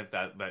you pointed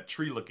that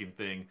tree-looking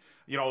thing.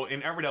 In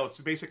Everdell, it's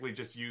basically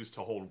just used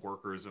to hold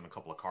workers and a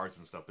couple of cards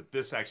and stuff. But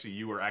this actually,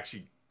 you are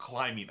actually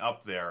climbing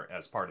up there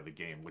as part of the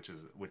game,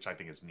 which I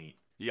think is neat.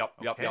 Yep.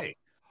 Well,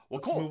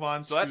 Let's cool. Move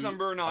on. So that's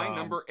number 9.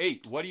 Number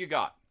 8. What do you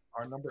got?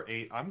 Our number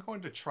 8. I'm going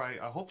to try.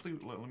 Hopefully,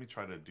 let me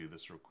try to do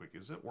this real quick.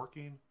 Is it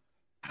working?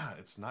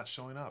 It's not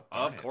showing up.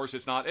 Of course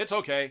it's not. It's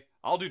okay.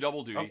 I'll do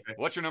double duty. Okay.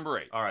 What's your number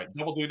 8? All right,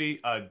 double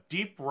duty.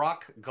 Deep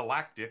Rock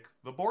Galactic,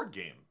 the board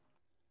game.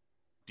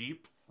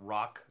 Deep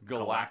Rock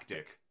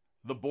Galactic,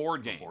 the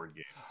board game. The board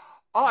game.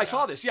 Oh, I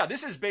saw this. Yeah,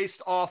 this is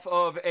based off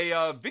of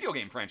a video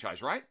game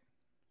franchise, right?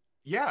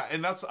 Yeah,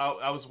 and that's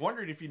I was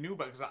wondering if you knew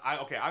about, because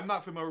I'm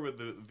not familiar with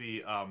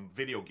the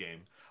video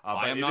game.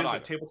 I am it not is either.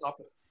 a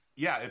tabletop.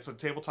 Yeah, it's a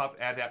tabletop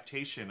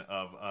adaptation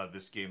of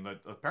this game that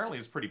apparently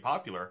is pretty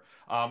popular.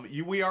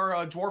 We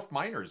are dwarf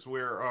miners.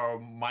 We're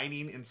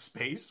mining in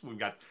space. We've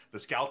got the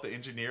scout, the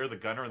engineer, the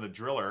gunner, and the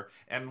driller,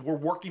 and we're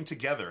working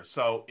together.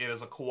 So it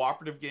is a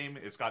cooperative game.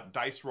 It's got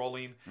dice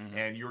rolling,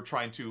 and you're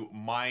trying to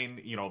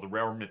mine, the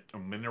rare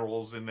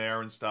minerals in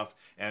there and stuff.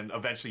 And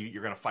eventually,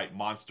 you're going to fight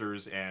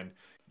monsters, and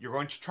you're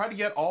going to try to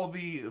get all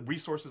the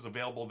resources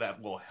available that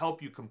will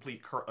help you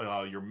complete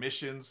your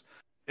missions.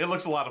 It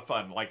looks a lot of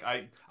fun. Like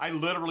I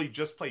literally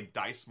just played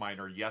Dice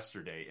Miner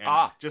yesterday,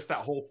 and just that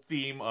whole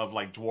theme of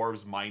like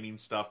dwarves mining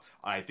stuff.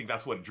 I think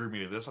that's what drew me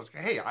to this. I was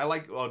like, hey, I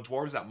like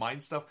dwarves that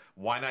mine stuff.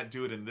 Why not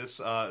do it in this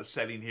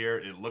setting here?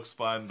 It looks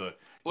fun. It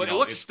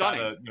looks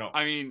stunning.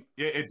 I mean,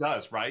 it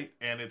does, right?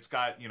 And it's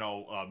got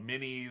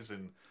minis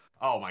and.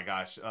 Oh my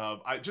gosh!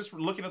 I just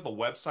looking at the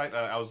website.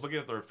 I was looking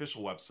at their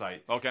official website.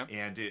 Okay.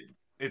 And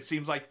it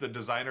seems like the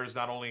designers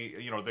not only,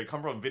 they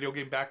come from a video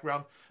game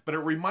background, but it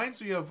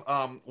reminds me of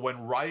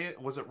when Riot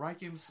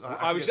Games?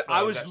 I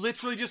was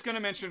literally just going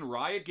to mention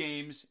Riot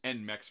Games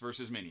and Mechs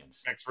vs.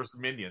 Minions. Mechs vs.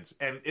 Minions.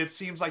 And it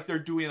seems like they're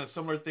doing a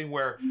similar thing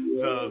where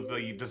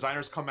the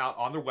designers come out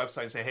on their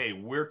website and say, hey,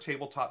 we're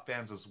tabletop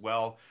fans as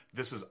well.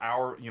 This is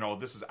our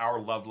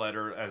love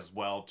letter as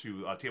well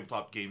to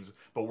tabletop games,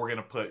 but we're going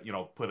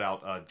to put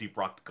out Deep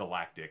Rock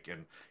Galactic.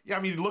 And yeah,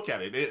 I mean, look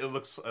at it. It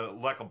looks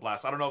like a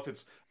blast. I don't know if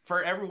it's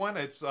for everyone,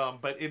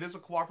 but it is a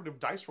cooperative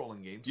dice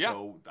rolling game,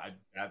 so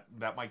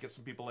that might get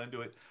some people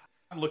into it.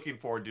 I'm looking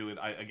forward to it.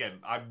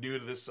 I'm new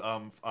to this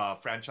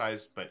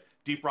franchise, but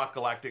Deep Rock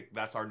Galactic,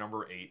 that's our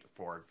number 8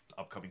 for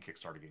upcoming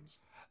Kickstarter games.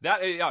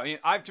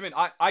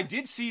 I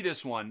did see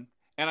this one,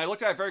 and I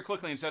looked at it very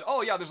quickly and said,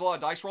 oh yeah, there's a lot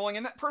of dice rolling,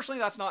 and personally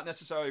that's not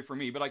necessarily for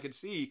me, but I could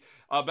see,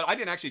 but I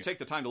didn't actually take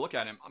the time to look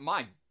at him.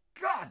 My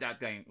God, that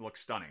thing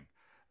looks stunning.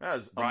 That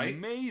is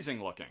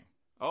amazing looking.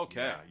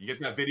 Okay. Yeah, you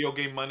get that video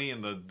game money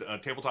in the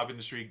tabletop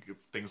industry,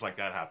 things like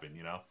that happen,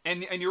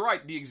 And you're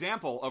right, the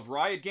example of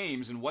Riot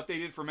Games and what they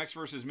did for Mechs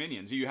vs.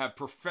 Minions, you have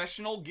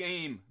professional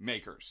game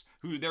makers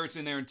who it's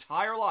in their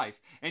entire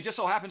life, and it just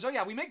so happens,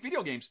 we make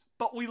video games,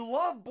 but we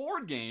love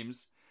board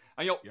games.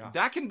 And,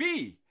 that can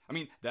be,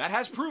 that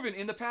has proven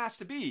in the past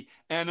to be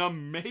an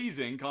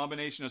amazing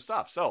combination of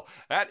stuff. So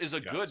that is a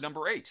good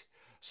number 8.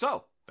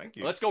 So, thank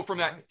you. Let's go from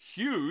that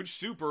huge,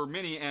 super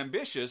mini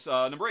ambitious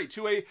number 8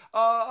 to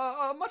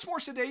a much more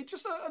sedate,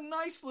 just a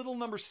nice little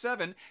number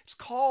 7. It's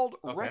called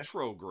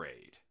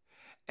Retrograde.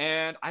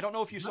 And I don't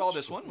know if you saw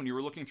this one when you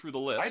were looking through the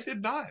list. I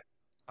did not.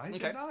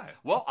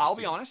 Well, I'll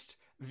be honest.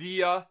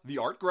 The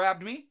art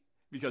grabbed me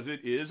because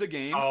it is a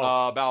game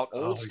about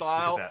old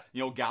style,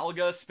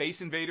 Galaga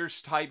Space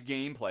Invaders type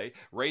gameplay,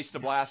 race to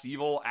blast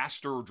evil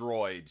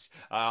asteroids.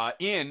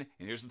 And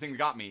here's the thing that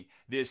got me,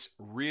 this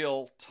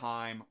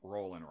real-time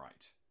roll and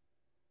write.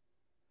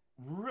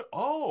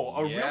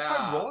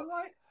 Real-time roll and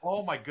write?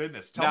 Oh my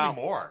goodness! Tell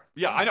me more.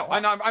 Yeah, I know.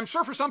 And I'm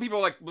sure for some people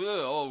are like,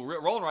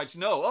 roll and writes.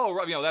 No,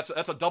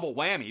 that's a double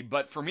whammy.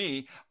 But for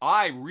me,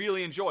 I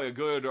really enjoy a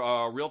good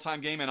real-time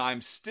game, and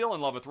I'm still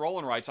in love with roll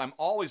and writes. I'm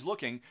always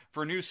looking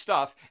for new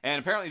stuff, and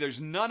apparently there's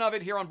none of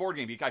it here on Board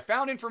Game Geek. I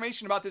found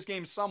information about this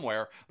game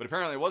somewhere, but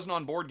apparently it wasn't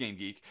on Board Game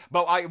Geek.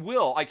 But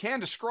I can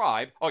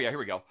describe. Oh yeah, here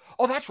we go.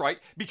 Oh, that's right.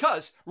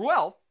 Because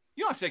Ruel,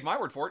 you don't have to take my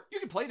word for it. You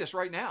can play this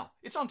right now.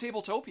 It's on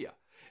Tabletopia.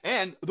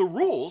 And the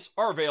rules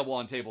are available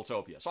on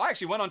Tabletopia. So I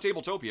actually went on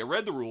Tabletopia,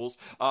 read the rules,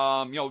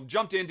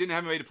 jumped in, didn't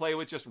have anybody to play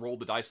with, just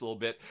rolled the dice a little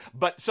bit.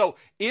 But so,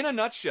 in a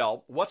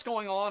nutshell, what's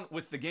going on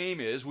with the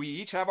game is we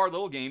each have our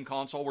little game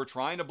console. We're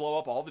trying to blow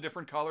up all the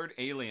different colored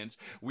aliens.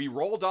 We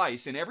roll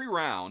dice in every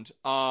round.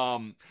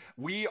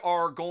 We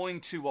are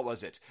going to,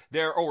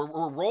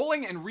 we're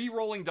rolling and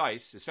re-rolling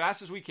dice as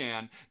fast as we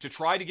can to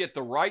try to get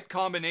the right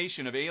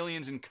combination of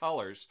aliens and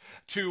colors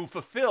to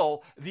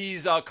fulfill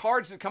these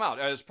cards that come out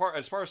as part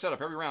of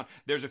setup every round.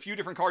 There's a few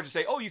different cards that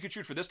say, you could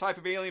shoot for this type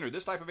of alien or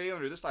this type of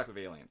alien or this type of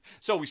alien.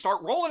 So we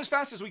start rolling as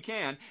fast as we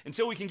can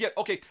until we can get,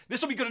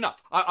 this will be good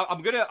enough.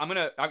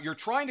 You're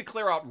trying to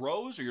clear out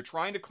rows or you're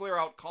trying to clear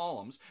out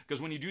columns,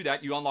 because when you do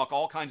that, you unlock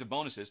all kinds of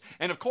bonuses.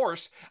 And of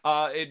course,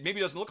 it maybe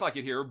doesn't look like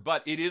it here,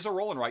 but it is a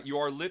roll and write. You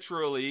are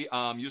literally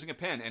using a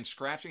pen and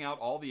scratching out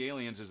all the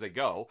aliens as they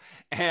go.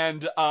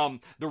 And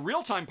the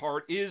real-time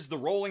part is the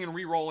rolling and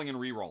re-rolling and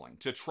re-rolling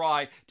to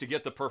try to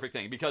get the perfect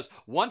thing. Because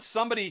once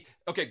somebody,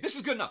 this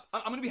is good enough.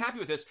 I'm going to be happy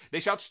with this. They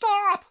shout,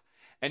 stop!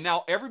 And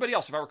now everybody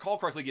else, if I recall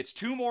correctly, gets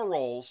 2 more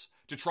rolls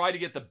to try to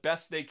get the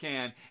best they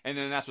can, and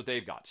then that's what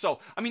they've got. So,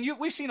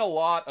 we've seen a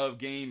lot of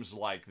games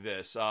like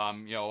this.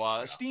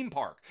 Steam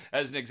Park,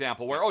 as an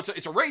example, where,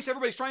 it's a race,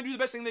 everybody's trying to do the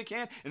best thing they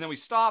can, and then we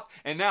stop,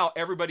 and now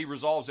everybody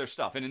resolves their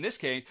stuff. And in this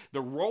case,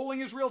 the rolling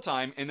is real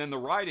time, and then the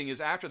writing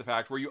is after the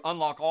fact, where you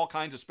unlock all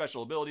kinds of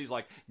special abilities,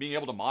 like being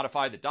able to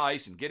modify the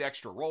dice and get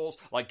extra rolls,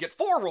 like get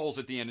 4 rolls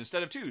at the end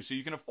instead of 2, so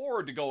you can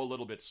afford to go a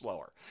little bit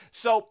slower.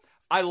 So,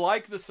 I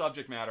like the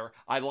subject matter.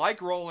 I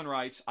like roll and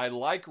writes. I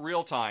like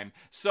real time.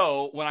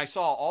 So when I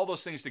saw all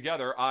those things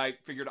together, I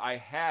figured I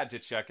had to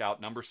check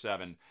out number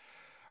 7,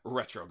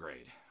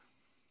 Retrograde.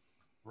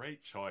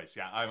 Great choice.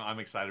 Yeah, I'm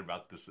excited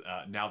about this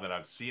now that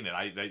I've seen it.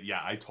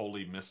 I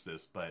totally missed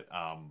this, but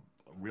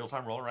real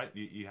time roll and write.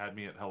 You had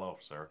me at hello,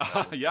 sir.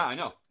 Yeah, I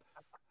know.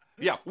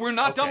 Yeah, we're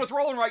not done with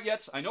roll and write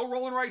yet. I know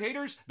roll and write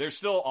haters. There's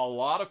still a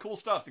lot of cool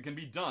stuff that can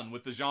be done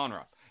with the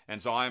genre,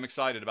 and so I'm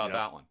excited about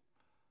that one.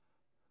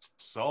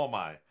 So am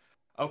I.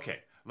 Okay,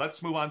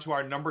 let's move on to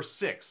our number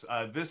 6.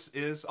 This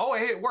is...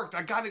 hey, it worked.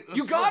 I got it.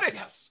 You got it!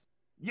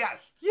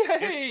 Yes. Yay!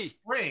 It's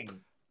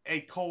Spring,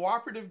 a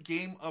cooperative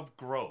game of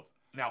growth.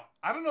 Now,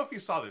 I don't know if you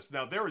saw this.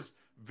 Now, there is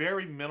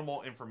very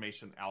minimal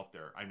information out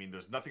there.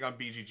 There's nothing on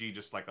BGG,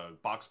 just like a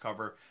box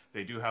cover.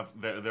 They do have...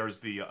 There's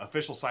the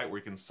official site where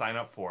you can sign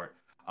up for it.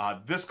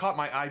 This caught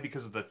my eye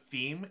because of the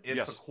theme.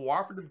 It's a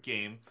cooperative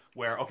game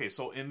where...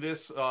 so in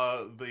this,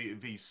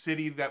 the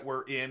city that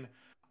we're in...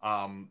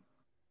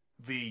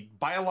 the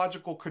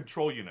biological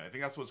control unit, I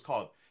think that's what it's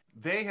called.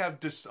 They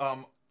have this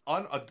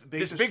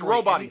big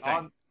robot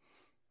thing.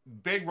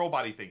 big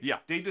robot-y thing. Yeah.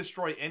 They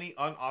destroy any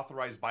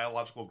unauthorized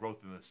biological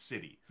growth in the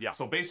city. Yeah.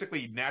 So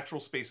basically,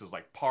 natural spaces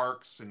like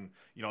parks and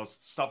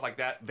stuff like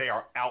that, they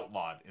are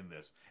outlawed in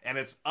this, and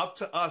it's up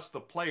to us, the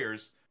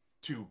players,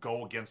 to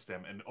go against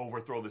them and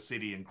overthrow the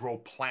city and grow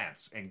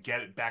plants and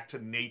get it back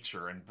to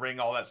nature and bring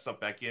all that stuff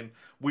back in.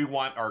 We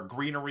want our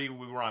greenery,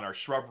 we want our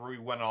shrubbery,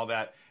 we want all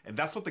that, and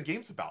that's what the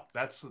game's about.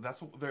 That's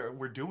what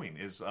we're doing,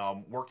 is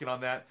working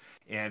on that.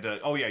 And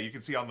you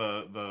can see on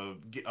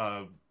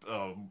the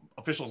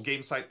official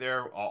game site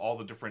there all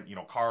the different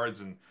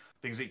cards and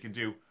things that you can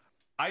do.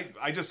 I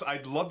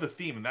love the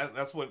theme, and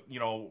that's what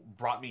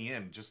brought me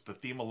in, just the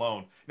theme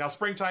alone. Now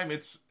springtime,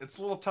 it's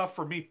a little tough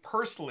for me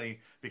personally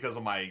because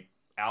of my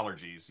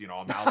allergies.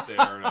 I'm out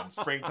there and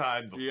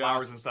springtime, the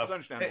flowers and stuff.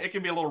 It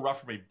can be a little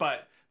rough for me,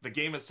 but the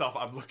game itself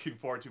I'm looking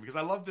forward to, because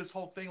I love this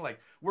whole thing. Like,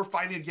 we're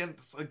fighting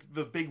against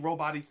the big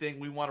robot-y thing.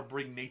 We want to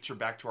bring nature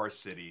back to our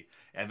city,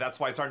 and that's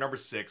why it's our number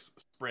 6,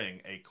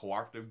 Spring, a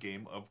cooperative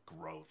game of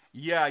growth.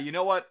 Yeah, you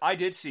know what? I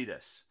did see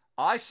this.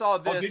 I saw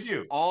this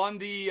on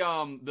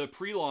the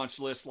pre-launch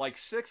list like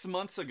 6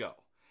 months ago.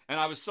 And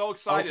I was so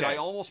excited, I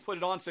almost put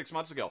it on 6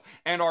 months ago.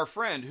 And our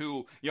friend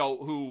who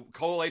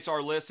collates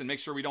our list and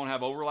makes sure we don't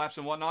have overlaps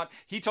and whatnot,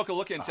 he took a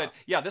look at it and said,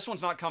 yeah, this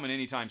one's not coming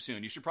anytime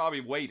soon. You should probably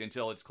wait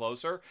until it's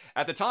closer.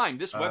 At the time,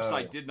 this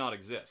website did not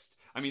exist.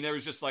 I mean, there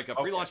was just like a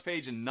pre-launch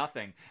page and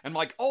nothing. And I'm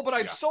like, but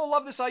I so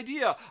love this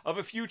idea of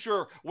a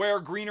future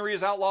where greenery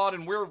is outlawed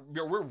and we're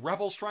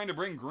rebels trying to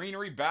bring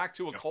greenery back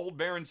to a cold,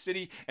 barren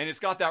city. And it's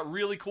got that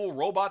really cool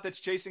robot that's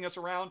chasing us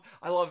around.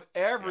 I love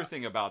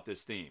everything about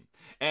this theme.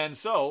 And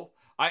so...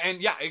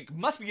 it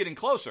must be getting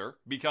closer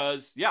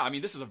because,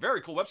 this is a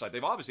very cool website.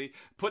 They've obviously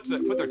put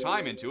their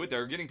time into it.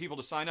 They're getting people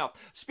to sign up.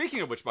 Speaking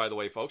of which, by the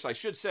way, folks, I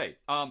should say,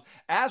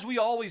 as we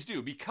always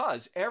do,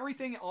 because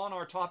everything on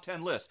our top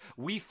 10 list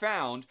we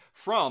found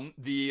from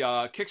the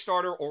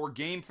Kickstarter or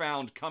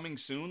GameFound coming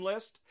soon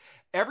list.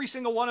 Every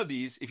single one of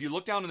these, if you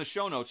look down in the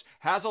show notes,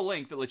 has a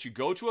link that lets you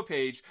go to a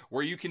page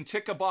where you can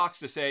tick a box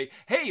to say,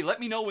 hey,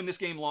 let me know when this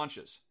game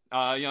launches.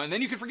 And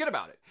then you can forget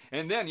about it.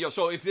 And then,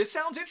 so if this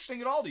sounds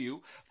interesting at all to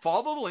you,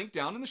 follow the link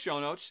down in the show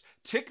notes,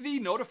 tick the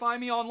notify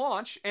me on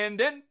launch, and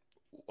then,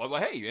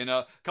 hey, in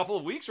a couple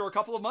of weeks or a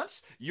couple of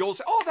months, you'll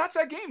say, that's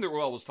that game that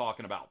Roel was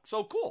talking about.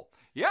 So cool.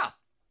 Yeah.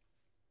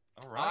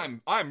 All right.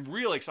 I'm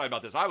really excited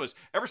about this.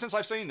 Ever since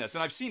I've seen this,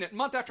 and I've seen it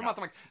month after month,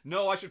 I'm like,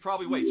 no, I should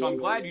probably wait. So I'm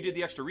glad you did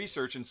the extra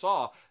research and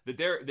saw that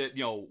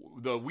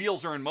the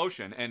wheels are in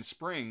motion and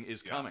spring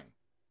is coming.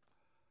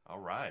 All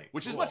right.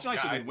 Which is much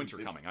nicer than winter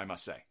coming, I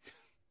must say.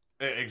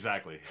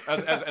 Exactly.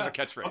 As a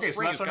catchthread. Okay,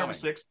 spring so that's our coming. number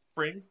 6,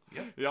 Spring.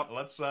 Yep.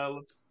 Let's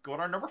go to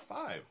our number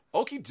 5.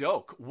 Okie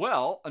doke.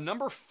 Well,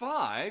 number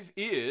 5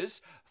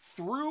 is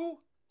Through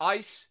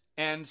Ice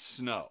and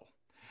Snow.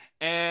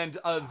 And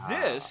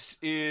this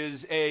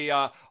is a,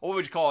 what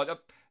would you call it?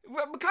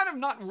 Kind of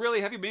not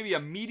really heavy, maybe a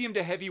medium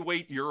to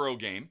heavyweight Euro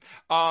game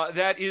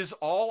that is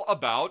all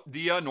about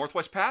the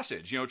Northwest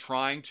Passage.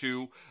 Trying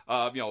to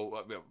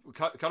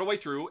cut a way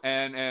through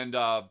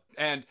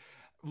and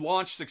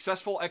launch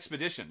successful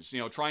expeditions,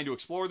 trying to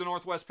explore the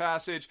Northwest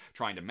Passage,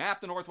 trying to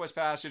map the Northwest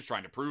Passage,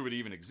 trying to prove it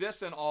even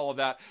exists and all of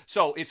that.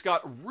 So it's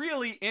got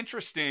really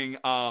interesting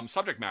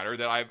subject matter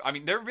that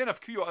there have been a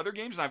few other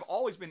games and I've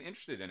always been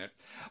interested in it.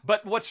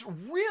 But what's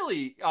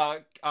really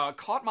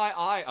caught my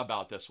eye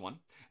about this one,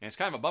 and it's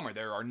kind of a bummer,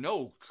 there are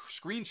no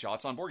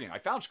screenshots on Board Game. I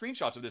found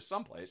screenshots of this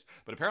someplace,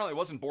 but apparently it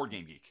wasn't Board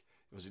Game Geek.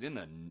 Was it in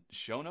the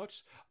show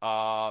notes?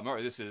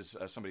 Or this is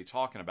somebody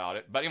talking about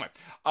it. But anyway,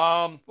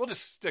 we'll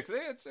just stick to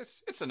it.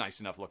 It's a nice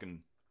enough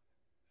looking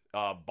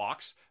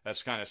box.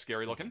 That's kind of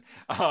scary looking.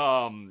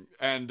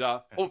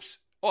 Oops.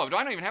 Oh, do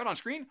I not even have it on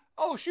screen?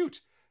 Oh,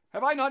 shoot.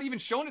 Have I not even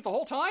shown it the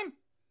whole time?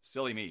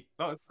 Silly me.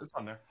 No, it's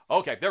on there.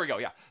 Okay, there we go.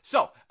 Yeah.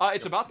 So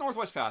it's about the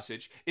Northwest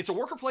Passage. It's a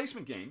worker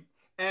placement game.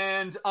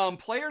 And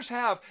players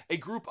have a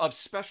group of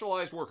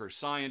specialized workers,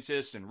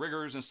 scientists and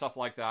riggers and stuff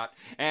like that.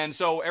 And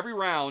so every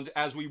round,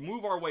 as we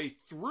move our way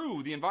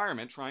through the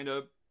environment, trying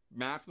to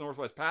map the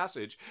Northwest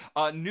Passage,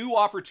 new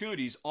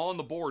opportunities on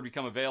the board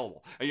become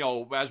available,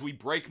 as we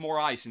break more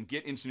ice and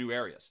get into new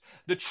areas.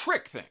 The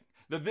trick thing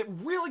that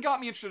really got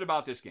me interested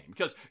about this game,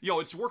 because,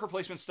 it's worker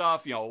placement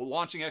stuff,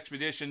 launching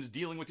expeditions,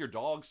 dealing with your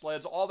dog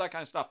sleds, all that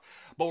kind of stuff.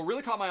 But what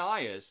really caught my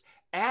eye is,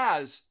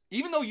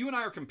 even though you and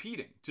I are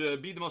competing to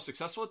be the most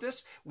successful at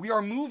this, we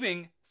are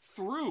moving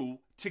through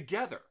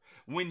together.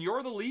 When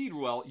you're the lead,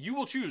 Ruel, you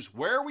will choose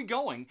where are we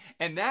going,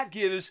 and that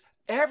gives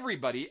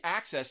everybody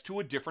access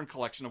to a different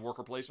collection of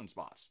worker placement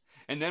spots.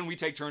 And then we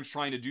take turns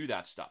trying to do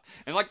that stuff.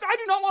 And I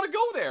do not want to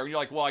go there. And you're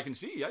like, well, I can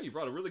see, you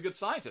brought a really good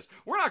scientist.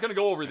 We're not going to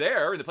go over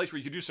there in the place where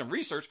you can do some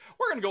research.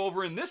 We're going to go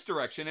over in this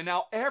direction. And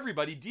now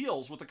everybody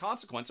deals with the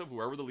consequence of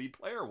whoever the lead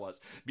player was.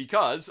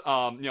 Because,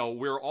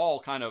 we're all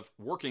kind of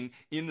working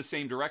in the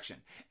same direction.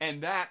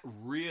 And that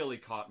really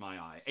caught my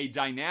eye. A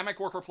dynamic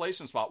worker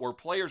placement spot where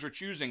players are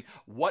choosing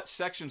what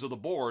sections of the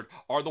board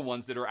are the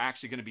ones that are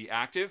actually going to be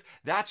active.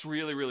 That's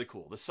really, really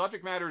cool. The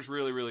subject matter is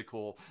really, really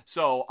cool.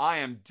 So I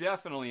am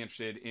definitely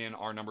interested in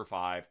our number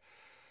 5,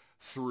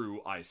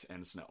 Through Ice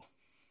and Snow.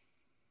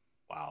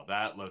 Wow,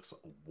 that looks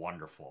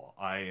wonderful.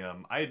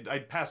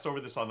 I passed over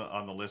this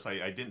on the list.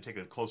 I didn't take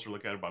a closer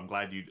look at it, but I'm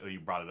glad you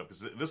brought it up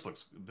because this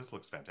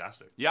looks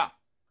fantastic. Yeah.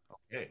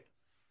 Okay,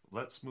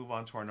 let's move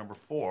on to our number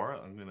 4.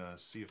 I'm gonna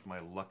see if my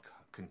luck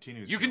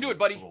continues. You here can do with it,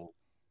 buddy. this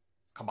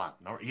Come on,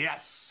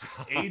 yes,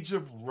 Age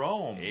of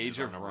Rome. Age is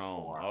our of number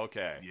Rome. 4.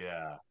 Okay.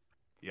 Yeah,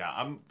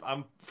 yeah.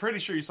 I'm pretty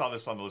sure you saw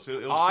this on the list.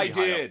 It was I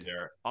pretty high did. up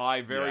there.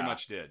 I very Yeah.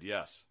 much did.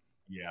 Yes.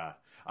 Yeah.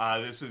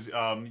 This is you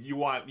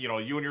and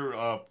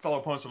your fellow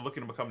opponents are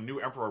looking to become new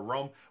emperor of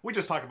Rome. We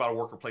just talked about a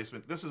worker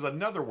placement. This is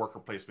another worker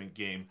placement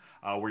game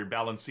where you're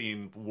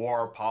balancing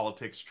war,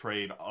 politics,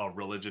 trade,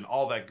 religion,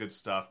 all that good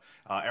stuff.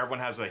 Everyone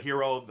has a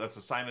hero that's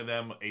assigned to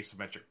them,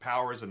 asymmetric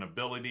powers and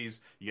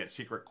abilities. You get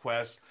secret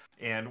quests.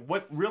 And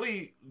what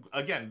really,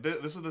 again,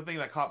 this is the thing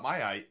that caught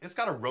my eye. It's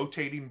got a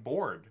rotating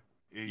board.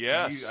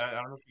 Yes. I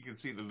don't know if you can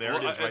see that. There it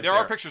is right there. there.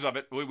 Are pictures of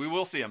it. We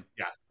will see them.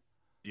 Yeah.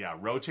 Yeah,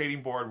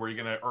 rotating board where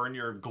you're going to earn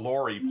your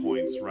glory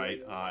points,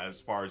 right? As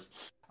far as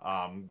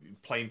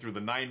playing through the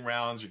 9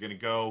 rounds, you're going to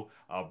go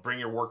bring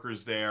your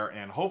workers there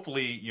and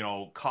hopefully,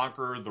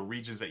 conquer the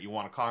regions that you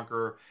want to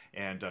conquer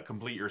and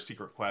complete your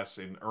secret quests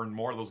and earn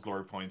more of those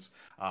glory points.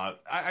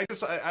 I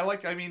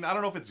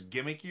don't know if it's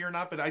gimmicky or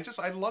not, but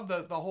I love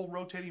the whole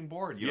rotating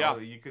board. You know,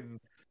 you can.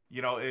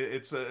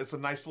 It's a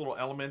nice little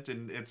element,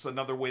 and it's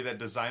another way that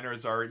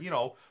designers are,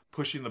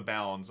 pushing the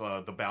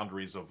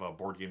boundaries of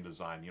board game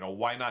design.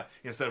 Why not,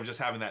 instead of just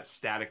having that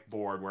static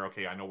board where,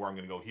 okay, I know where I'm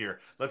going to go here,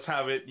 let's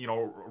have it,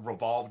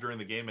 revolve during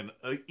the game and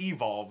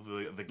evolve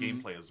the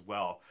gameplay as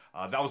well.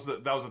 That was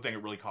the thing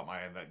that really caught my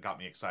eye and that got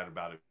me excited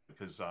about it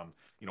because,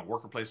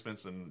 worker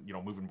placements and,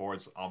 moving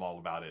boards, I'm all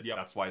about it. Yep.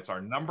 That's why it's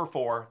our number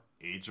 4.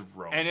 Age of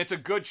Rome. And it's a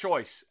good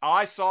choice.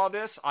 I saw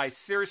this. I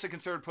seriously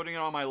considered putting it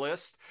on my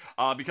list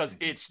because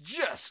it's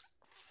just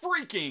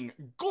freaking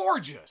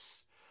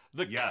gorgeous.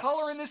 The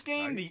color in this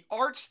game, right? The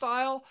art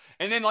style,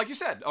 and then, like you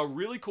said, a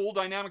really cool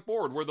dynamic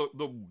board where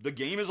the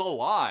game is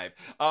alive.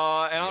 And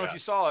I don't know if you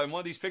saw in one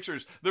of these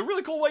pictures, the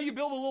really cool way you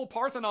build a little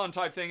Parthenon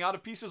type thing out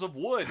of pieces of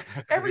wood.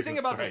 Everything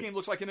about this game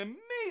looks like an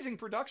amazing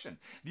production.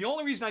 The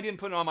only reason I didn't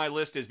put it on my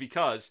list is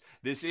because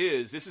this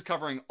is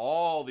covering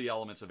all the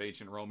elements of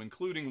ancient Rome,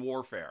 including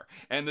warfare.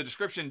 And the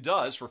description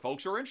does, for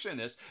folks who are interested in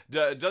this,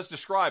 does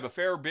describe a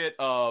fair bit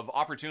of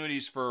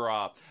opportunities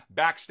for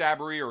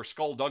backstabbery or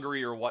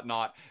skullduggery or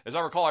whatnot. As I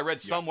recall, I read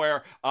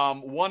somewhere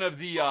one of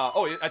the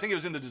I think it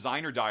was in the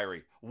designer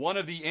diary. One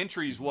of the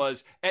entries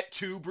was "et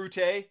tu,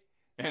 Brute,"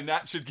 and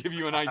that should give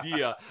you an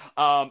idea.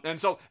 And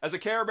so, as a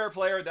Care Bear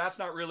player, that's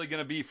not really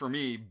going to be for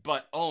me.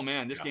 But oh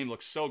man, this game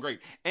looks so great.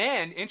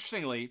 And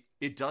interestingly,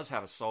 it does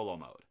have a solo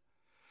mode.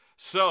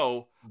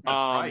 So,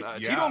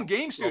 T-Bone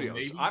Game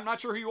Studios. I'm not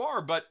sure who you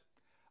are, but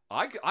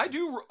I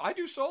do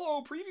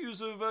solo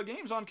previews of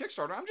games on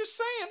Kickstarter. I'm just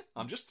saying.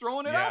 I'm just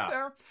throwing it out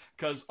there.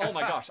 Because, oh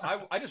my gosh,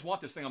 I just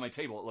want this thing on my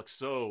table. It looks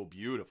so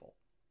beautiful.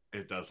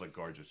 It does look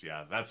gorgeous,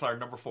 yeah. That's our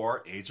number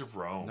 4, Age of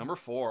Rome. Number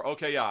 4.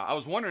 Okay, yeah. I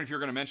was wondering if you were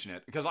going to mention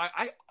it. Because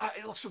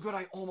it looks so good,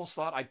 I almost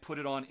thought I'd put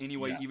it on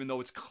anyway, even though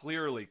it's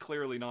clearly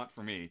not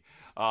for me.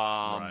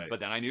 But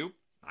then I knew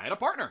I had a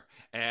partner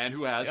and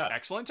who has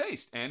excellent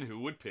taste and who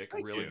would pick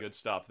really good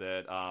stuff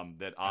that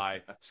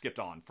I skipped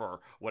on for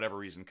whatever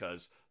reason,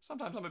 because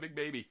sometimes I'm a big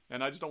baby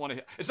and I just don't want to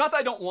hit. It's not that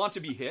I don't want to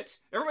be hit.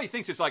 Everybody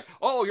thinks it's like,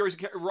 oh,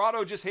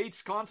 Rahdo just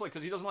hates conflict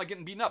because he doesn't like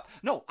getting beaten up.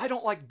 No, I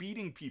don't like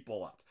beating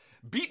people up.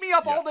 Beat me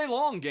up all day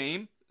long,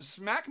 game.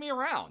 Smack me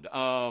around.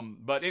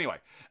 But anyway,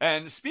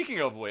 and speaking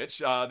of which,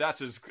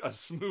 that's as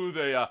smooth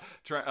a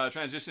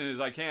transition as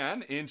I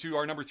can into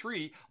our number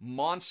 3,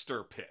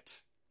 Monster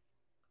Pit.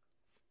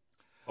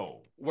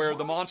 Where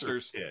the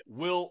monsters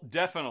will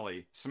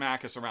definitely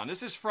smack us around.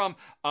 This is from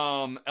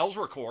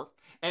Elzra,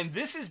 and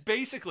this is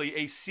basically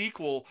a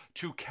sequel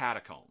to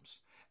Catacombs.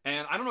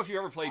 And I don't know if you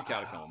ever played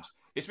Catacombs.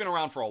 It's been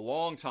around for a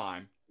long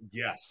time.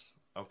 Yes.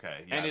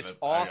 Okay. Yeah, and it's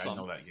awesome. I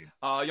know that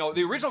game.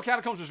 The original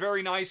Catacombs was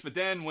very nice, but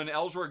then when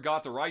Elzra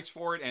got the rights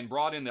for it and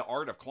brought in the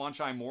art of Quan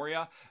Chi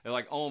Moria, they're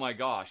like, oh my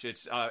gosh,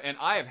 it's and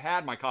I have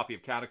had my copy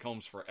of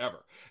Catacombs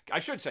forever. I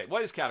should say,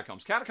 what is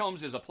Catacombs?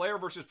 Catacombs is a player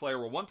versus player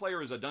where one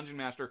player is a dungeon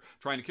master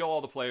trying to kill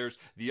all the players.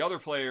 The other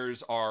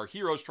players are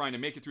heroes trying to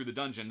make it through the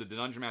dungeon that the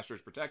dungeon master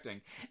is protecting,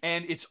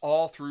 and it's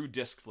all through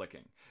disc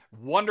flicking.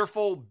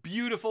 Wonderful,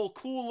 beautiful,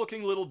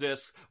 cool-looking little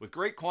discs with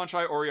great Quan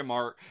Chi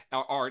Moria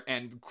art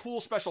and cool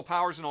special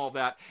powers and all of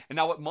that. And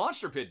now what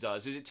Monster Pit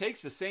does is it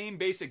takes the same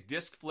basic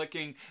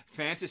disc-flicking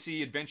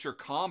fantasy adventure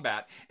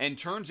combat and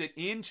turns it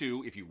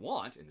into, if you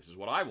want, and this is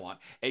what I want,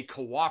 a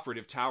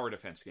cooperative tower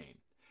defense game.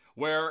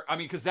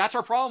 Because that's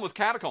our problem with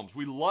Catacombs.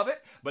 We love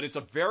it, but it's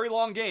a very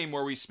long game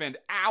where we spend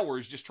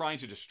hours just trying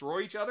to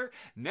destroy each other.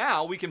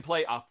 Now we can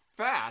play a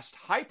fast,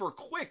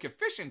 hyper-quick,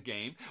 efficient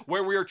game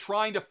where we are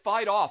trying to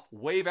fight off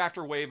wave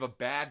after wave of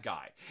bad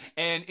guy.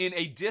 And in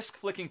a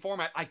disc-flicking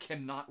format, I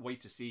cannot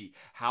wait to see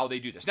how they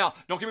do this. Now,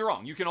 don't get me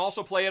wrong. You can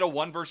also play it a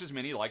one versus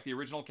many like the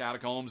original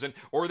Catacombs,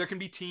 or there can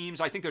be teams.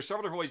 I think there's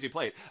several different ways you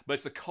play it, but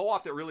it's the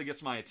co-op that really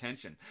gets my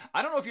attention.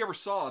 I don't know if you ever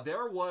saw,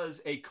 there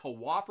was a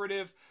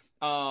cooperative...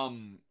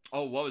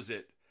 what was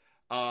it?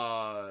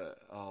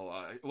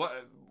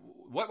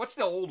 what's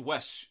the old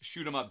West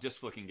shoot 'em up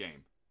disc flicking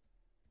game?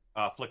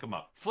 Flick 'em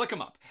up. Flick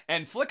 'em up.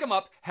 And Flick 'em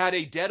up had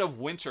a Dead of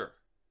Winter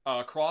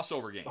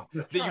crossover game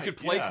that you could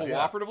play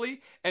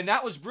cooperatively, and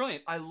that was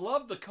brilliant. I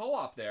love the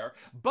co-op there,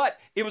 but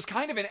it was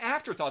kind of an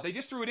afterthought. They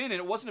just threw it in, and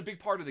it wasn't a big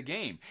part of the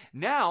game.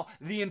 Now,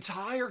 the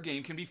entire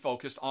game can be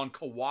focused on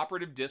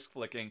cooperative disc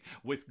flicking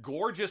with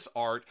gorgeous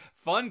art,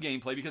 fun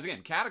gameplay, because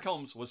again,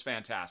 Catacombs was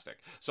fantastic.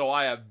 So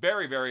I have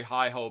very, very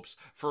high hopes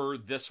for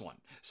this one.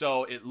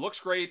 So it looks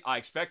great. I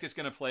expect it's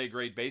going to play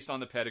great based on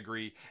the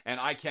pedigree, and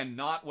I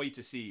cannot wait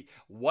to see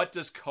what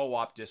does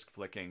co-op disc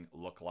flicking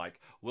look like.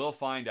 We'll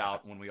find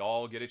out when we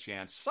all get a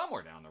chance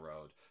somewhere down the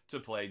road to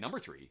play number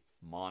 3,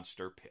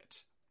 Monster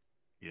Pit.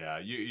 Yeah,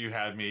 you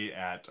had me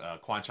at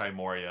Kwanchai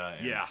Moria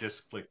and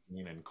disc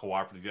flicking and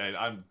cooperative.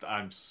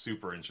 I'm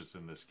super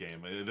interested in this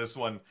game. This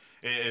one,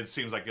 it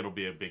seems like it'll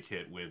be a big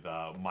hit with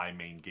my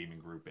main gaming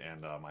group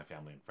and my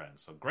family and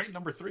friends. So great,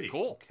 number 3.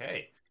 Cool.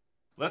 Okay,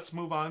 let's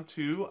move on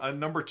to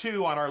number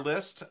 2 on our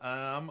list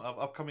of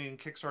upcoming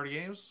Kickstarter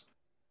games.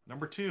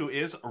 Number 2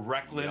 is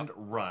Reckland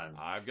Run.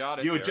 I've got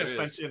it. You had just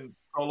mentioned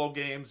solo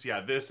games.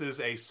 Yeah, this is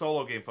a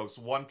solo game, folks.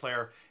 One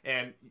player.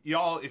 And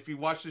y'all, if you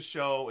watch the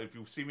show, if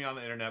you've seen me on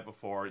the internet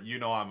before, you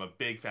know I'm a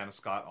big fan of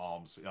Scott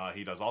Alms.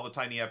 He does all the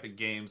Tiny Epic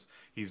games.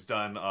 He's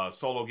done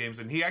solo games,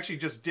 and he actually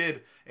just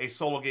did a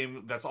solo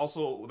game that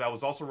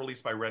was also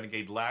released by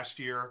Renegade last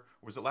year. Or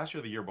was it last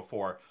year or the year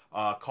before?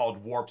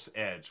 Called Warp's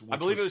Edge. I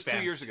believe it was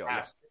 2 years ago.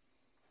 Yeah.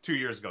 2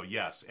 years ago,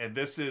 yes. And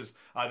this is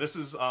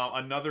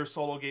another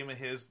solo game of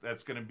his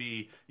that's going to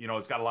be,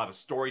 it's got a lot of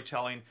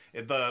storytelling.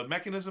 The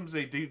mechanisms,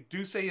 they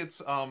do say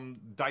it's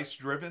dice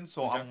driven,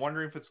 so okay. I'm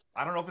wondering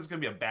I don't know if it's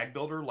going to be a bag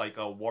builder like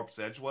Warp's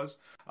Edge was.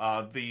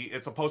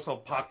 It's a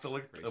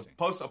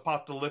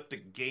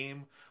post-apocalyptic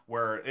game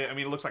where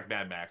it looks like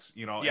Mad Max,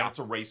 and it's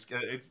a race.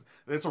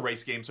 It's a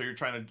race game, so you're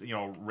trying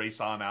to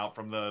race on out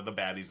from the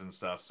baddies and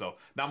stuff. So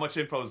not much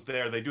info is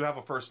there. They do have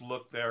a first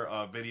look there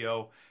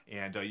video,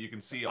 and you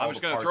can see all the parts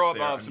there. I'm just going to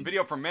throw up some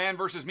video from Man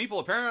vs. Meeple.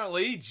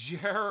 Apparently,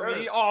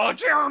 Jeremy. Oh,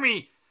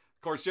 Jeremy!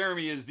 Of course,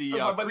 Jeremy is the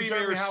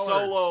premier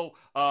solo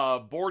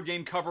board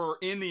game cover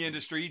in the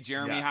industry.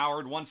 Jeremy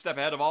Howard, one step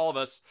ahead of all of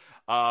us.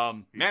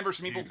 Man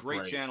vs. Meeple,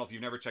 great channel if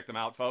you've never checked them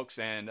out, folks.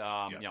 And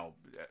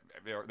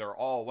they're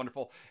all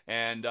wonderful.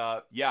 And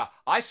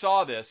I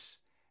saw this,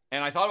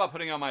 and I thought about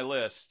putting it on my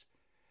list.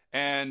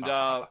 And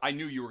I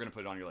knew you were going to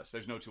put it on your list.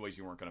 There's no two ways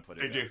you weren't going to put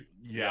it.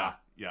 Yeah.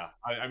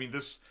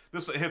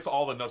 This hits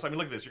all the notes. Look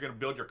at this. You're going to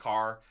build your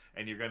car,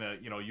 and you're going to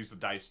use the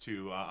dice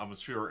to I'm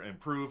sure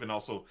improve and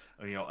also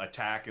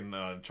attack and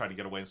try to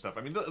get away and stuff.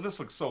 This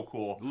looks so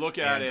cool. Look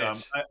at it.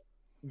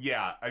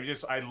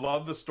 I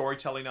love the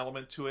storytelling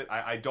element to it.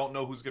 I don't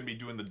know who's going to be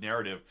doing the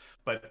narrative,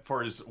 but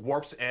for his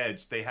Warp's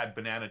Edge, they had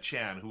Banana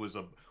Chan, who was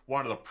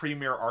one of the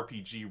premier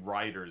RPG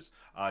writers.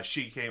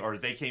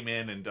 They came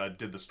in and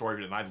did the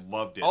story, and I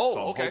loved it. Oh,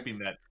 so I'm okay.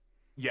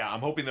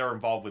 hoping they're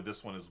involved with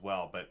this one as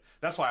well. But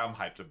that's why I'm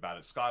hyped about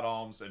it. Scott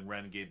Alms and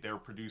Renegade, they're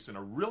producing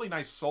a really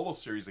nice solo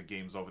series of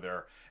games over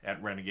there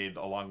at Renegade,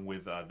 along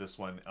with this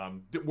one.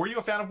 Were you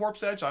a fan of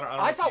Warp's Edge?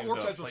 I thought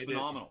Warp's Edge was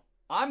phenomenal.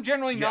 I'm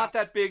generally not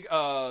that big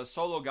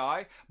solo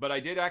guy, but I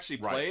did actually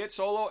play it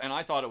solo, and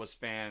I thought it was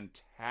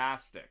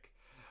fantastic.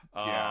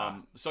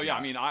 I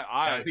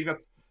think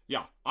that's...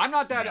 Yeah, I'm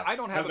not that... I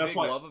don't have a big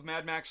love of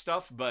Mad Max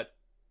stuff, but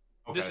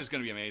this is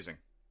going to be amazing.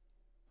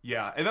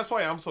 Yeah, and that's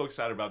why I'm so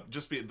excited about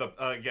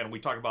again, we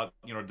talk about,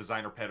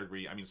 designer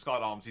pedigree.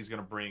 Scott Alms, he's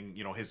going to bring,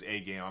 his A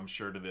game, I'm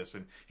sure, to this.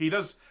 And he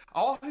does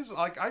all his,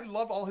 I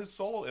love all his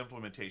solo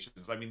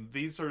implementations.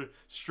 These are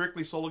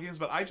strictly solo games,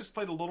 but I just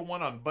played a little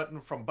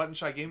one from Button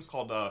Shy Games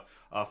called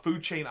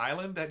Food Chain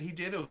Island that he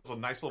did. It was a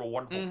nice little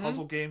wonderful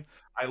puzzle game.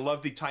 I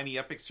love the Tiny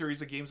Epic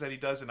series of games that he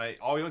does, and I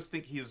always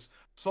think his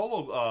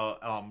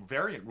solo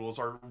variant rules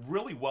are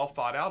really well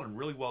thought out and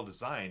really well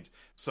designed.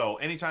 So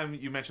anytime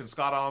you mention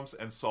Scott Alms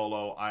and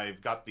solo,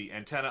 I've got the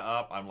antenna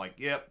up. I'm like,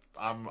 yep,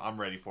 I'm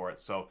ready for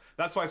it. So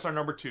that's why it's our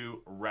number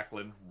 2,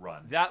 Reckland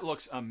Run. That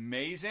looks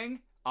amazing.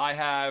 I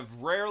have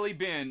rarely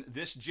been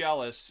this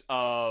jealous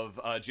of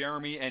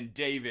Jeremy and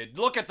David.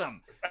 Look at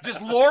them,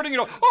 just lording it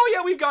over. Oh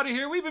yeah, we've got it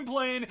here. We've been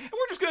playing, and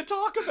we're just going to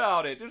talk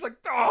about it. It's like,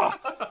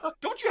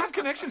 don't you have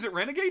connections at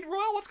Renegade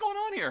Royal? What's going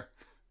on here?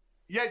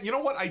 Yeah, you know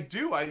what? I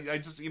do. I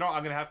just, I'm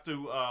going to have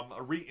to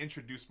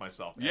reintroduce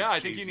myself. Yeah,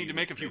 I think you need to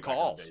make a few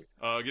calls.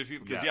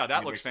 Because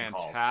that looks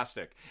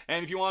fantastic.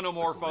 And if you want to know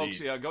more, folks,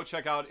 go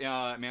check out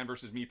Man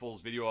vs.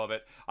 Meeple's video of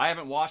it. I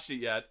haven't watched it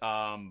yet,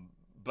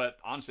 but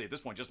honestly, at this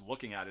point, just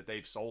looking at it,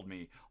 they've sold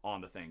me on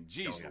the thing.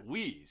 Jeez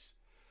Louise.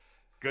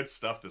 Good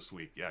stuff this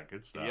week. Yeah,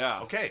 good stuff.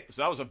 Yeah. Okay.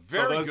 So that was a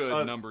very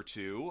good number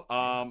 2.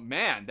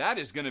 Man, that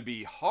is going to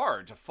be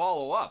hard to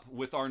follow up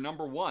with our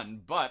number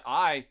 1, but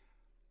I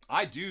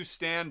do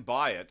stand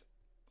by it,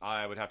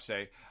 I would have to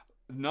say.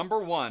 Number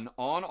 1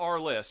 on our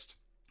list,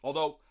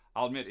 although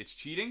I'll admit it's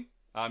cheating.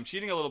 I'm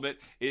cheating a little bit,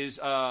 is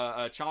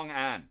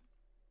Chang'an.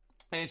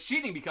 And it's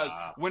cheating because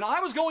when I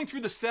was going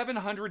through the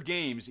 700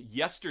 games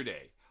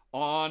yesterday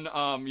on,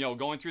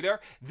 going through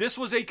there, this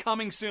was a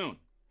coming soon.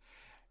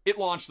 It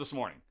launched this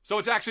morning, so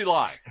it's actually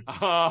live.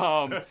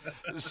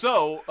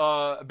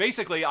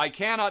 Basically, I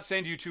cannot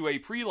send you to a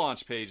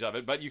pre-launch page of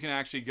it, but you can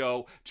actually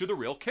go to the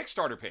real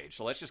Kickstarter page.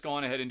 So let's just go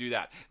on ahead and do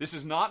that. This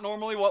is not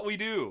normally what we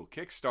do.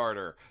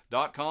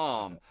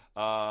 Kickstarter.com.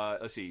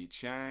 Let's see,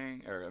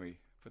 Chang, or let me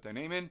put their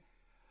name in.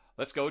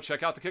 Let's go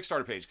check out the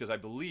Kickstarter page, because I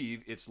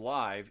believe it's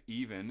live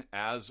even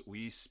as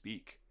we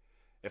speak.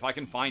 If I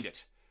can find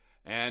it.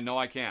 And no,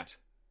 I can't.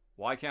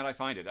 Why can't I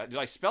find it? Did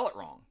I spell it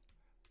wrong?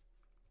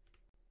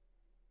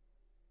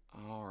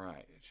 All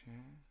right.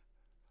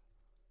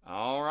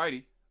 All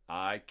righty.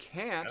 I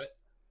can't.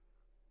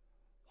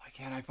 Why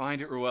can't I find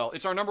it, Ruel?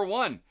 It's our number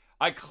one.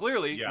 I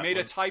clearly made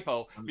a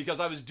typo because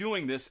I was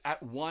doing this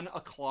at 1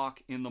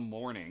 o'clock in the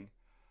morning.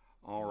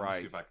 All right.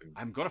 See if I can...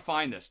 I'm going to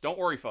find this. Don't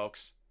worry,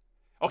 folks.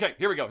 Okay,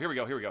 here we go.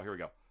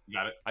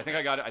 Got it. I think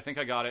I got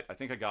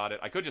it.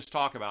 I could just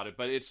talk about it,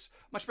 but it's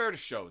much better to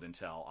show than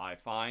tell, I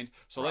find.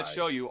 So let's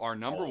show you our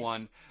number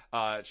one,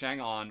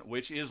 Chang'an,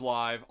 which is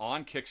live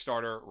on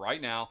Kickstarter right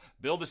now.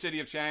 Build the City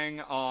of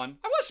Chang'an.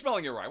 I was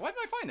spelling it right. Why did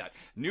I find that?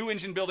 New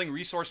engine building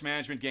resource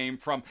management game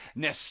from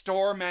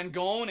Nestor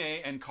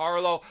Mangone and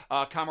Carlo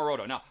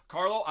Camaroto. Now,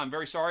 Carlo, I'm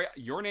very sorry.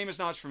 Your name is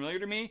not as familiar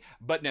to me,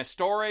 but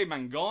Nestore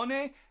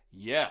Mangone,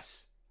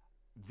 yes.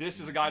 This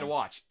is a guy to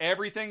watch.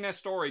 Everything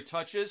Nestore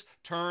touches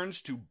turns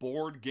to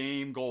board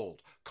game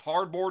gold.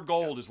 Cardboard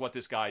gold is what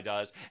this guy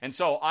does. And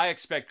so I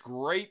expect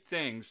great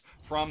things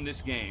from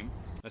this game.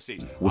 Let's see.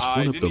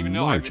 I didn't even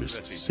know.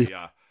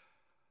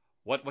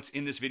 What's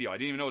in this video? I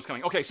didn't even know it was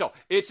coming. Okay, so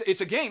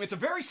it's a game. It's a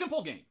very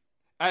simple game.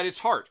 At its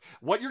heart,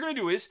 what you're going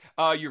to do is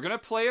you're going to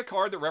play a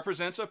card that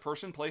represents a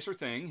person, place, or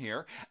thing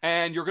here,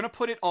 and you're going to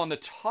put it on the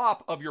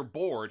top of your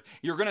board.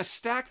 You're going to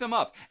stack them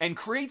up and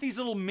create these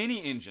little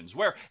mini engines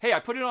where, hey, I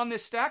put it on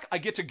this stack, I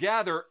get to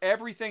gather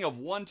everything of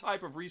one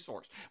type of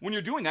resource. When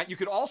you're doing that, you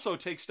could also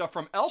take stuff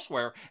from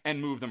elsewhere and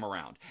move them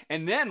around.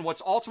 And then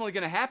what's ultimately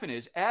going to happen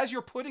is, as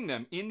you're putting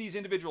them in these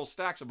individual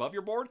stacks above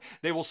your board,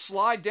 they will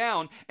slide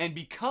down and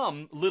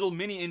become little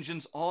mini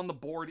engines on the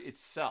board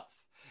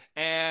itself.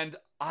 And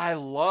I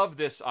love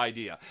this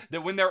idea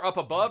that when they're up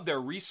above,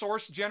 they're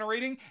resource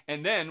generating,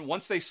 and then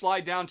once they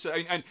slide down to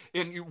and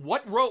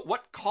what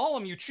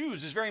column you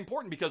choose is very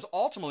important, because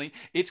ultimately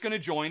it's going to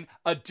join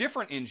a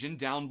different engine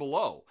down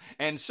below.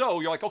 And so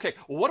you're like, okay,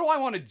 what do I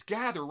want to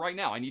gather right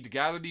now? I need to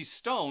gather these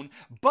stone,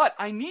 but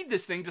I need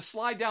this thing to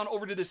slide down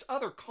over to this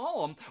other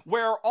column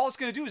where all it's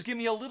going to do is give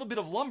me a little bit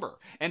of lumber.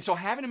 And so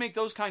having to make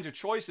those kinds of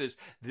choices,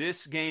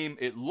 this game,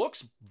 it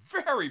looks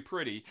very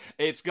pretty.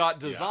 It's got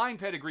design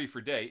pedigree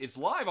for day. It's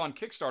live on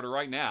Kickstarter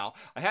right now.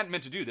 I hadn't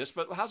meant to do this,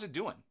 but how's it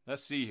doing?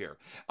 Let's see here.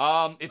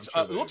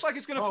 It looks like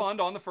it's going to fund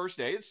on the first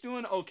day. It's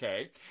doing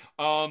okay.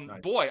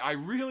 Nice. Boy, I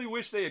really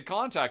wish they had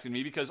contacted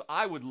me, because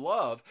I would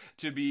love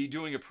to be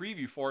doing a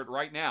preview for it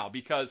right now,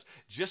 because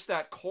just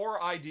that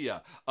core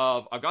idea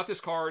of, I've got this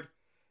card,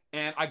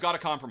 and I've got to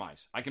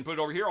compromise. I can put it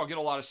over here, I'll get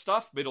a lot of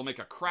stuff, but it'll make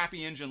a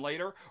crappy engine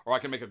later, or I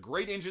can make a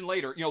great engine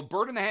later. You know,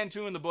 bird in the hand,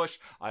 two in the bush.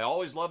 I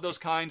always love those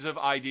kinds of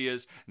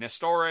ideas.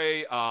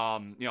 Nestore,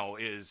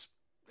 is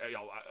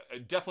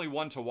definitely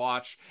one to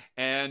watch,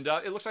 and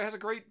it looks like it has a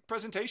great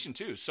presentation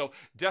too. So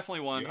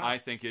definitely one I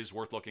think is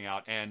worth looking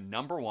out. And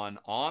number one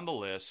on the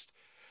list,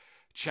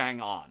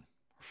 Chang'an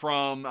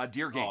from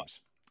Deer Games.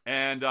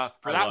 And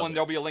for that one,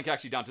 there'll be a link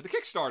actually down to the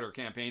Kickstarter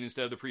campaign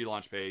instead of the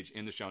pre-launch page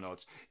in the show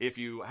notes, if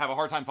you have a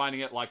hard time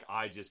finding it like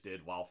I just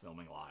did while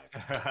filming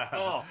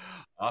live.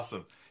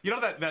 Awesome. You know,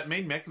 that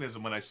main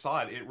mechanism, when I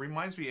saw it, it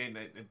reminds me, and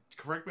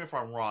correct me if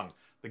I'm wrong,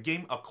 the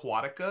game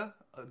Aquatica,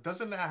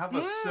 doesn't that have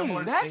a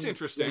similar that's thing?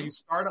 Interesting. You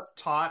start up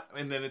top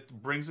and then it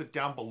brings it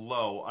down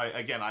below.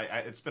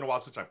 It's been a while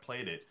since I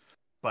played it,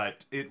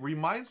 but it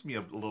reminds me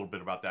a little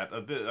bit about that.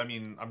 I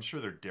mean, I'm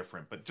sure they're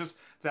different, but just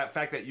that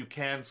fact that you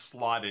can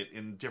slot it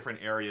in different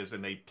areas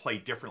and they play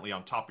differently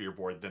on top of your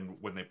board than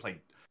when they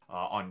play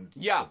on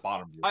the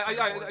bottom of your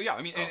board.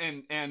 I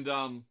mean, and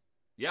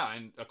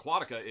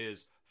Aquatica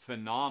is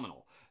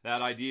phenomenal.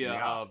 That idea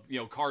of,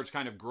 cards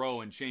kind of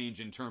grow and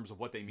change in terms of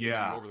what they mean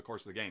to you over the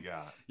course of the game.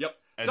 Yeah. Yep.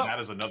 And that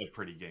is another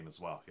pretty game as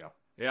well. Yeah.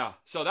 Yeah.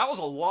 So that was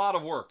a lot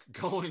of work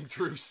going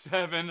through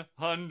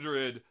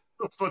 700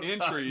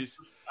 entries.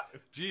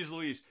 Jeez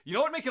Louise. You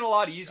know what would make it a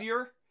lot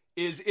easier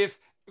is if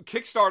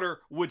Kickstarter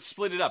would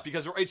split it up,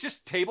 because it's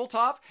just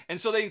tabletop, and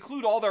so they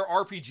include all their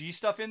RPG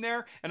stuff in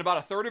there, and about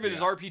a third of it is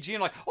RPG,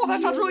 and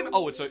that sounds really...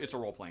 Oh, it's a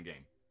role-playing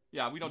game.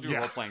 Yeah, we don't do a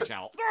role-playing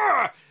channel.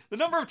 The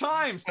number of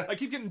times I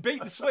keep getting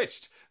bait and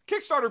switched.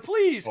 Kickstarter,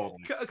 please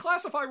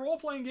classify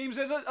role-playing games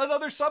as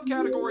another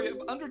subcategory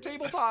under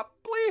tabletop,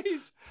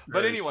 please.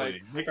 But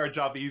anyway, make our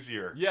job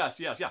easier. Yes,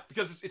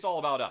 because it's all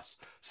about us.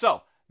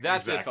 So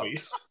that's it,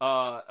 folks.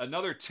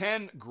 Another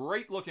 10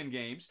 great-looking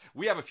games.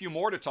 We have a few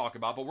more to talk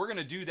about, but we're going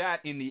to do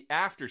that in the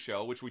after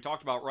show, which we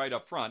talked about right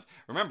up front.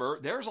 Remember,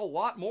 there's a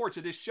lot more to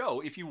this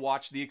show if you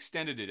watch the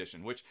extended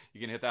edition, which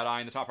you can hit that eye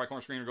in the top right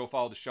corner screen or go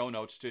follow the show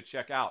notes to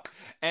check out.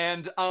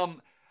 And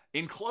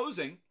in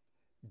closing,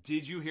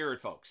 did you hear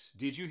it, folks?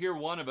 Did you hear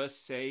one of us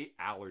say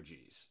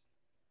allergies?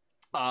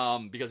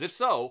 Because if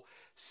so,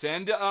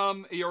 send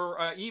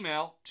your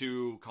email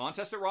to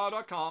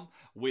contest@raw.com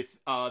with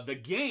the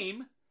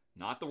game,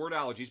 not the word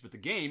allergies, but the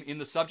game in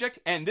the subject.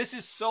 And this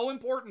is so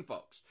important,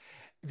 folks.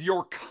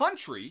 Your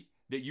country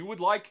that you would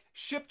like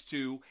shipped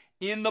to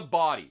in the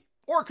body.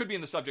 Or it could be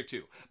in the subject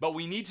too. But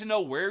we need to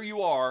know where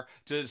you are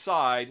to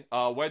decide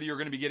whether you're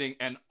going to be getting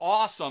an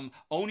awesome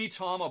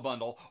Onitama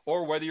bundle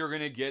or whether you're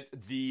going to get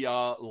the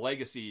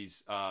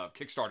Legacies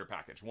Kickstarter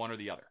package, one or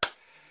the other.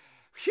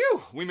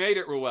 Phew, we made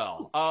it,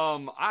 Ruel.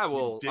 I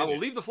will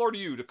leave the floor to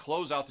you to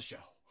close out the show.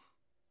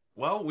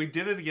 Well, we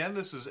did it again.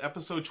 This is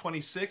episode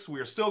 26. We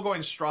are still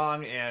going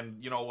strong,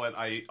 and you know what?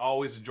 I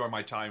always enjoy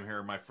my time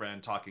here, my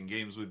friend, talking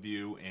games with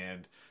you,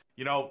 and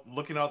you know,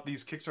 looking at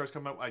these Kickstarters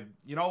coming up.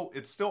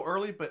 It's still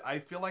early, but I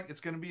feel like it's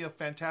going to be a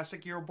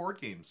fantastic year of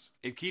board games.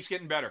 It keeps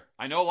getting better.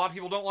 I know a lot of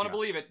people don't want to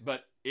believe it,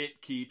 but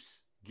it keeps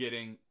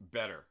getting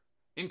better.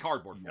 In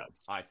cardboard form,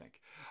 I think.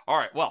 All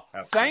right, well,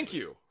 Thank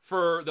you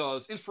for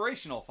those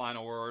inspirational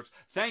final words.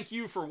 Thank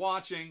you for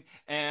watching,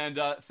 and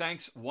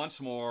thanks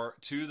once more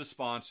to the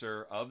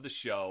sponsor of the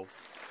show.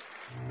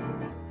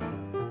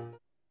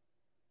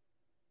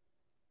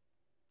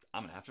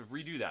 I'm going to have to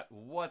redo that.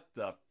 What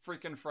the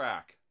freaking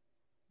frack?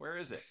 Where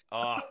is it?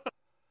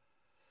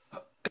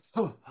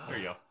 There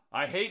you go.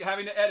 I hate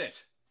having to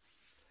edit.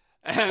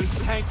 And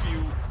thank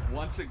you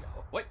once again.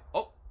 Wait,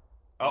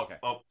 okay.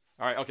 All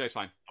right, okay, it's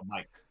fine.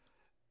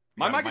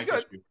 My mic is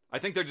good. I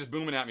think they're just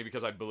booming at me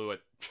because I blew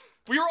it.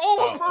 We were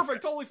almost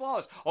perfect, totally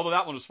flawless. Although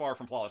that one was far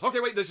from flawless. Okay,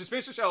 wait, let's just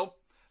finish the show.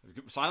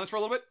 Silence for a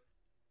little bit.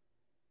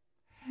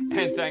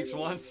 And thanks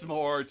once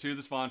more to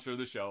the sponsor of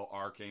the show,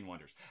 Arcane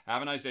Wonders.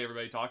 Have a nice day,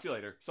 everybody. Talk to you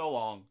later. So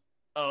long.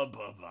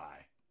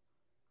 Bye-bye.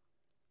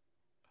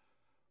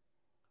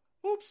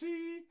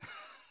 Oopsie.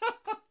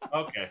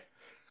 Okay.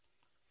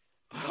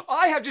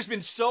 I have just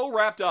been so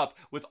wrapped up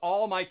with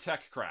all my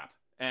tech crap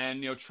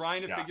and,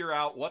 trying to figure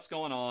out what's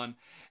going on.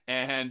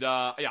 And,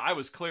 I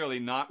was clearly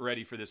not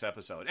ready for this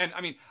episode. And,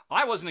 I mean,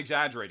 I wasn't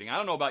exaggerating. I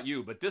don't know about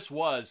you, but this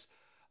was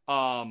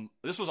a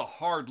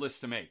hard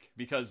list to make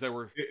because there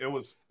were... It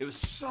was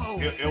tough.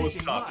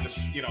 Much.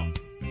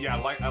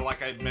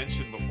 Like I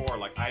mentioned before,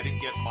 I didn't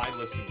get my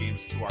list of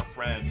games to our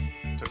friend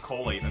to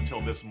collate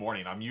until this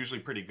morning. I'm usually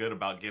pretty good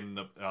about getting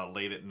them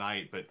late at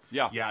night, but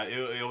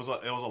it was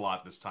a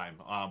lot this time.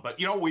 But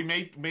we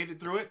made it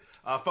through it,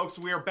 folks.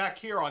 We are back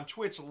here on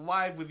Twitch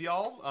live with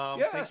y'all.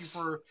 Yes. Thank you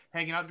for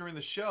hanging out during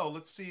the show.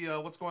 Let's see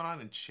what's going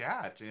on in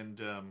chat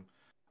and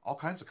all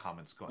kinds of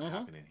comments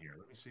happening here.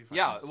 Let me see.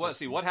 Let's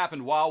see what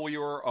happened while we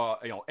were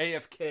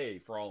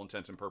AFK for all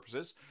intents and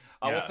purposes.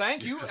 Well,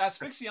 thank you,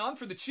 Asphyxion,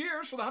 for the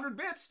cheers for the 100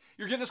 bits.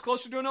 You're getting us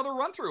closer to another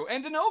run-through.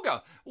 And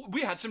Denoga,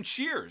 we had some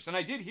cheers. And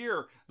I did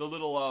hear the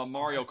little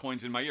Mario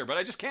coins in my ear, but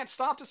I just can't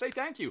stop to say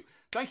thank you.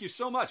 Thank you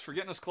so much for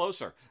getting us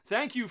closer.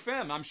 Thank you,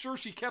 Fem. I'm sure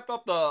she kept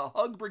up the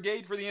hug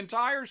brigade for the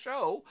entire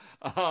show.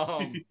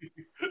 Oh,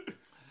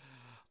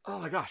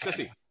 my gosh. Let's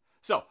see.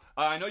 So,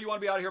 I know you want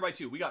to be out of here by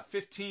 2. We got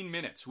 15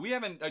 minutes. We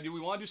haven't... do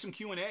we want to do some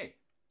Q&A?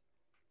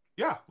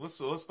 Yeah, let's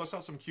bust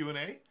out some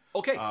Q&A.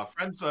 Okay.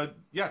 Friends,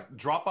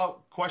 drop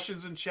out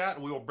questions in chat,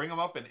 and we will bring them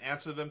up and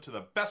answer them to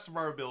the best of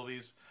our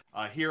abilities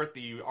here at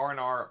the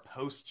R&R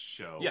post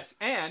show. Yes,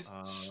 and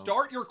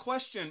start your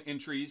question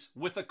entries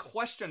with a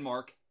question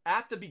mark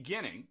at the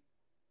beginning,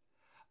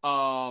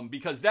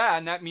 because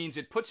that means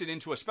it puts it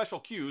into a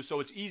special queue, so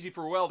it's easy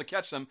for Ruel to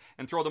catch them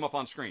and throw them up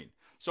on screen.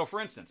 So, for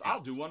instance,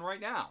 I'll do one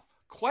right now.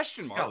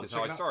 Question mark is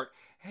how I start.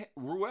 Hey,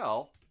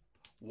 Ruel,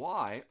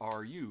 why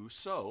are you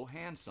so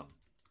handsome?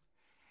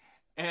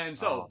 And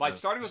so, by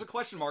starting with a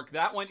question mark,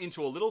 that went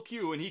into a little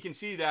queue, and he can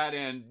see that,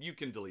 and you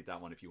can delete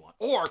that one if you want.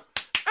 Or,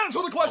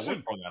 answer the question!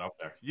 We're throwing that up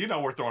there.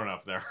 We're throwing it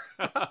up there.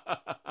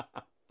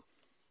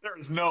 There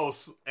is no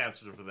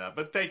answer for that.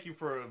 But thank you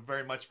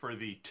very much for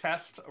the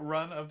test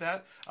run of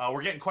that.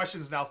 We're getting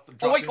questions now.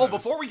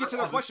 Before we get to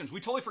their questions, we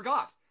totally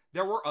forgot.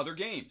 There were other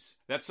games.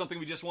 That's something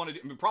we just wanted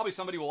to... Probably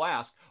somebody will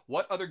ask,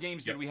 what other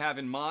games did we have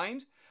in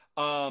mind?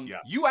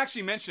 You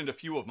actually mentioned a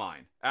few of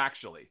mine,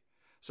 actually.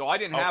 So I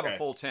didn't have a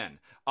full 10.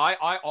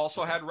 I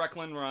also had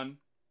Recklin Run.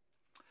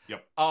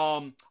 Yep.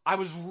 I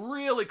was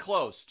really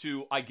close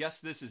to I Guess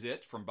This Is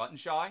It from Button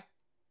Shy.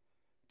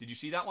 Did you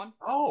see that one?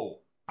 Oh,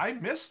 I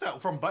missed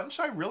that from Button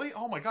Shy. Really?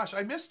 Oh my gosh,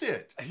 I missed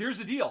it. Here's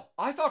the deal.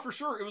 I thought for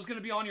sure it was going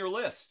to be on your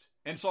list,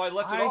 and so I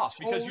left it off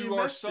because you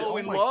are so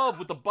in love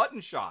with the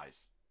Button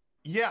Shies.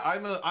 Yeah,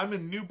 I'm a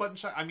new Button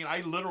Shy. I mean,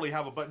 I literally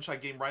have a Button Shy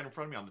game right in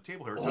front of me on the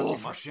table here. Oh,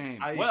 for shame.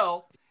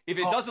 Well, if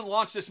it doesn't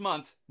launch this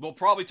month, we'll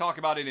probably talk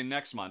about it in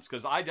next month's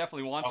because I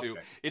definitely want to.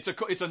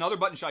 It's another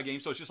Button Shy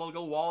game, so it's just a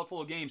little wallet full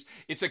of games.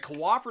 It's a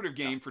cooperative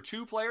game for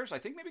 2 players. I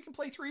think maybe we can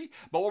play 3.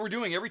 But what we're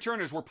doing every turn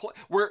is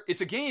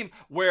it's a game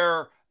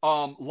where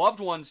loved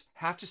ones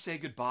have to say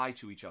goodbye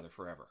to each other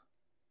forever.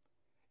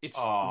 It's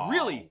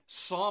really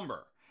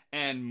somber.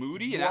 and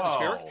moody and Whoa.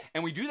 atmospheric.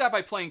 And we do that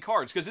by playing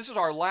cards, because this is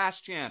our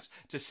last chance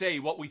to say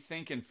what we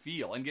think and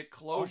feel and get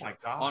closure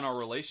on our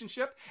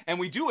relationship. And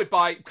we do it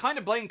by kind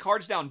of laying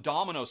cards down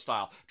domino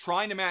style,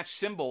 trying to match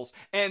symbols.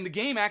 And the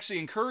game actually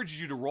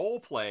encourages you to role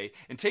play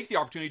and take the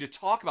opportunity to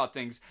talk about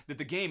things that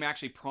the game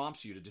actually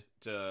prompts you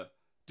to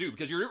do,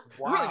 because you're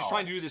really just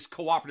trying to do this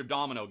cooperative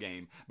domino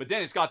game, but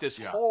then it's got this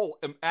whole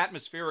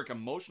atmospheric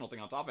emotional thing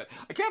on top of it.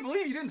 I can't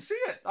believe you didn't see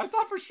it. I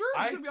thought for sure it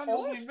was going to be on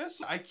your list.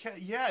 Missed it. I can't.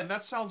 Yeah, and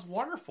that sounds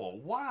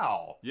wonderful.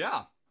 Wow.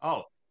 Yeah.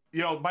 Oh,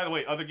 by the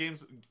way, other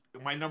games.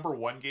 My number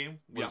one game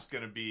was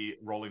going to be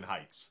Rolling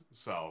Heights.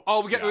 So.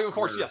 Oh, of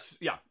course, yes,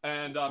 yeah,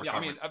 and I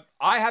mean,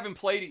 I haven't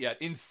played it yet.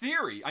 In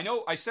theory, I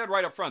know I said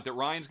right up front that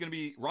Ryan's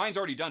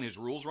already done his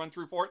rules run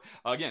through for it.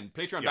 Again,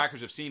 Patreon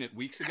backers have seen it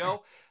weeks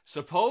ago.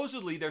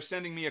 Supposedly, they're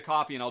sending me a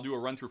copy, and I'll do a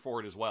run through for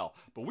it as well.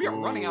 But we are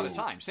running out of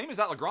time. Same as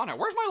that Legrana.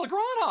 Where's my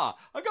Legrana?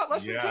 I've got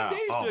less than 10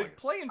 days to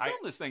play and film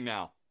this thing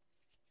now.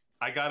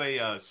 I got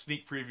a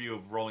sneak preview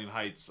of Rolling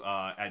Heights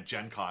at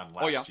Gen Con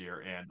last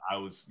year, and I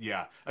was,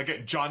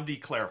 again, John D.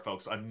 Clare,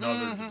 folks,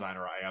 another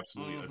designer I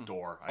absolutely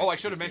adore. I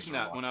should have mentioned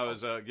that when I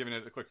was giving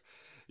it a quick,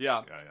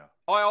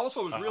 Oh, I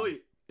also was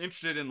really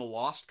interested in the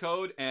Lost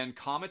Code and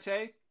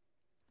Kamite,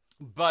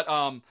 but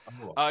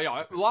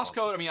Lost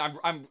Code. I mean,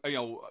 I'm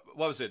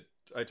what was it?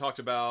 I talked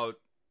about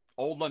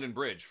Old London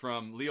Bridge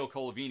from Leo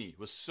Colavini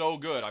was so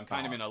good. I'm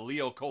kind of in a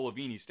Leo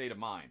Colavini state of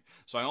mind.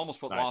 So I almost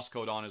put Lost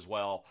Code on as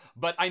well.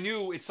 But I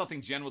knew it's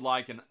something Jen would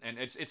like, and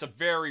it's a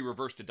very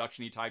reverse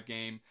deduction-y type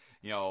game.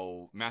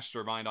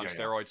 Mastermind on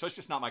steroids. So it's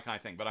just not my kind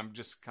of thing. But I'm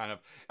just kind of...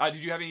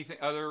 did you have anything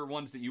other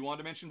ones that you wanted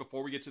to mention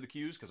before we get to the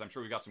cues? Because I'm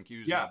sure we got some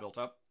cues built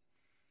up.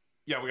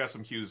 Yeah, we got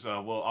some cues.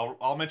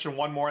 I'll mention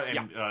one more,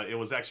 and it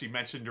was actually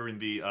mentioned during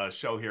the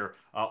show here.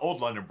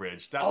 Old London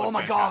Bridge. That oh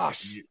my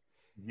gosh!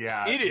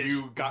 Yeah, it is.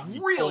 You got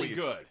really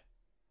good.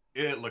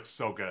 It looks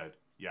so good.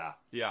 Yeah.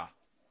 Yeah.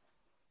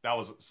 That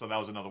was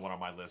another one on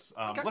my list.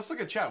 Let's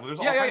look at chat. There's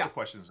all kinds of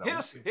questions. Hit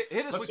us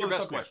with your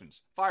best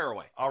questions. Fire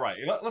away. All right.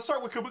 Let's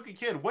start with Kabuki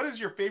Kid. What is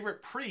your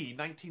favorite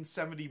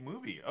pre-1970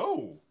 movie?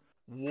 Oh.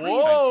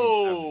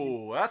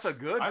 Whoa. That's a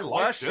good question.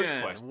 Like this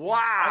question.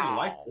 Wow. I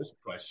like this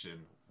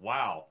question.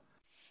 Wow.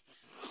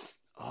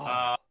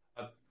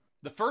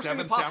 The first thing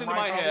that pops into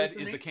my head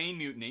is the Caine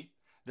Mutiny.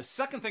 The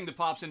second thing that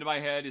pops into my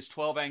head is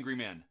 12 Angry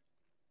Men.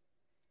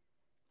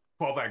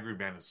 12 Angry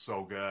Men is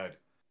so good.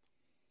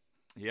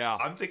 Yeah.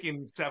 I'm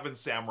thinking Seven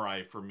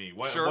Samurai for me.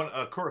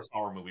 A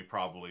Kurosawa movie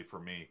probably for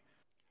me.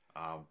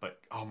 But,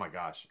 oh my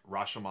gosh,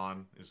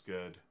 Rashomon is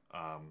good.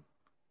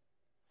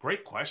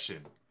 Great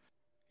question.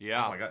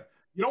 Yeah. Oh my God.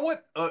 You know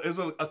what is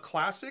a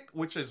classic,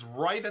 which is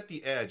right at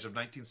the edge of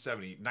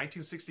 1970,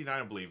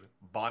 1969, I believe,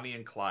 Bonnie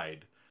and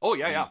Clyde. Oh,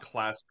 yeah.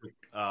 Classic,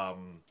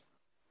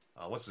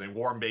 what's his name?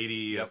 Warren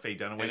Beatty, Faye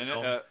Dunaway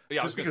film.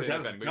 Just because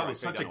that was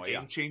such a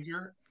game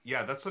changer.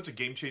 Yeah, that's such a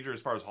game changer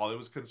as far as Hollywood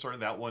was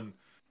concerned. That one,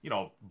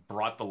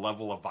 brought the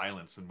level of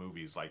violence in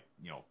movies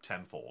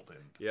tenfold.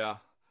 And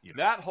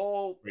that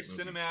whole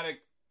cinematic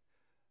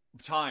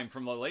time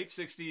from the late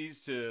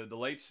 60s to the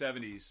late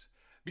 70s,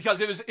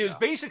 because it was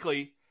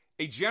basically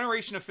a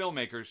generation of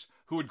filmmakers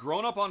who had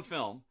grown up on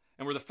film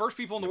and were the first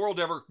people in the world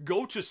to ever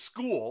go to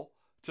school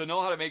to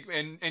know how to make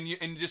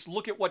and just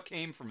look at what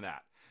came from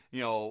that.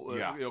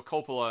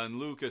 Coppola and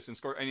Lucas and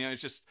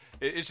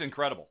it's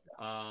incredible.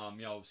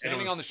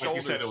 Standing on the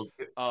shoulders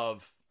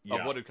of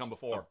what had come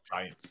before.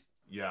 Giants.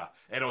 Yeah,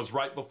 and it was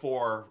right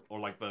before,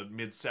 or like the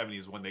mid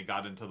 '70s when they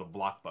got into the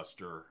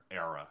blockbuster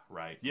era,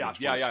 right? Yeah.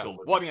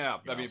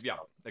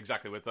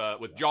 Exactly.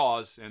 With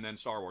Jaws and then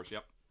Star Wars.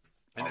 Yep.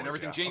 And then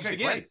everything changed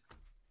again. Great.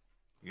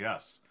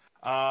 Yes.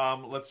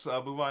 Let's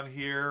move on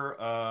here.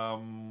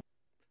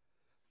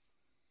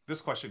 This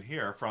question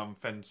here from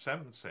Fen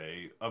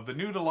Sensei: of the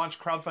new to launch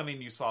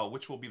crowdfunding you saw,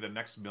 which will be the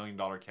next $1 million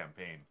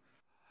campaign?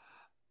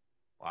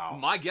 Wow.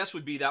 My guess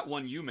would be that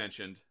one you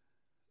mentioned,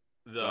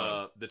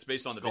 that's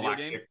based on the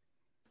Galactic video game.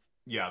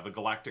 Yeah, the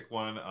Galactic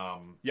one.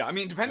 I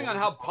mean, depending on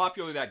how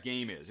popular that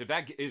game is, if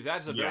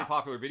that's a very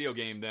popular video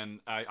game, then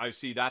I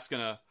see that's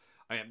gonna.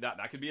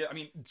 That could be. I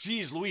mean,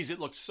 geez, Louise, it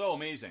looked so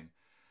amazing.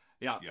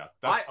 Yeah.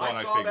 That's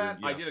I saw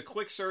that. Yeah. I did a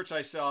quick search.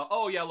 I saw.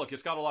 Oh yeah, look,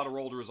 it's got a lot of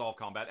roll to resolve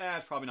combat.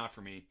 It's probably not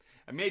for me.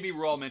 And maybe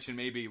we'll mention,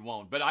 maybe it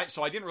won't. But I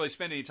didn't really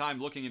spend any time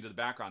looking into the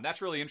background.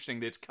 That's really interesting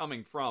that it's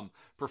coming from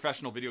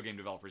professional video game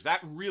developers.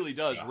 That really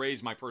does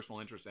raise my personal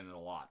interest in it a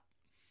lot.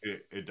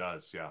 It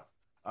does, yeah.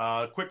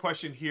 Quick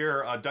question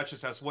here.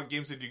 Duchess asks, what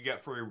games did you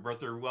get for your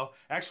birthday? Well,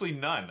 actually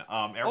none.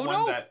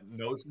 Everyone that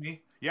knows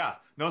me,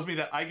 knows me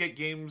that I get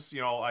games,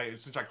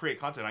 since I create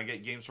content, I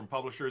get games from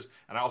publishers,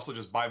 and I also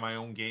just buy my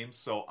own games.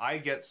 So I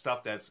get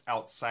stuff that's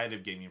outside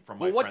of gaming from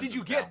my friends. Well, what did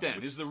you get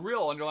then? Is the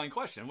real underlying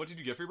question. What did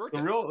you get for your birthday?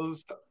 The real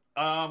is,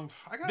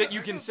 that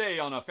you can say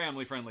on a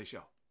family-friendly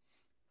show.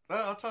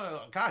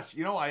 Gosh,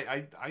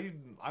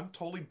 I'm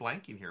totally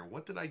blanking here.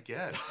 What did I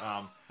get?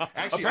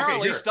 Actually,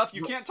 apparently stuff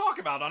you can't talk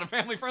about on a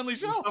family-friendly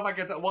show. Stuff I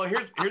can well,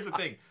 here's the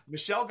thing.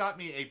 Michelle got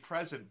me a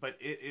present, but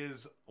it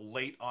is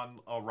late on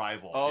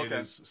arrival. Oh, okay. It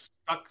is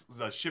stuck.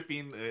 The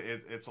shipping,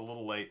 it's a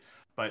little late.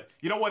 But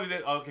you know what it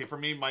is? Okay, for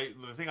me,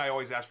 the thing I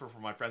always ask for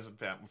my friends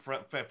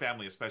and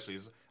family especially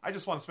is I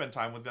just want to spend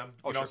time with them.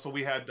 You know, sure. so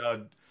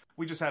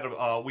we just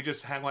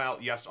hung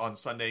out on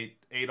Sunday,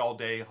 ate all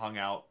day, hung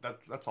out.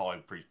 That's all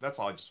that's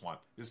all I just want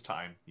is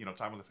time. You know,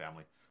 time with the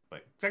family.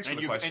 But thanks for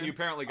the question. And you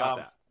apparently got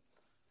that.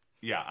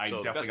 Yeah, I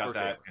definitely got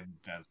that. And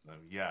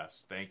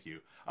yes, thank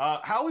you.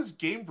 How is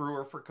Game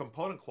Brewer for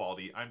component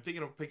quality? I'm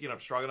thinking of picking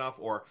up Stroganoff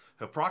or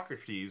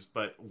Hippocrates,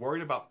 but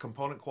worried about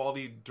component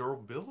quality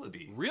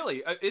durability.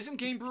 Really? Isn't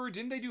Game Brewer,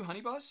 didn't they do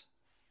Honey Buzz?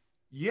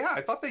 Yeah, I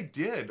thought they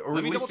did. Or Let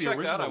at me least double check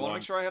the that. I original want to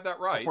make sure I have that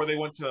right. before they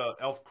went to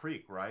Elf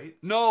Creek, right?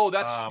 No,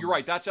 you're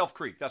right. That's Elf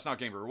Creek. That's not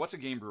Game Brewer. What's a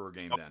Game Brewer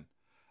game then?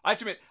 I have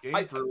to admit,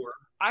 Game Brewer.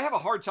 I have a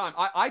hard time.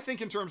 I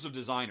think in terms of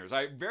designers.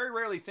 I very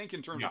rarely think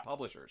in terms of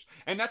publishers.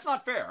 And that's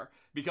not fair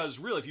because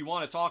really, if you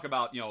want to talk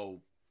about,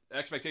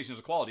 expectations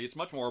of quality, it's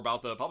much more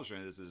about the publisher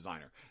than it is the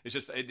designer. It's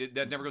just,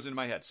 that never goes into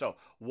my head. So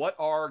what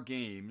are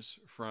games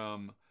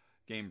from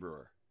Game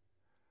Brewer?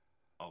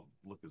 I'll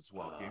look as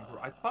well. Game Brewer.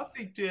 I thought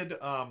they did,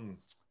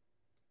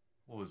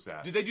 what was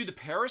that? Did they do the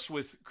Paris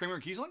with Kramer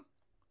and Kiesling?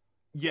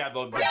 Yeah,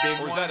 the big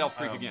Or is that Elf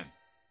Creek again?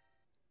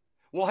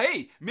 Well,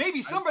 hey,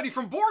 maybe somebody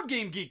from Board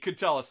Game Geek could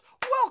tell us.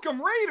 Welcome,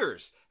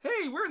 Raiders!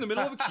 Hey, we're in the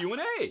middle of a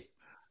Q&A.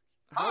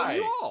 How are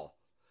you all?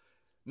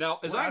 Now,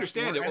 as I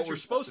understand it, what we're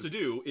supposed to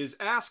do is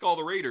ask all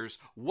the Raiders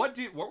what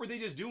were they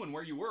just doing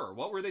where you were?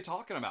 What were they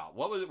talking about?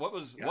 What were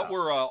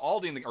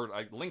Aldi or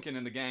Lincoln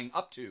and the gang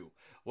up to?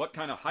 What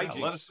kind of hijinks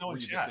let us know were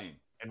in you chat. just seeing?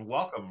 And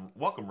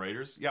welcome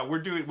Raiders. Yeah,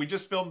 we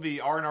just filmed the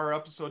R&R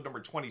episode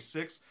number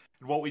 26.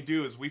 And what we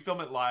do is we film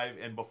it live,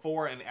 and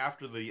before and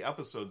after the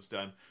episode's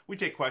done, we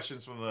take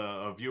questions from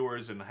the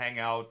viewers and hang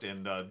out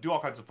and do all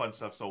kinds of fun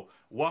stuff. So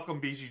welcome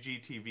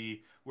BGG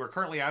TV. We're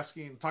currently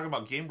talking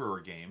about Game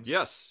Brewer games.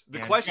 Yes, the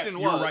question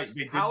was,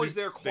 right. how is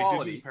their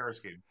quality? They did do Paris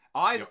game.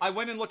 I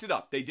went and looked it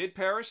up. They did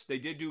Paris. They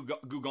did do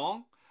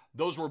Gugong.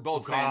 Those were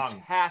both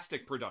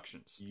fantastic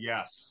productions.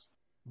 Yes.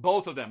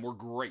 Both of them were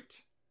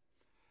great.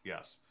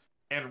 Yes.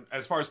 And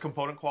as far as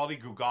component quality,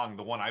 Gugong,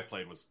 the one I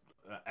played, was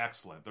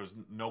excellent. There's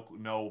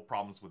no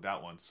problems with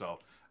that one. So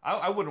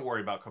I wouldn't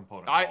worry about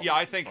component quality.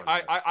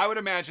 I would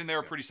imagine they're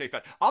a pretty safe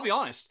bet. I'll be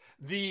honest.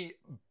 The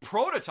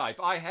prototype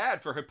I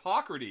had for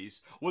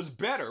Hippocrates was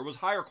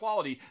higher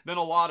quality than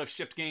a lot of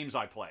shipped games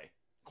I play,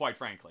 quite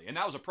frankly. And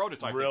that was a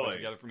prototype they put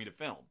together for me to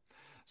film.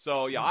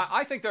 So, yeah,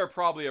 I think they're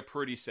probably a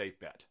pretty safe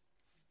bet.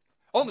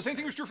 Oh, and the same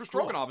thing was true for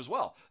Stroganoff as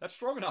well. That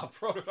Stroganoff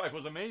prototype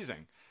was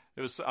amazing.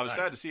 I was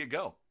sad to see it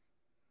go.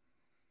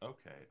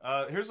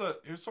 Okay. Here's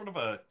sort of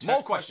a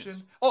more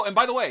questions. Oh, and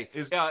by the way,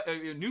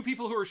 new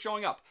people who are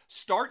showing up,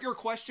 start your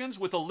questions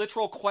with a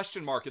literal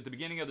question mark at the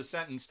beginning of the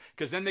sentence,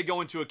 because then they go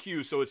into a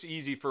queue, so it's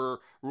easy for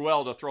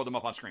Ruel to throw them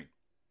up on screen.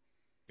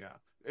 Yeah.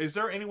 Is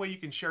there any way you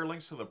can share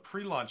links to the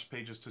pre-launch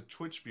pages to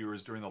Twitch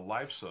viewers during the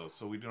live show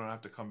so we don't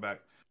have to come back?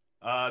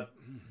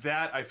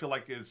 That I feel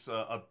like is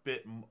a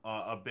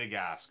big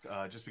ask,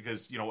 just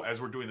because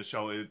as we're doing the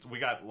show, we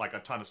got like a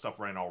ton of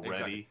stuff running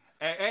already.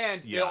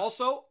 Exactly. And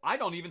also, I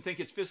don't even think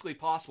it's physically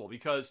possible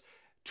because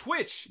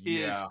Twitch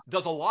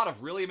does a lot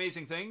of really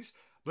amazing things,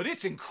 but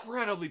it's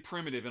incredibly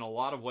primitive in a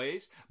lot of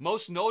ways.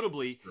 Most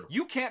notably,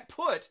 you can't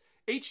put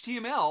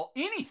HTML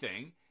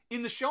anything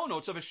in the show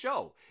notes of a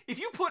show. If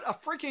you put a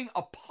freaking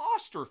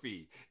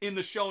apostrophe in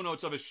the show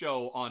notes of a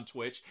show on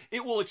Twitch,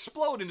 it will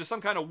explode into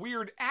some kind of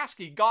weird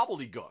ASCII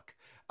gobbledygook.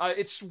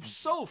 It's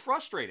so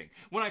frustrating.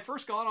 When I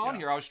first got on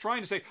here, I was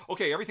trying to say,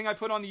 okay, everything I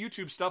put on the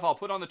YouTube stuff, I'll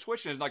put on the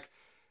Twitch, and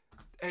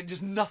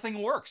just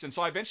nothing works. And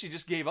so I eventually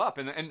just gave up.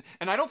 And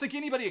I don't think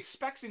anybody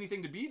expects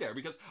anything to be there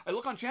because I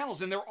look on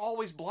channels and they're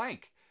always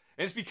blank.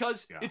 And it's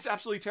because it's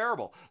absolutely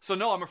terrible. So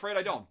no, I'm afraid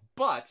I don't.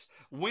 But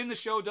when the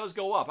show does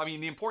go up, I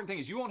mean, the important thing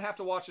is you won't have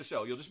to watch the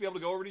show. You'll just be able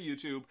to go over to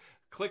YouTube,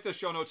 click the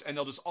show notes, and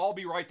they'll just all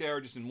be right there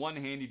just in one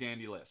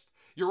handy-dandy list.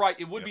 You're right.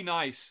 It would be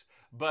nice.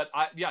 But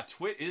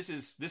Twitch, this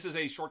is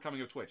a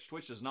shortcoming of Twitch.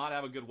 Twitch does not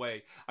have a good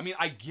way. I mean,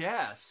 I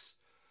guess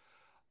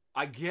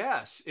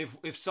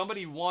if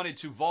somebody wanted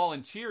to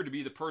volunteer to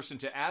be the person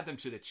to add them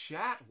to the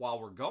chat while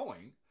we're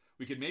going,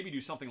 we could maybe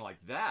do something like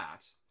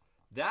that.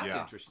 That's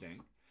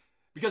interesting.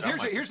 Because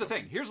here's the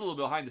thing. Here's a little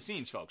behind the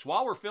scenes, folks.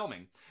 While we're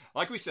filming,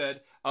 like we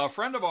said, a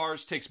friend of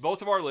ours takes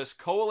both of our lists,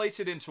 collates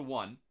it into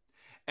one,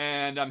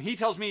 and he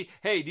tells me,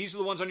 hey, these are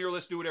the ones on your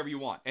list, do whatever you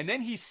want. And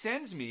then he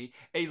sends me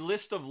a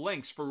list of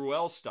links for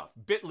Ruel's stuff,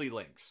 bit.ly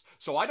links.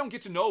 So I don't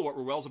get to know what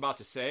Ruel's about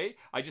to say.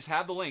 I just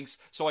have the links,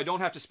 so I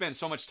don't have to spend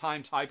so much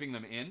time typing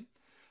them in.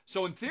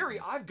 So in theory,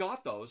 I've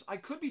got those. I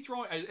could be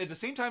throwing, at the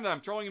same time that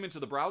I'm throwing them into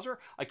the browser,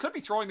 I could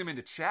be throwing them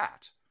into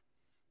chat.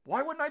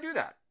 Why wouldn't I do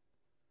that?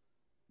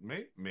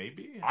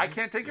 Maybe. I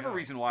can't think of a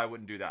reason why I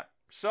wouldn't do that.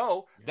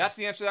 So that's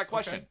the answer to that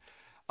question.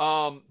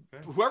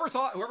 Whoever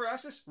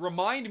asked this,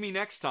 remind me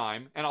next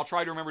time, and I'll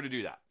try to remember to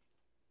do that.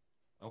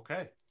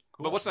 Okay.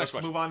 Cool. But what's the next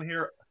question? Let's move on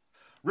here.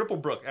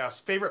 Ripplebrook asks,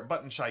 favorite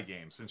button shy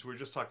games, since we were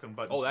just talking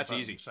that's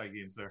easy. Shy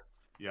games there.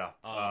 Yeah.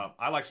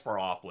 I like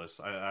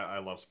Sprawlopolis. I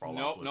love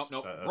Sprawlopolis.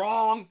 Nope.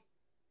 Wrong.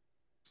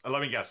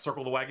 Let me guess.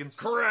 Circle the Wagons?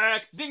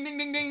 Correct. Ding, ding,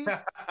 ding, ding.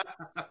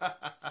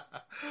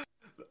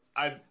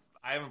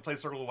 I haven't played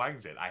Circle of the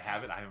Wagons yet. I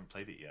haven't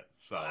played it yet.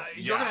 So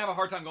you're gonna have a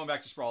hard time going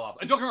back to Sprawlopolis.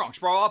 And don't get me wrong,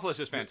 Sprawlopolis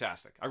is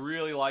fantastic. I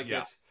really like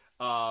it.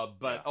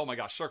 But oh my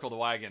gosh, Circle of the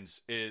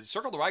Wagons is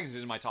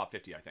in my top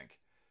 50. I think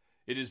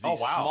it is the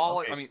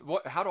smaller. Okay. I mean,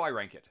 how do I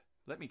rank it?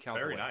 Let me count.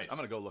 Very the nice. I'm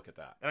gonna go look at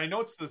that. And I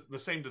know it's the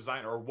same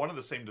designer or one of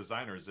the same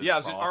designers. Is it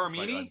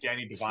Armini?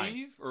 Danny Devine.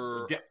 Steve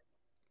or.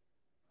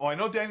 Oh, I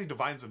know Danny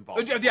Devine's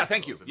involved. Yeah,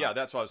 thank you. Yeah,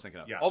 that's what I was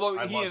thinking of. Yeah, although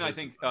I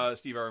think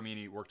Steve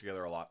Armini work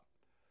together a lot.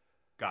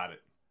 Got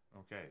it.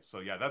 Okay, so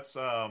yeah, that's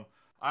I'm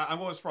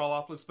going with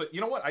Sprawlopolis. But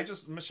you know what?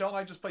 Michelle and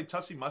I just played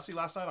Tussie Mussy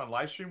last night on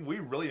live stream. We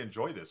really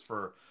enjoy this.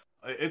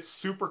 It's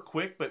super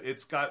quick, but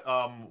it's got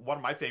one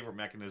of my favorite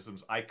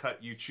mechanisms. I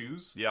cut, you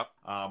choose. Yep.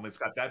 It's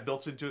got that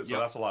built into it, so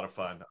that's a lot of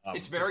fun.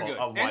 It's very good,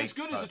 and it's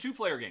good as a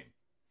 2-player game.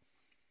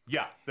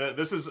 Yeah,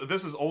 this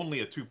is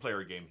only a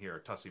 2-player game here,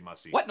 Tussie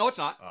Mussy. What? No, it's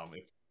not.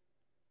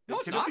 No,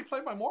 it's not. Can it be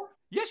played by more?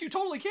 Yes, you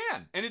totally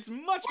can, and it's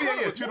much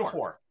better. Yeah, 2 to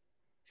 4.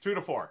 2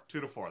 to 4.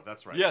 2 to 4.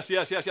 That's right. Yes.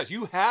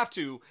 You have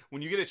to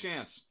when you get a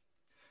chance.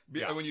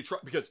 When you try,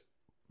 because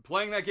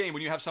playing that game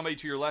when you have somebody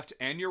to your left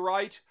and your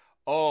right,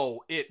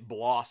 it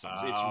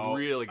blossoms. It's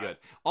really good.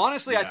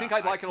 Honestly, I think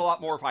I'd like it a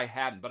lot more if I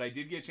hadn't, but I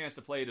did get a chance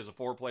to play it as a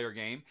 4-player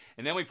game,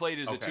 and then we played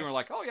it as a 2, and we're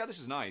like, oh yeah, this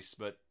is nice,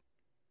 but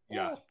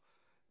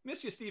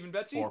miss you, Steve and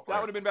Betsy.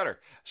 That would have been better.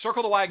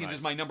 Circle the Wagons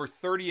is my number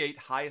 38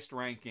 highest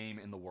ranked game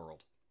in the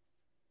world.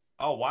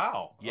 Oh,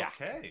 wow. Yeah.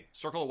 Okay.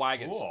 Circle of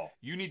Wagons. Cool.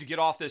 You need to get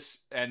off this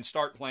and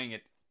start playing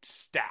it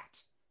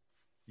stat.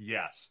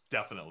 Yes,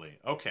 definitely.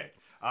 Okay.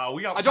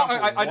 We got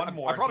one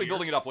more. I'm probably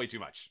building it up way too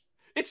much.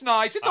 It's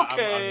nice. It's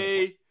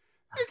okay.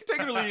 You can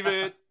take it or leave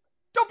it.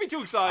 Don't be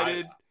too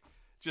excited.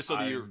 Just so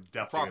that you're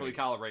properly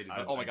calibrated.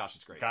 But, oh my gosh,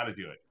 it's great. Got to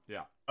do it.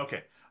 Yeah.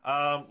 Okay.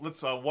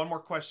 Let's one more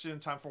question.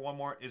 Time for one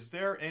more. Is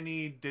there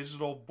any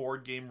digital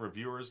board game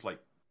reviewers, like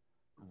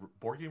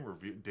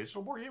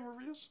digital board game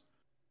reviews?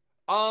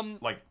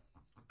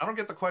 I don't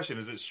get the question.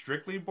 Is it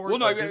strictly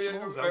digital?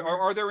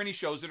 Are there any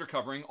shows that are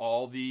covering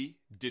all the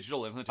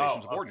digital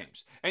implementations of board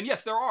games? And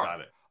yes, there are.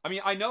 Got it. I mean,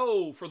 I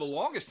know for the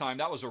longest time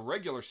that was a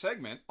regular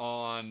segment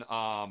on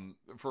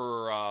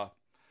for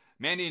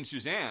Mandy and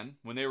Suzanne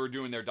when they were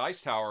doing their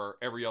Dice Tower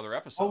every other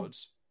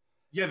episodes.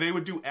 Yeah, they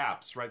would do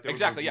apps, right?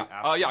 Exactly. Yeah.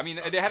 I mean,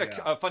 they had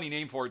a funny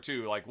name for it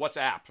too, like What's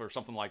App or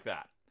something like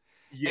that.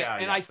 Yeah.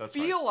 And I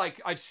feel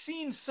like I've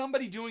seen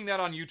somebody doing that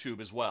on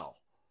YouTube as well,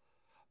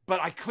 but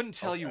I couldn't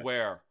tell you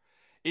where.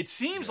 It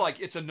seems like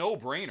it's a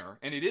no-brainer,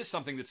 and it is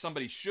something that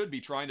somebody should be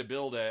trying to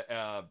build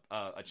a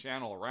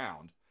channel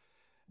around.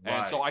 Right.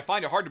 And so I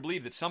find it hard to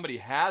believe that somebody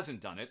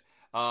hasn't done it.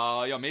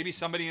 Maybe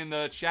somebody in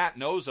the chat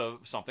knows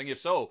of something.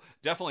 If so,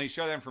 definitely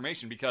share that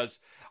information because,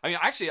 I mean,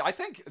 actually, I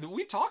think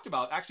we've talked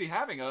about actually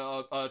having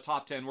a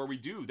top 10 where we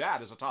do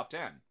that as a top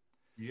 10.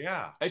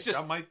 Yeah. It's just,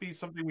 that might be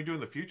something we do in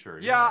the future.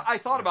 Yeah, I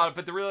thought about it,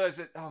 but to realize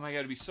that, oh my God,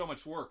 it'd be so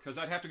much work because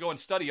I'd have to go and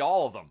study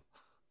all of them.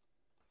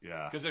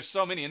 Yeah. Because there's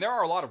so many, and there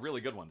are a lot of really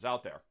good ones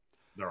out there.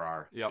 There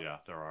are. Yep. Yeah,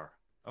 there are.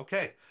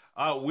 Okay.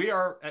 We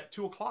are at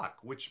 2:00,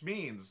 which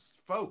means,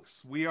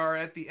 folks, we are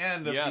at the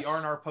end of the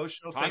R&R Post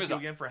Show. Thank you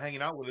again for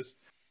hanging out with us.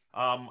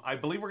 I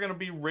believe we're going to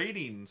be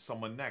rating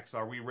someone next.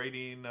 Are we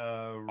rating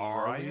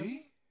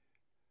Ryan?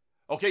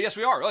 Okay, yes,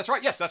 we are. That's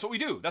right. Yes, that's what we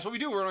do. That's what we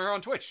do. We're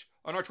on Twitch,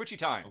 on our Twitchy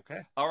time.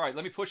 Okay. All right,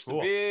 let me push the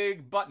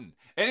big button.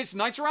 And it's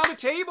Knights Around the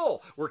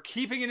Table. We're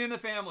keeping it in the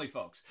family,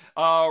 folks.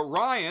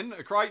 Ryan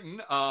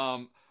Crichton,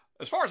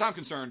 as far as I'm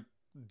concerned,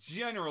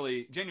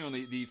 genuinely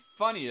the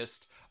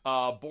funniest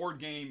board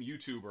game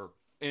YouTuber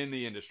in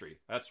the industry.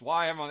 That's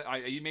why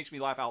he makes me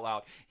laugh out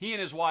loud. He and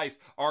his wife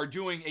are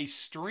doing a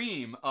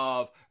stream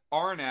of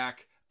Arnak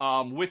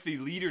with the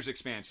Leaders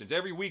expansions.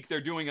 Every week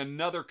they're doing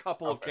another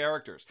couple of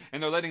characters,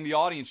 and they're letting the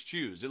audience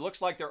choose. It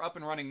looks like they're up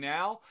and running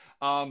now.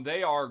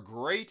 They are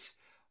great.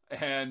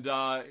 And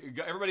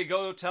everybody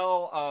go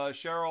tell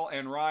Cheryl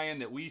and Ryan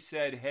that we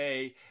said,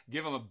 hey,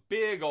 give them a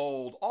big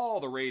old, all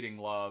the rating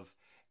love.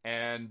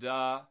 And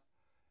I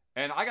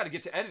got to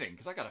get to editing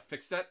because I got to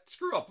fix that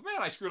screw up.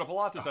 Man, I screwed up a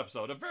lot this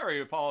episode. I'm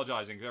very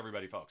apologizing to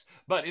everybody, folks.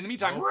 But in the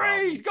meantime,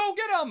 raid! Go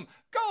get them!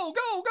 Go,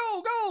 go,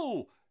 go,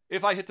 go!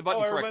 If I hit the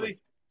button correctly.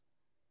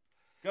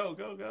 Go,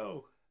 go,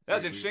 go.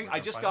 That's interesting. I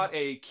just got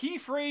a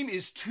keyframe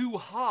is too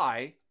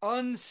high,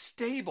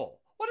 unstable.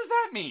 What does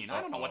that mean?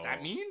 I don't know what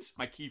that means.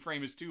 My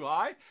keyframe is too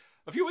high.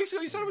 A few weeks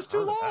ago, you said it was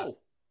too low.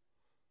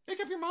 Make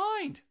up your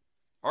mind.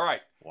 All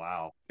right.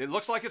 Wow. It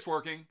looks like it's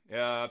working.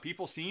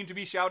 People seem to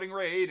be shouting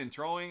raid and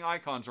throwing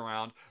icons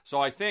around.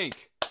 So I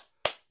think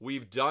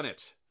we've done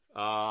it.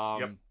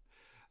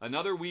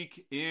 Another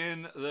week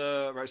in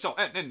the... Right, so,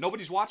 and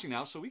nobody's watching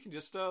now, so we can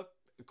just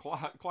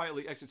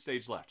quietly exit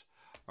stage left.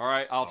 All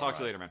right. I'll talk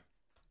to you later, man.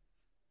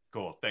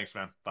 Cool. Thanks,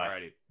 man. Bye. All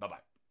righty.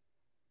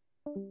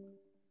 Bye-bye.